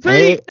 Pretty.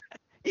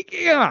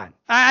 Come on.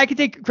 I can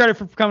take credit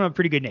for coming up with a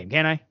pretty good name,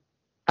 can't I?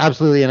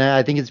 Absolutely, and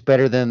I think it's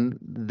better than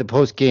the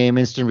post-game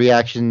instant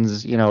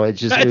reactions.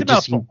 It's a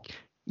mouthful.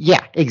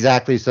 Yeah,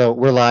 exactly. So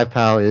We're Live,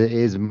 Pal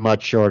is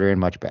much shorter and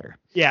much better.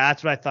 Yeah,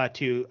 that's what I thought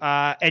too.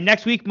 And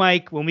next week,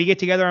 Mike, when we get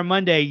together on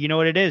Monday, you know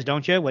what it is,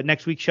 don't you? What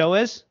next week's show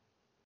is?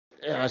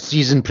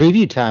 Season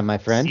preview time, my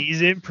friend.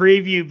 Season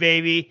preview,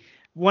 baby.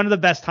 One of the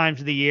best times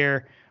of the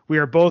year. We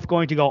are both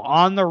going to go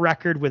on the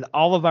record with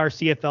all of our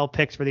CFL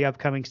picks for the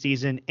upcoming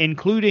season,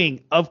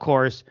 including, of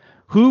course,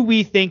 who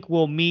we think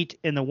will meet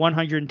in the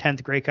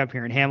 110th Grey Cup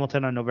here in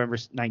Hamilton on November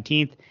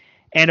 19th.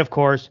 And, of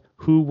course,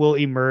 who will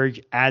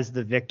emerge as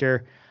the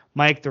victor.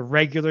 Mike, the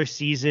regular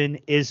season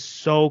is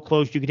so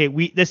close. You can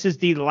take. This is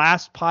the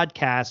last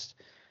podcast,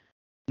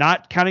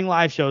 not counting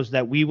live shows,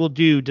 that we will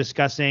do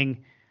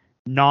discussing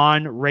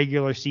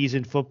non-regular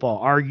season football.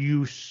 Are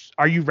you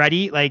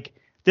ready?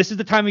 This is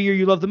the time of year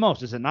you love the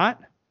most, is it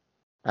not?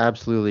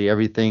 Absolutely.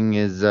 Everything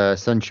is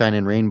sunshine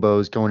and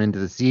rainbows going into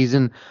the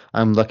season.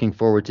 I'm looking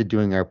forward to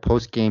doing our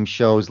post-game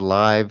shows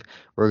live.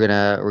 We're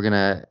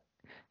gonna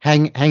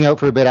hang out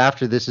for a bit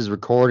after this is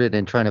recorded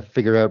and trying to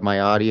figure out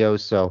my audio.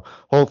 So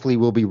hopefully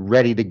we'll be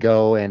ready to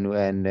go,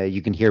 and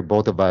you can hear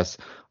both of us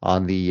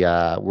on the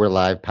We're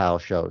Live, Pal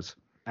shows.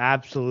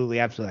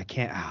 Absolutely. I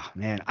can't. Oh,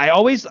 man.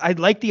 I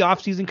like the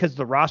off season because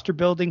the roster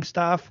building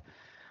stuff,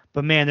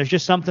 but man, there's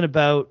just something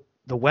about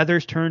the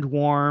weather's turned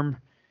warm.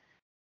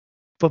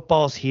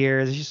 Football's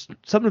here. There's just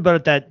something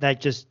about it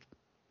that just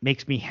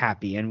makes me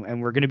happy.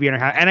 And we're going to be in our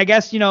house. And I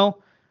guess,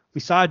 we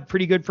saw a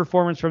pretty good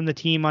performance from the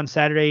team on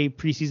Saturday,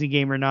 preseason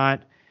game or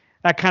not.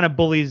 That kind of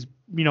bullies,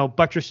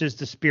 buttresses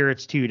the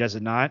spirits too, does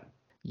it not?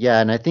 Yeah,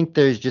 and I think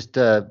there's just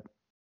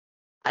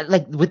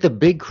with the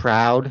big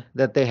crowd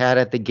that they had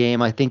at the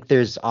game, I think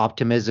there's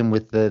optimism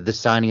with the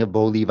signing of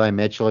Bo Levi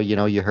Mitchell.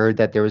 You heard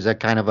that there was a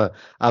kind of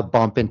a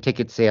bump in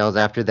ticket sales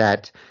after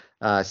that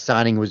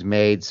signing was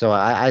made. So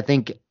I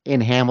think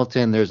in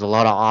Hamilton, there's a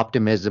lot of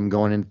optimism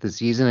going into the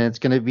season, and I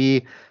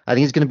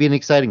think it's going to be an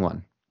exciting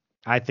one.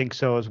 I think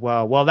so as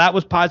well. Well, that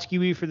was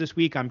Podski for this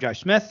week. I'm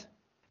Josh Smith.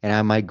 And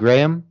I'm Mike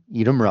Graham.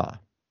 Eat 'em raw.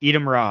 Eat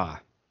 'em raw.